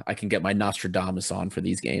I can get my Nostradamus on for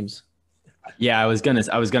these games. Yeah, I was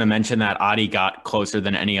gonna mention that Adi got closer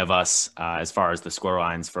than any of us as far as the score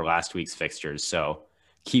lines for last week's fixtures. So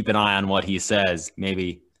keep an eye on what he says.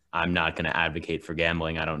 Maybe I'm not gonna advocate for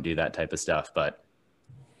gambling. I don't do that type of stuff, but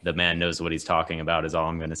the man knows what he's talking about is all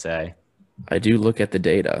I'm gonna say. I do look at the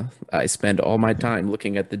data. I spend all my time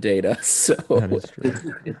looking at the data. So That is true.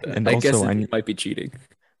 And I also, guess it might be cheating.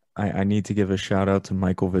 I need to give a shout out to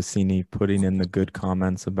Michael Vicini putting in the good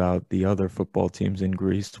comments about the other football teams in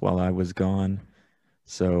Greece while I was gone.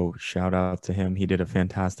 So shout out to him. He did a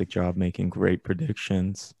fantastic job making great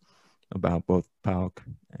predictions about both PAOK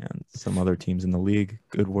and some other teams in the league.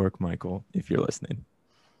 Good work, Michael, if you're listening.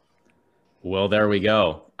 Well, there we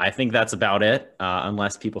go. I think that's about it,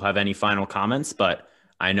 unless people have any final comments. But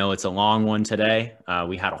I know it's a long one today.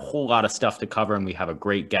 We had a whole lot of stuff to cover, and we have a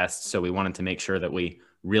great guest. So we wanted to make sure that we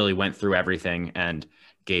really went through everything and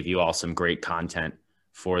gave you all some great content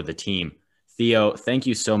for the team. Theo, thank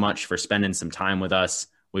you so much for spending some time with us.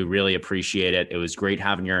 We really appreciate it. It was great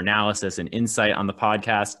having your analysis and insight on the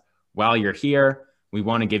podcast. While you're here, we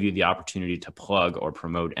want to give you the opportunity to plug or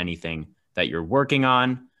promote anything that you're working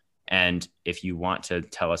on. And if you want to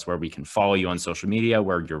tell us where we can follow you on social media,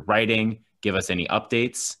 where you're writing, give us any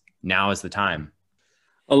updates, now is the time.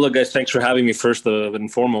 Oh, look, guys, thanks for having me first and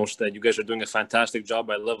foremost. That you guys are doing a fantastic job.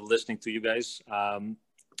 I love listening to you guys.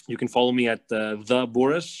 You can follow me at the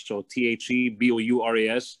Bouras, so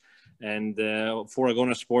TheBouras, and for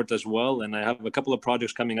Agona Sport as well. And I have a couple of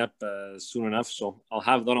projects coming up soon enough, so I'll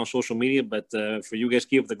have that on social media. But for you guys,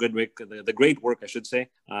 keep up the great work, I should say.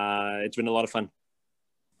 It's been a lot of fun.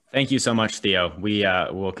 Thank you so much, Theo. We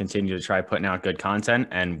will continue to try putting out good content,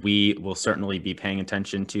 and we will certainly be paying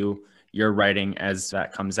attention to your writing as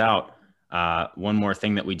that comes out. One more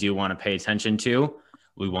thing that we do want to pay attention to,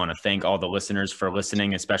 we want to thank all the listeners for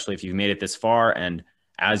listening, especially if you've made it this far. And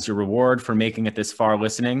as your reward for making it this far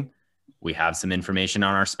listening, we have some information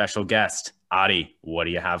on our special guest. Adi, what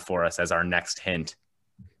do you have for us as our next hint?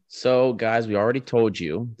 So, guys, we already told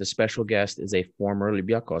you the special guest is a former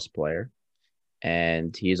Olympiacos player,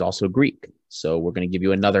 and he is also Greek. So we're going to give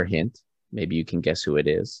you another hint. Maybe you can guess who it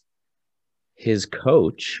is. His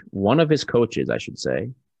coach, one of his coaches, I should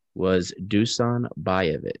say, was Dusan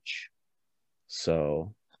Bajevic.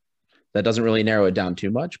 So that doesn't really narrow it down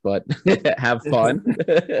too much, but have fun.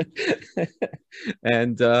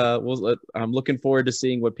 And I'm looking forward to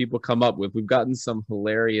seeing what people come up with. We've gotten some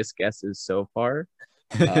hilarious guesses so far.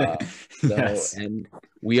 Yes. And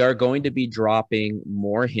we are going to be dropping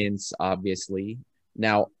more hints, obviously.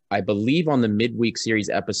 Now, I believe on the midweek series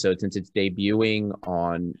episode, since it's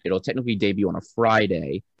it'll technically debut on a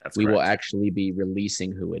Friday. That's we correct. will actually be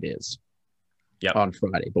releasing who it is Yep. on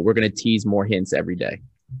Friday, but we're going to tease more hints every day.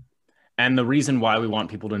 And the reason why we want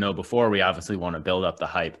people to know before, we obviously want to build up the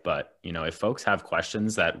hype. But, if folks have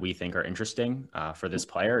questions that we think are interesting for this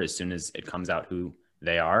player, as soon as it comes out who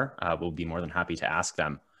they are, we'll be more than happy to ask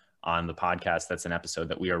them on the podcast. That's an episode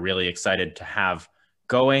that we are really excited to have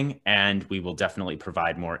going, and we will definitely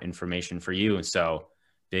provide more information for you. So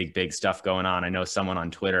big stuff going on. I know someone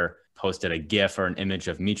on Twitter posted a GIF or an image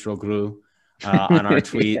of Mitroglou on our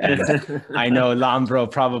tweet. And I know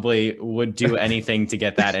Lambro probably would do anything to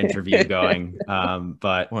get that interview going.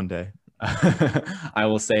 But One day. I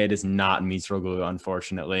will say it is not Mitroglou,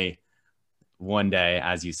 unfortunately. One day,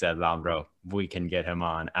 as you said, Lambro, we can get him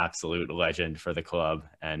on. Absolute legend for the club,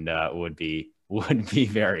 and would be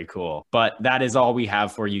very cool. But that is all we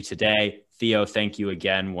have for you today. Theo, thank you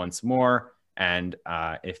again once more. And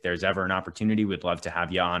if there's ever an opportunity, we'd love to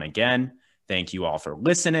have you on again. Thank you all for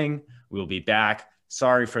listening. We'll be back.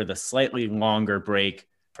 Sorry for the slightly longer break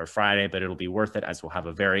for Friday, but it'll be worth it, as we'll have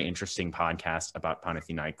a very interesting podcast about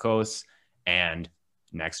Panathinaikos. And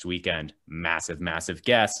next weekend, massive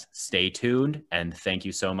guest. Stay tuned, and thank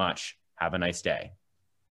you so much. Have a nice day.